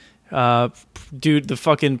fucking. Dude, the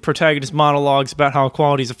fucking protagonist monologues about how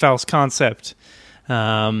equality is a false concept,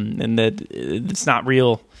 and that it's not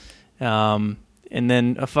real. And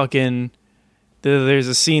then there's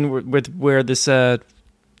a scene where this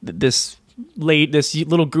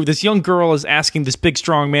young girl is asking this big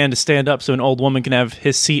strong man to stand up so an old woman can have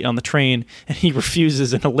his seat on the train, and he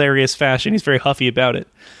refuses in hilarious fashion. He's very huffy about it.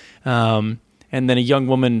 And then a young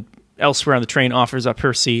woman elsewhere on the train offers up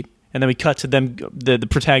her seat. And then we cut to them, the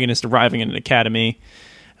protagonist arriving in an academy.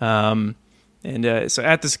 So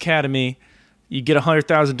at this academy, you get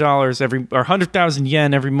 $100,000 or 100,000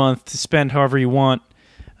 yen every month to spend however you want.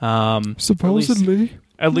 Supposedly.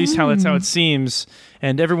 At least that's how it seems.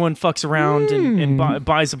 And everyone fucks around and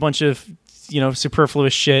buys a bunch of,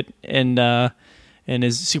 superfluous shit and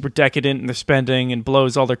is super decadent in their spending and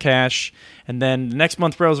blows all their cash. And then the next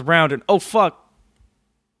month rolls around and, oh, fuck.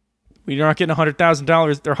 You're not getting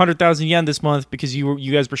 $100,000 or 100,000 yen this month because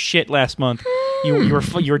you guys were shit last month. You were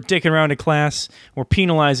dicking around in class. We're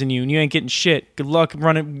penalizing you, and you ain't getting shit. Good luck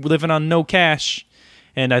living on no cash.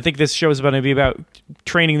 And I think this show is going to be about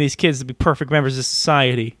training these kids to be perfect members of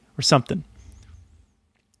society or something.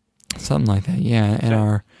 Something like that, yeah. And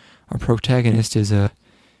our protagonist is a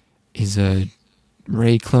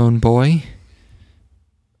Ray clone boy.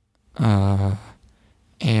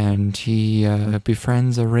 And he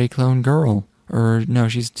befriends a Ray clone girl. Or no,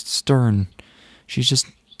 she's stern. She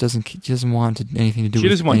doesn't want anything to do with anyone. She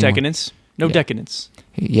doesn't want decadence. No decadence.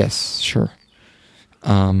 Yes, sure.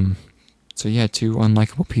 So yeah, 2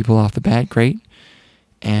 unlikable people off the bat, great.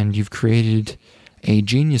 And you've created a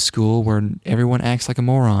genius school where everyone acts like a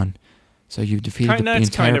moron. So you've defeated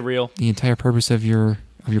the entire purpose of your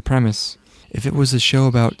premise. If it was a show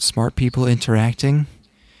about smart people interacting,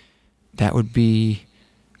 that would be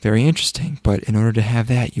very interesting, but in order to have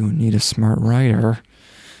that, you need a smart writer.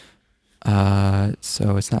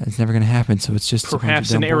 So it's never going to happen. So it's just perhaps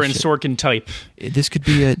an Aaron Sorkin type. This could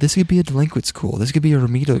be a delinquent school. This could be a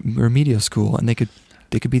remedial school, and they could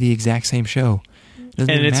be the exact same show. And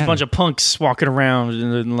it's a bunch of punks walking around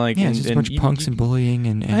and just a bunch of punks and bullying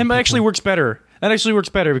and that actually works better. That actually works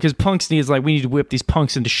better because punks we need to whip these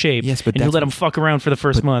punks into shape. Yes, but you let them fuck around for the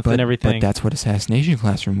first month and everything. But that's what Assassination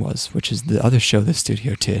Classroom was, which is the other show the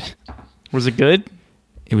studio did. Was it good?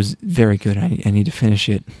 It was very good. I need to finish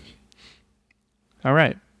it. All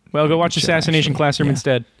right. Well, go watch Assassination Classroom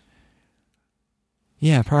instead.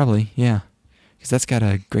 Yeah, probably. Yeah, because that's got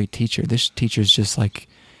a great teacher. This teacher's just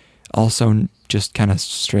also just kind of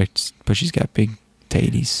strict, but she's got big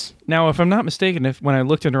titties. Now, if I'm not mistaken, when I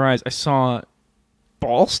looked in her eyes, I saw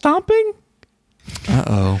ball stomping?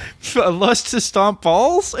 Uh-oh. A lust to stomp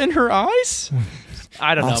balls in her eyes?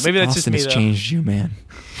 I don't know. Maybe that's Austin just me, has changed you, man.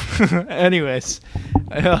 Anyways.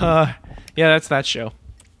 Yeah, that's that show.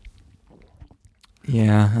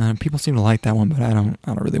 Yeah, people seem to like that one, but I don't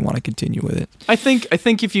really want to continue with it. I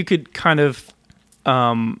think if you could kind of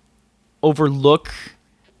overlook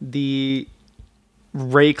the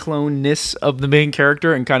Ray clone-ness of the main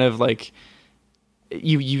character and kind of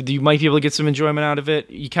you might be able to get some enjoyment out of it.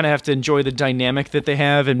 You kind of have to enjoy the dynamic that they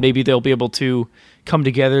have, and maybe they'll be able to come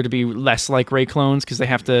together to be less like Ray clones because they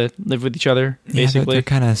have to live with each other, basically. They're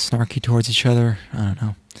kind of snarky towards each other. I don't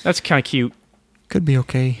know. That's kind of cute. Could be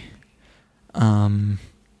okay.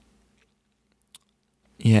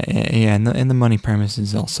 Yeah, and the money premise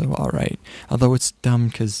is also alright. Although it's dumb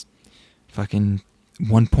because fucking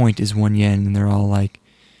 1 point is 1 yen, and they're all like...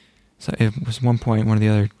 So it was 1 point, one of the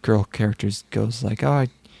other girl characters goes like, oh, I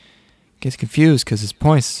get confused because it's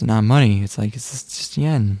points, not money. It's like, it's just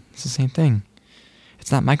yen. It's the same thing.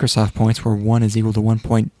 It's not Microsoft points where 1 is equal to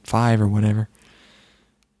 1.5 or whatever.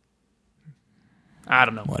 I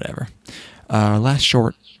don't know. Whatever. Last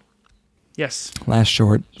short. Yes. Last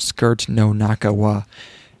short, Skirt no Naka wa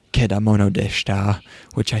Kedamono Deshita,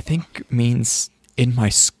 which I think means in my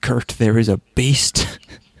skirt there is a beast.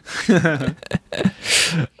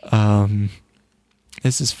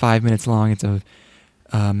 This is 5 minutes long. It's a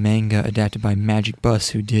manga adapted by Magic Bus,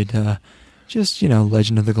 who did just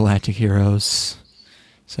Legend of the Galactic Heroes.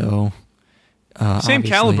 So same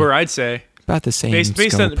caliber, I'd say. About the same.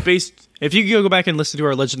 Based. If you go back and listen to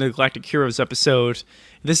our Legend of the Galactic Heroes episode,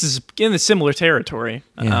 this is in the similar territory.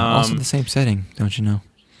 Yeah, also the same setting, don't you know?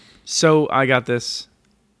 So I got this.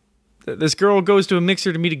 This girl goes to a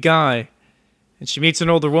mixer to meet a guy, and she meets an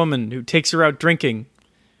older woman who takes her out drinking.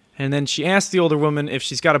 And then she asks the older woman if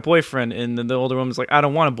she's got a boyfriend, and the older woman's like, I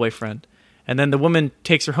don't want a boyfriend. And then the woman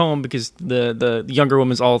takes her home because the younger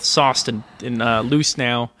woman's all sauced and loose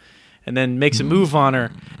now, and then makes a move on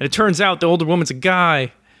her. And it turns out the older woman's a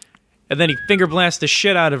guy, and then he finger blasts the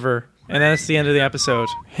shit out of her, and that's the end of the episode.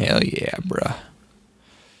 Hell yeah, bruh.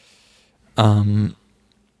 I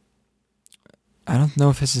don't know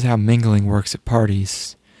if this is how mingling works at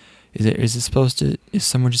parties. Is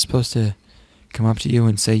someone just supposed to come up to you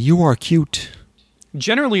and say, you are cute?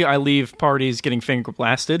 Generally, I leave parties getting finger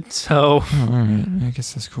blasted, so... Oh, alright, I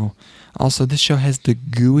guess that's cool. Also, this show has the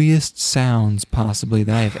gooeyest sounds, possibly,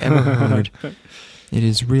 that I have ever heard. It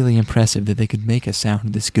is really impressive that they could make a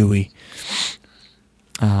sound this gooey.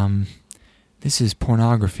 This is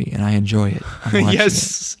pornography, and I enjoy it.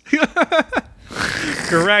 Yes!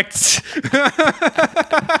 Correct. I'm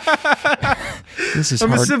a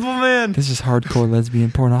simple man. This is hardcore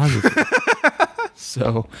lesbian pornography.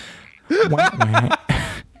 So...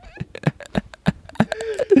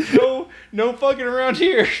 No fucking around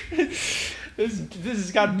here. This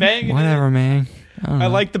has got banging. Whatever, man. I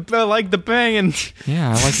like the banging. Yeah,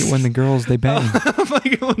 I like it when the girls they bang. I like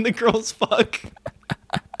it when the girls fuck.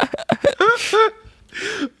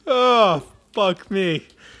 Oh, fuck me.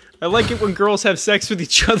 I like it when girls have sex with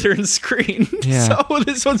each other and scream. Yeah. So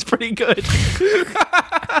this one's pretty good.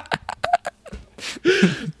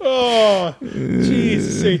 Oh,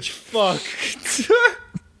 Jesus H. Fuck.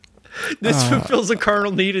 This fulfills a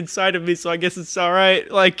carnal need inside of me, so I guess it's alright.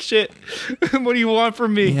 Like, shit. What do you want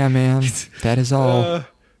from me? Yeah, man. That is all.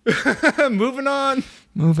 Moving on.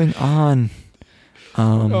 Moving on.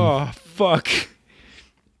 Oh, fuck.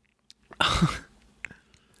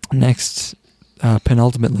 Next,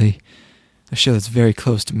 penultimately, a show that's very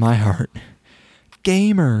close to my heart.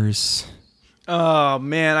 Gamers. Oh,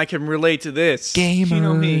 man, I can relate to this. Gamers. You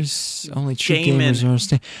know me. Only true gamers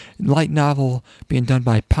understand. Light novel being done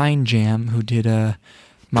by Pine Jam, who did Pine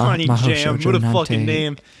Maho Jam, Shoujo what a Nante, fucking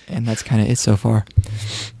name. And that's kind of it so far.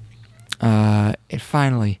 And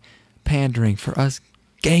finally, pandering for us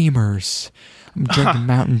gamers. I'm drinking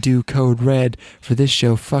Mountain Dew Code Red for this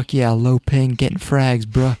show. Fuck yeah, low ping, getting frags,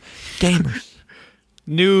 bruh. Gamers.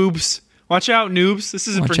 Noobs. Watch out, noobs. This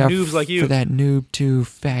isn't Watch for out noobs like you. For that noob too,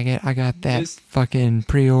 faggot. I got that fucking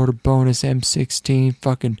pre-order bonus M16.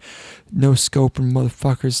 Fucking no scoping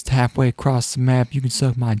motherfuckers halfway across the map. You can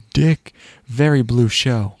suck my dick. Very blue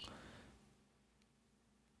show.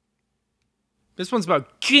 This one's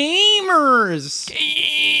about gamers.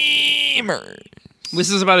 Gamers. This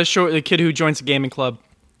is about a kid who joins a gaming club.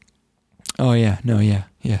 Oh yeah, no, yeah,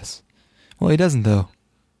 yes. Well, he doesn't though.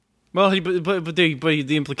 Well, but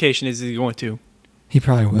the implication is he's going to. He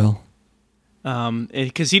probably will.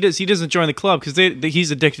 Because he doesn't join the club because he's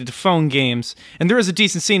addicted to phone games. And there is a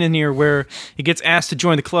decent scene in here where he gets asked to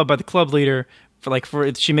join the club by the club leader for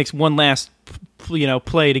she makes one last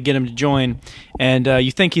play to get him to join. And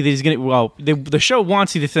you think he's gonna. Well, the show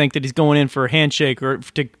wants you to think that he's going in for a handshake or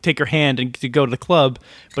to take her hand and to go to the club,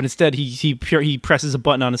 but instead he presses a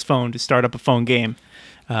button on his phone to start up a phone game.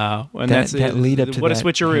 And that lead up to what that a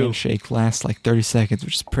switcheroo. Handshake lasts like 30 seconds,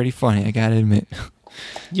 which is pretty funny, I gotta admit.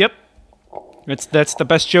 Yep. That's the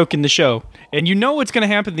best joke in the show. And you know what's going to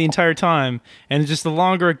happen the entire time, and just the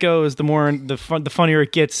longer it goes, the funnier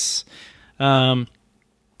it gets.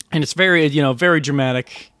 and it's very very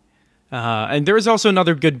dramatic. And there is also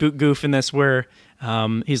another good goof in this where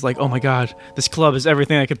he's like, oh my god, this club is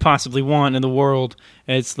everything I could possibly want in the world.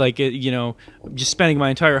 And it's like, just spending my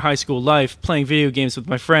entire high school life playing video games with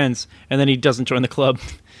my friends, and then he doesn't join the club.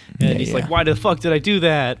 And he's like, why the fuck did I do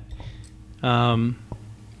that?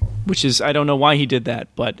 Which is, I don't know why he did that,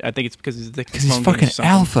 but I think it's because he's fucking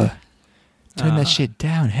alpha. Turn that shit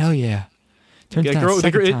down. Hell yeah. Turn it down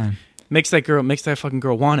second time. Makes that fucking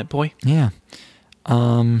girl want it, boy. Yeah.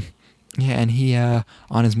 Yeah, and he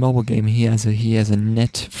on his mobile game he has a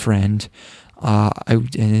net friend,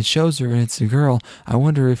 and it shows her and it's a girl. I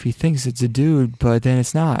wonder if he thinks it's a dude, but then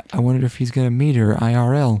it's not. I wonder if he's gonna meet her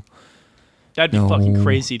IRL. That'd be fucking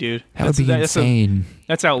crazy, dude. That would be insane.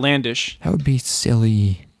 That's outlandish. That would be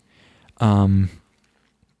silly. I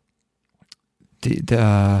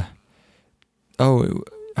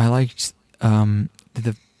liked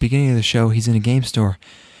the beginning of the show. He's in a game store,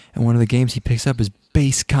 and one of the games he picks up is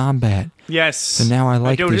Base Combat. Yes. So now I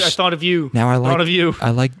like this. I thought of you. Now I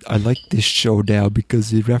like this show now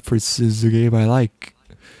because it references the game I like.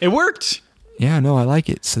 It worked. Yeah, no, I like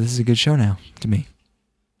it. So this is a good show now to me.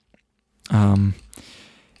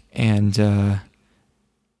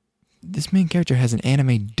 This main character has an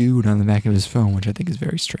anime dude on the back of his phone, which I think is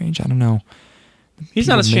very strange. I don't know. He's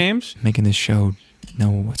not ashamed. Making this show know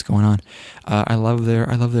what's going on. I love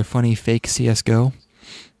their funny fake CS:GO.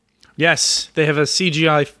 Yes, they have a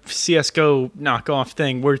CGI CS:GO knockoff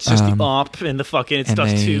thing where it's just the op and the fucking it's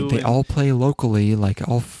Dust 2. They all play locally, like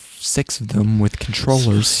all 6 of them with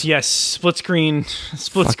controllers. Yes, split screen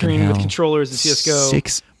with controllers in CS:GO.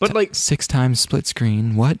 6 times split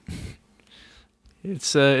screen. What?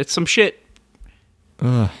 It's some shit.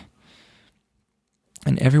 Ugh.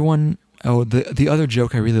 And everyone. Oh, the other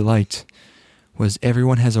joke I really liked was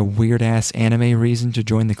everyone has a weird ass anime reason to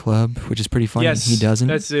join the club, which is pretty funny. Yes, he doesn't.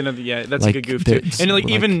 That's another. Yeah, that's like a good goof too. And like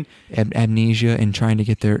even amnesia and trying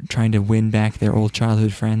to win back their old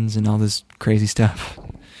childhood friends and all this crazy stuff.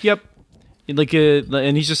 Yep. Like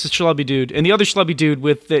and he's just a schlubby dude, and the other schlubby dude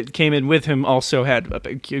that came in with him also had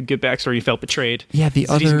a good backstory. He felt betrayed. Yeah,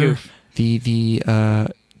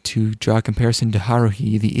 to draw a comparison to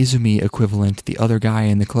Haruhi, the Izumi equivalent, the other guy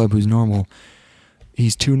in the club who's normal.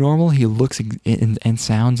 He's too normal. He looks and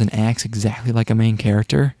sounds and acts exactly like a main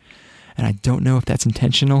character, and I don't know if that's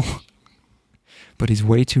intentional, but he's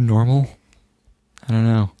way too normal. I don't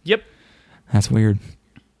know. Yep. That's weird.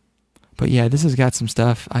 But yeah, this has got some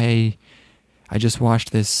stuff. I just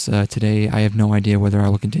watched this today. I have no idea whether I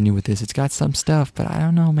will continue with this. It's got some stuff, but I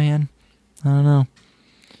don't know, man. I don't know.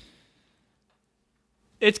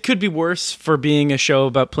 It could be worse for being a show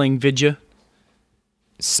about playing Vidya.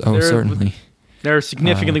 Certainly. There are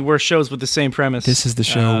significantly worse shows with the same premise. This is the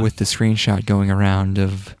show with the screenshot going around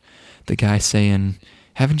of the guy saying,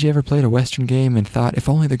 haven't you ever played a Western game and thought, if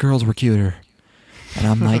only the girls were cuter? And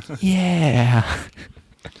I'm like, yeah.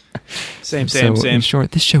 Same. In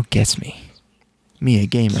short, this show gets me. Me, a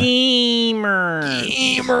gamer.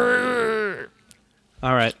 Gamer.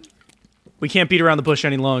 All right. We can't beat around the bush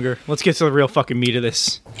any longer. Let's get to the real fucking meat of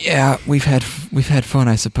this. Yeah, we've had fun,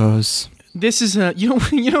 I suppose. This is you know,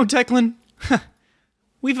 Declan.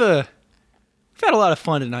 We've had a lot of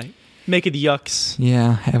fun tonight, making the yucks.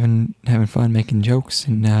 Yeah, having fun making jokes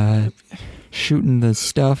and shooting the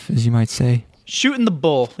stuff, as you might say. Shooting the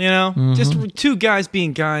bull, just 2 guys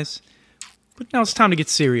being guys. But now it's time to get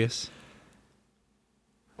serious.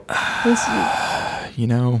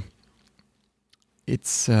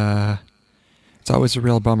 It's always a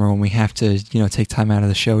real bummer when we have to, take time out of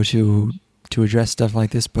the show to address stuff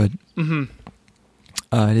like this, but it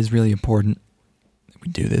is really important that we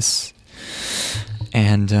do this.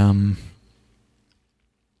 And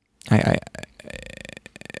I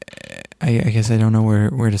guess I don't know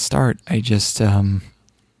where to start. I just our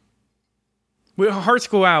hearts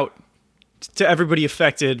go out to everybody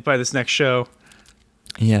affected by this next show.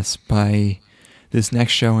 Yes, by this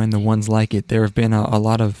next show and the ones like it. There have been a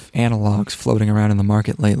lot of analogs floating around in the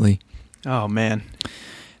market lately. Oh, man.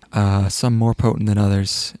 Some more potent than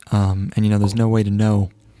others. And, there's no way to know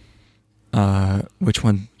which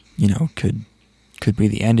one, could be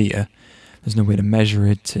the end of you. There's no way to measure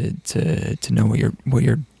it to know what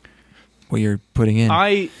you're putting in.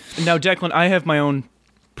 Now, Declan, I have my own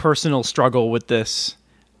personal struggle with this.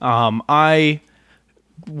 I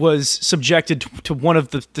was subjected to one of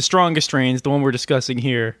the strongest strains, the one we're discussing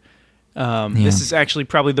here. This is actually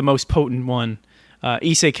probably the most potent one.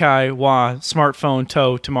 Isekai wa smartphone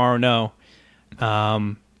to tomorrow no.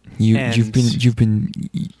 You've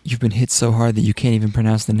been hit so hard that you can't even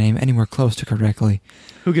pronounce the name anywhere close to correctly.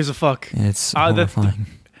 Who gives a fuck? And it's horrifying.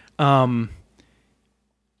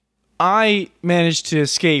 I managed to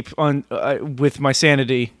escape on with my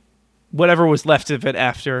sanity, whatever was left of it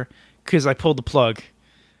after, because I pulled the plug.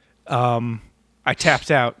 I tapped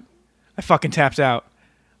out. I fucking tapped out.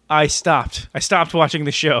 I stopped watching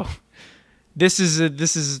the show. This is it.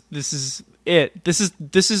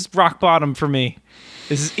 This is rock bottom for me.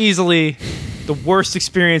 This is easily the worst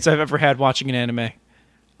experience I've ever had watching an anime.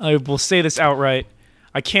 I will say this outright.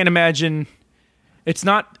 I can't imagine. It's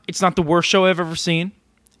not the worst show I've ever seen.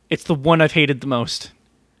 It's the one I've hated the most.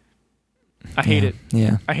 I hate it.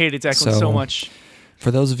 Yeah. I hate it so much.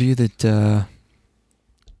 For those of you that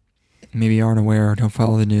maybe aren't aware or don't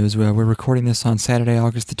follow the news, we're recording this on Saturday,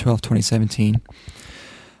 August the 12th, 2017.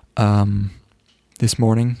 This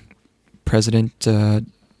morning, President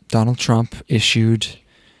Donald Trump issued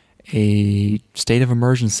a state of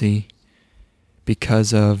emergency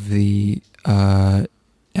because of the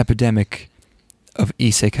epidemic of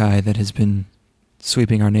Isekai that has been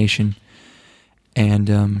sweeping our nation.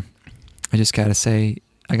 And I just gotta say,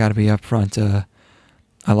 I gotta be upfront.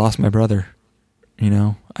 I lost my brother. You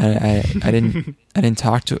know, I didn't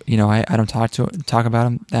talk to, you know, I don't talk about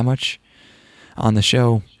him that much on the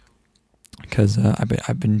show because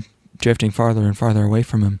I've been drifting farther and farther away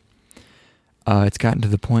from him. It's gotten to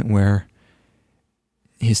the point where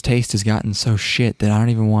his taste has gotten so shit that I don't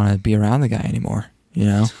even want to be around the guy anymore. You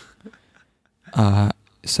know,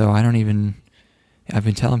 so I don't even. I've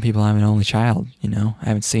been telling people I'm an only child. You know, I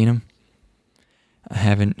haven't seen him. I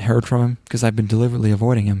haven't heard from him because I've been deliberately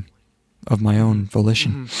avoiding him of my own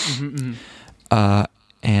volition.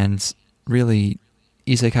 And really,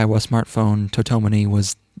 Isekai wa Smartphone Totomoni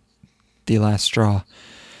was the last straw.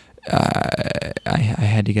 I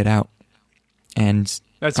had to get out. And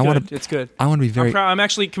that's good. It's good. I want to be very... I'm proud. I'm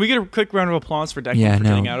actually... Can we get a quick round of applause for Declan for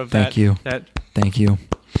getting out of thank that? You. Thank you.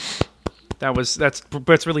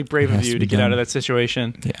 That's really brave of you to get out of that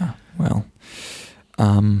situation. Yeah. Well, I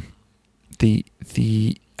want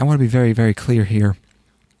to be very, very clear here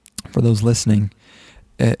for those listening.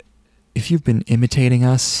 If you've been imitating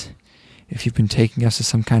us, if you've been taking us as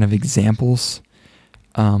some kind of examples,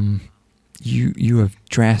 you have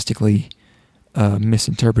drastically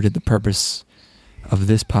misinterpreted the purpose of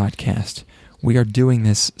this podcast. We are doing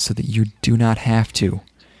this so that you do not have to.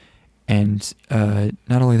 And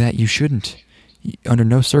not only that, you shouldn't. Under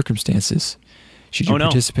no circumstances should you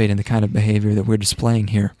participate in the kind of behavior that we're displaying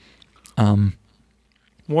here.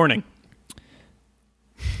 Warning.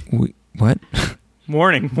 What?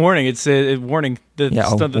 Warning. It's a warning. The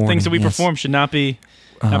things that we perform should not be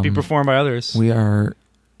performed by others. We are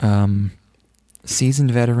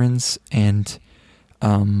seasoned veterans and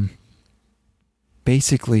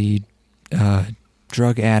basically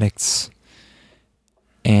drug addicts.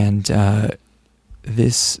 And we're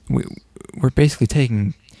basically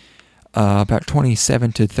taking about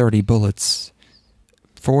 27 to 30 bullets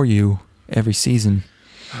for you every season.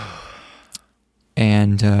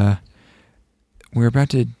 And we're about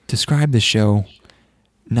to describe the show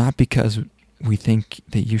not because we think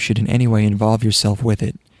that you should in any way involve yourself with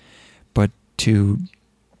it, but to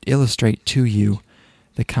illustrate to you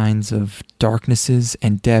the kinds of darknesses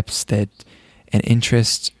and depths that an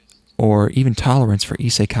interest or even tolerance for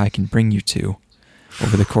isekai can bring you to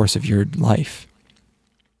over the course of your life.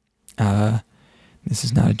 This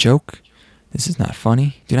is not a joke. This is not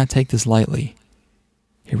funny. Do not take this lightly.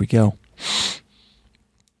 Here we go.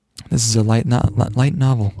 This is a light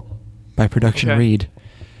novel by Production Read.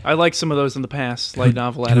 I like some of those in the past, light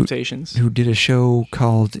novel adaptations. Who did a show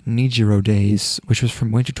called Nijiro Days, which was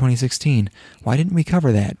from winter 2016. Why didn't we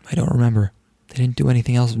cover that? I don't remember. They didn't do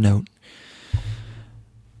anything else of note.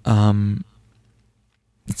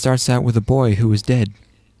 It starts out with a boy who is dead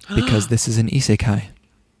because this is an isekai.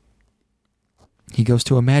 He goes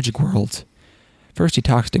to a magic world. First he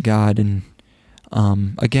talks to God and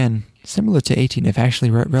again, similar to 18, if actually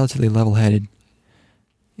relatively level-headed,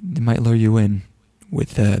 they might lure you in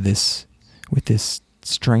with this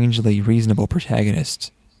strangely reasonable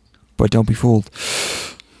protagonist. But don't be fooled.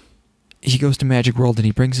 He goes to Magic World and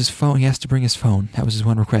he brings his phone. He has to bring his phone. That was his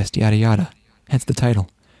one request, yada yada. Hence the title.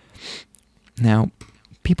 Now,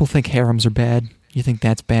 people think harems are bad. You think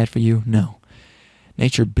that's bad for you? No.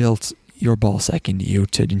 Nature built your ballsack into you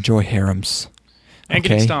to enjoy harems. And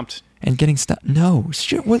getting stomped. And getting stomped. No.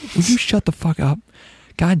 Will you shut the fuck up?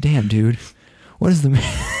 God damn, dude. What is the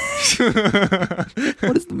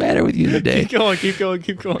what is the matter with you today? Keep going.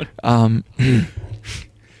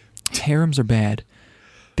 Harems are bad.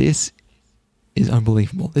 This is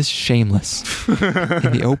unbelievable. This is shameless.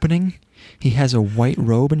 In the opening, he has a white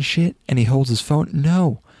robe and shit, and he holds his phone.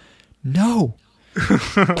 No.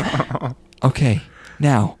 Okay,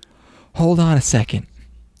 now, hold on a second.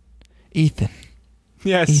 Ethan.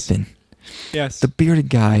 Yes. Ethan. Yes. The bearded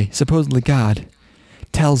guy, supposedly God,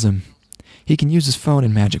 tells him he can use his phone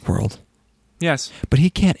in Magic World. Yes. But he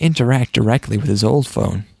can't interact directly with his old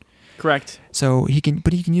phone. Correct. So he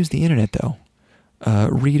can use the internet though.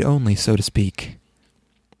 Read only, so to speak.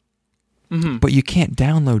 Mm-hmm. But you can't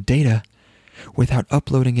download data without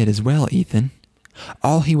uploading it as well, Ethan.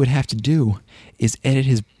 All he would have to do is edit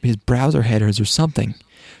his browser headers or something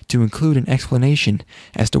to include an explanation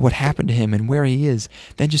as to what happened to him and where he is.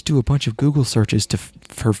 Then just do a bunch of Google searches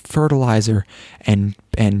for fertilizer and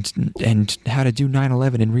how to do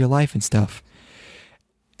 9/11 in real life and stuff.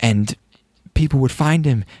 And people would find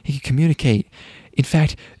him. He could communicate. In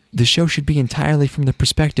fact, the show should be entirely from the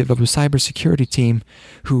perspective of a cybersecurity team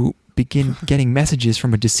who begin getting messages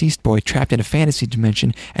from a deceased boy trapped in a fantasy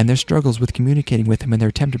dimension and their struggles with communicating with him and their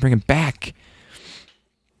attempt to bring him back.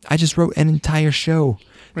 I just wrote an entire show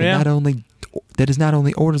that is not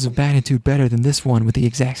only orders of magnitude better than this one with the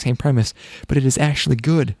exact same premise, but it is actually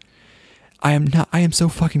good. I am so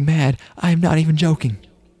fucking mad. I am not even joking.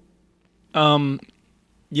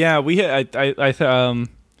 Yeah,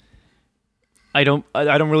 I don't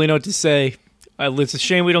really know what to say. It's a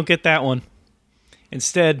shame we don't get that one.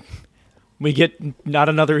 Instead, we get not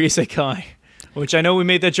another isekai, which I know we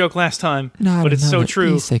made that joke last time, but it's so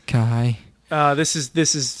true. Isekai. This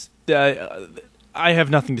is. I have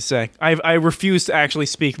nothing to say. I refuse to actually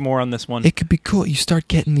speak more on this one. It could be cool. You start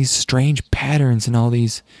getting these strange patterns in all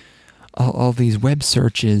these web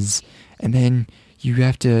searches, and then you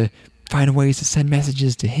have to find ways to send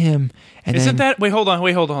messages to him. And Isn't that? Wait, hold on.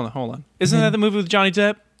 Isn't that the movie with Johnny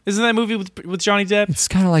Depp? Isn't that movie with Johnny Depp? It's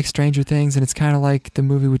kind of like Stranger Things, and it's kind of like the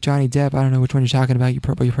movie with Johnny Depp. I don't know which one you're talking about. You're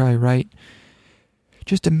probably right.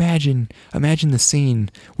 Just imagine the scene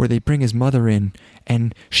where they bring his mother in,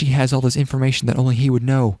 and she has all this information that only he would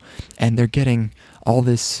know, and they're getting all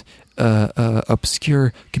this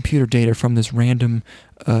obscure computer data from this random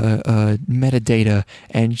metadata,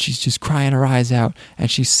 and she's just crying her eyes out, and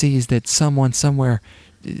she sees that someone somewhere.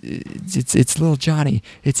 It's little Johnny.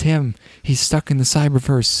 It's him. He's stuck in the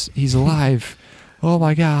cyberverse. He's alive. Oh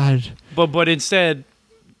my god! But instead,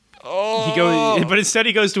 he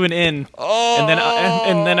goes to an inn, and then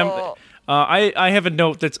I have a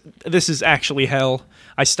note this is actually hell.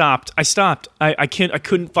 I stopped. I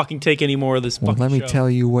couldn't fucking take any more of this. Well, let me tell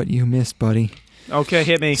you what you missed, buddy. Okay,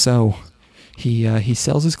 hit me. So, he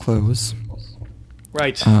sells his clothes,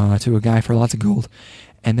 right, to a guy for lots of gold.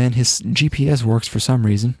 And then his GPS works for some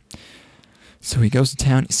reason. So he goes to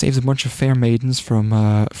town, he saves a bunch of fair maidens from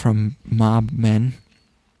mob men.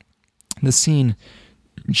 The scene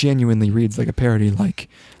genuinely reads like a parody, like,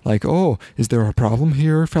 oh, is there a problem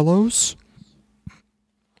here, fellows?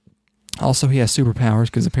 Also, he has superpowers,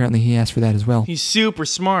 because apparently he asked for that as well. He's super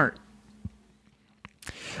smart.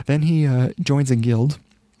 Then he joins a guild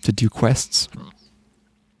to do quests.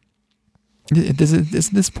 At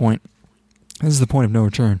this point, this is the point of no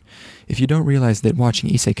return. If you don't realize that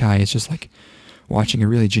watching Isekai is just like watching a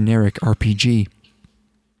really generic RPG,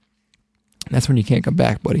 that's when you can't come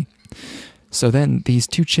back, buddy. So then these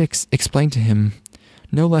two chicks explain to him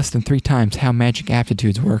no less than 3 times how magic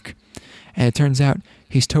aptitudes work. And it turns out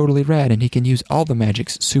he's totally rad and he can use all the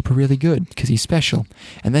magics super really good because he's special.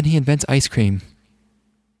 And then he invents ice cream.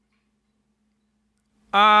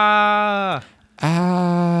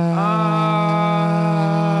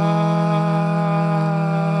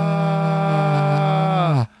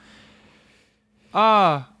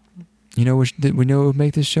 You know what we know would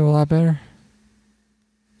make this show a lot better?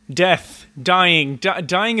 Death, dying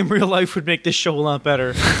in real life would make this show a lot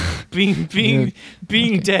better. being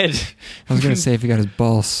dead. I was gonna say if he got his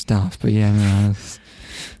balls stomped, but yeah, no.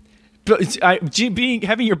 But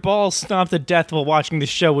having your balls stomped to death while watching this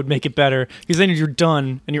show would make it better, because then you're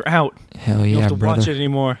done and you're out. Hell yeah, you don't have to brother. watch it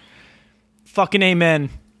anymore. Fucking amen.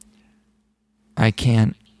 I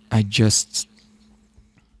can't. I just.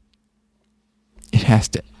 It has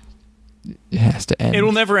to end.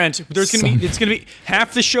 It'll never end. It's gonna be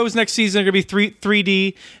half the shows next season are gonna be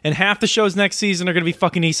 3D, and half the shows next season are gonna be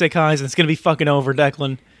fucking isekais, and it's gonna be fucking over,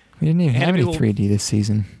 Declan. We didn't even have any 3D this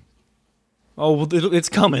season. Oh, well, it's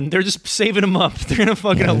coming. They're just saving them up. They're gonna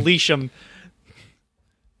fucking unleash them.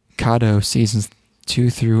 Kado seasons 2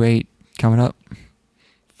 through 8 coming up.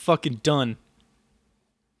 Fucking done.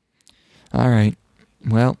 All right.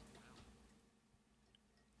 Well,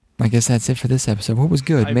 I guess that's it for this episode. What was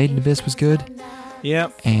good? Made in Abyss was good.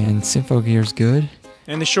 Yep. And Symphogear's good.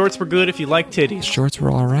 And the shorts were good if you like titties. Shorts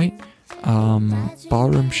were all right.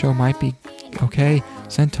 Ballroom show might be okay.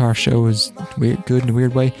 Centaur show was weird, good in a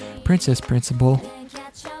weird way. Princess Principal.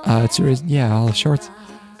 All the shorts.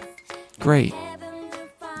 Great.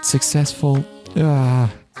 successful.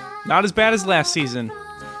 Not as bad as last season.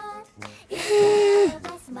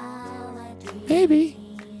 Maybe.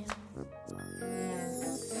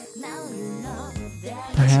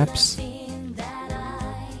 Perhaps.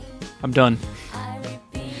 I'm done.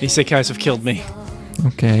 Isekais have killed me.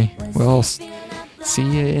 Okay. Well, see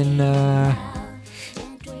you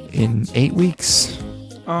in 8 weeks.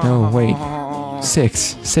 No, wait.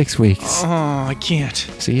 6 weeks. Oh, I can't.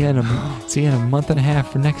 See you in a month and a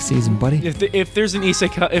half for next season, buddy. If there's an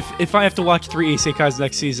isekai, if I have to watch 3 isekais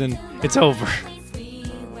next season, it's over.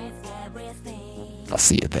 I'll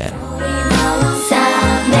see you then.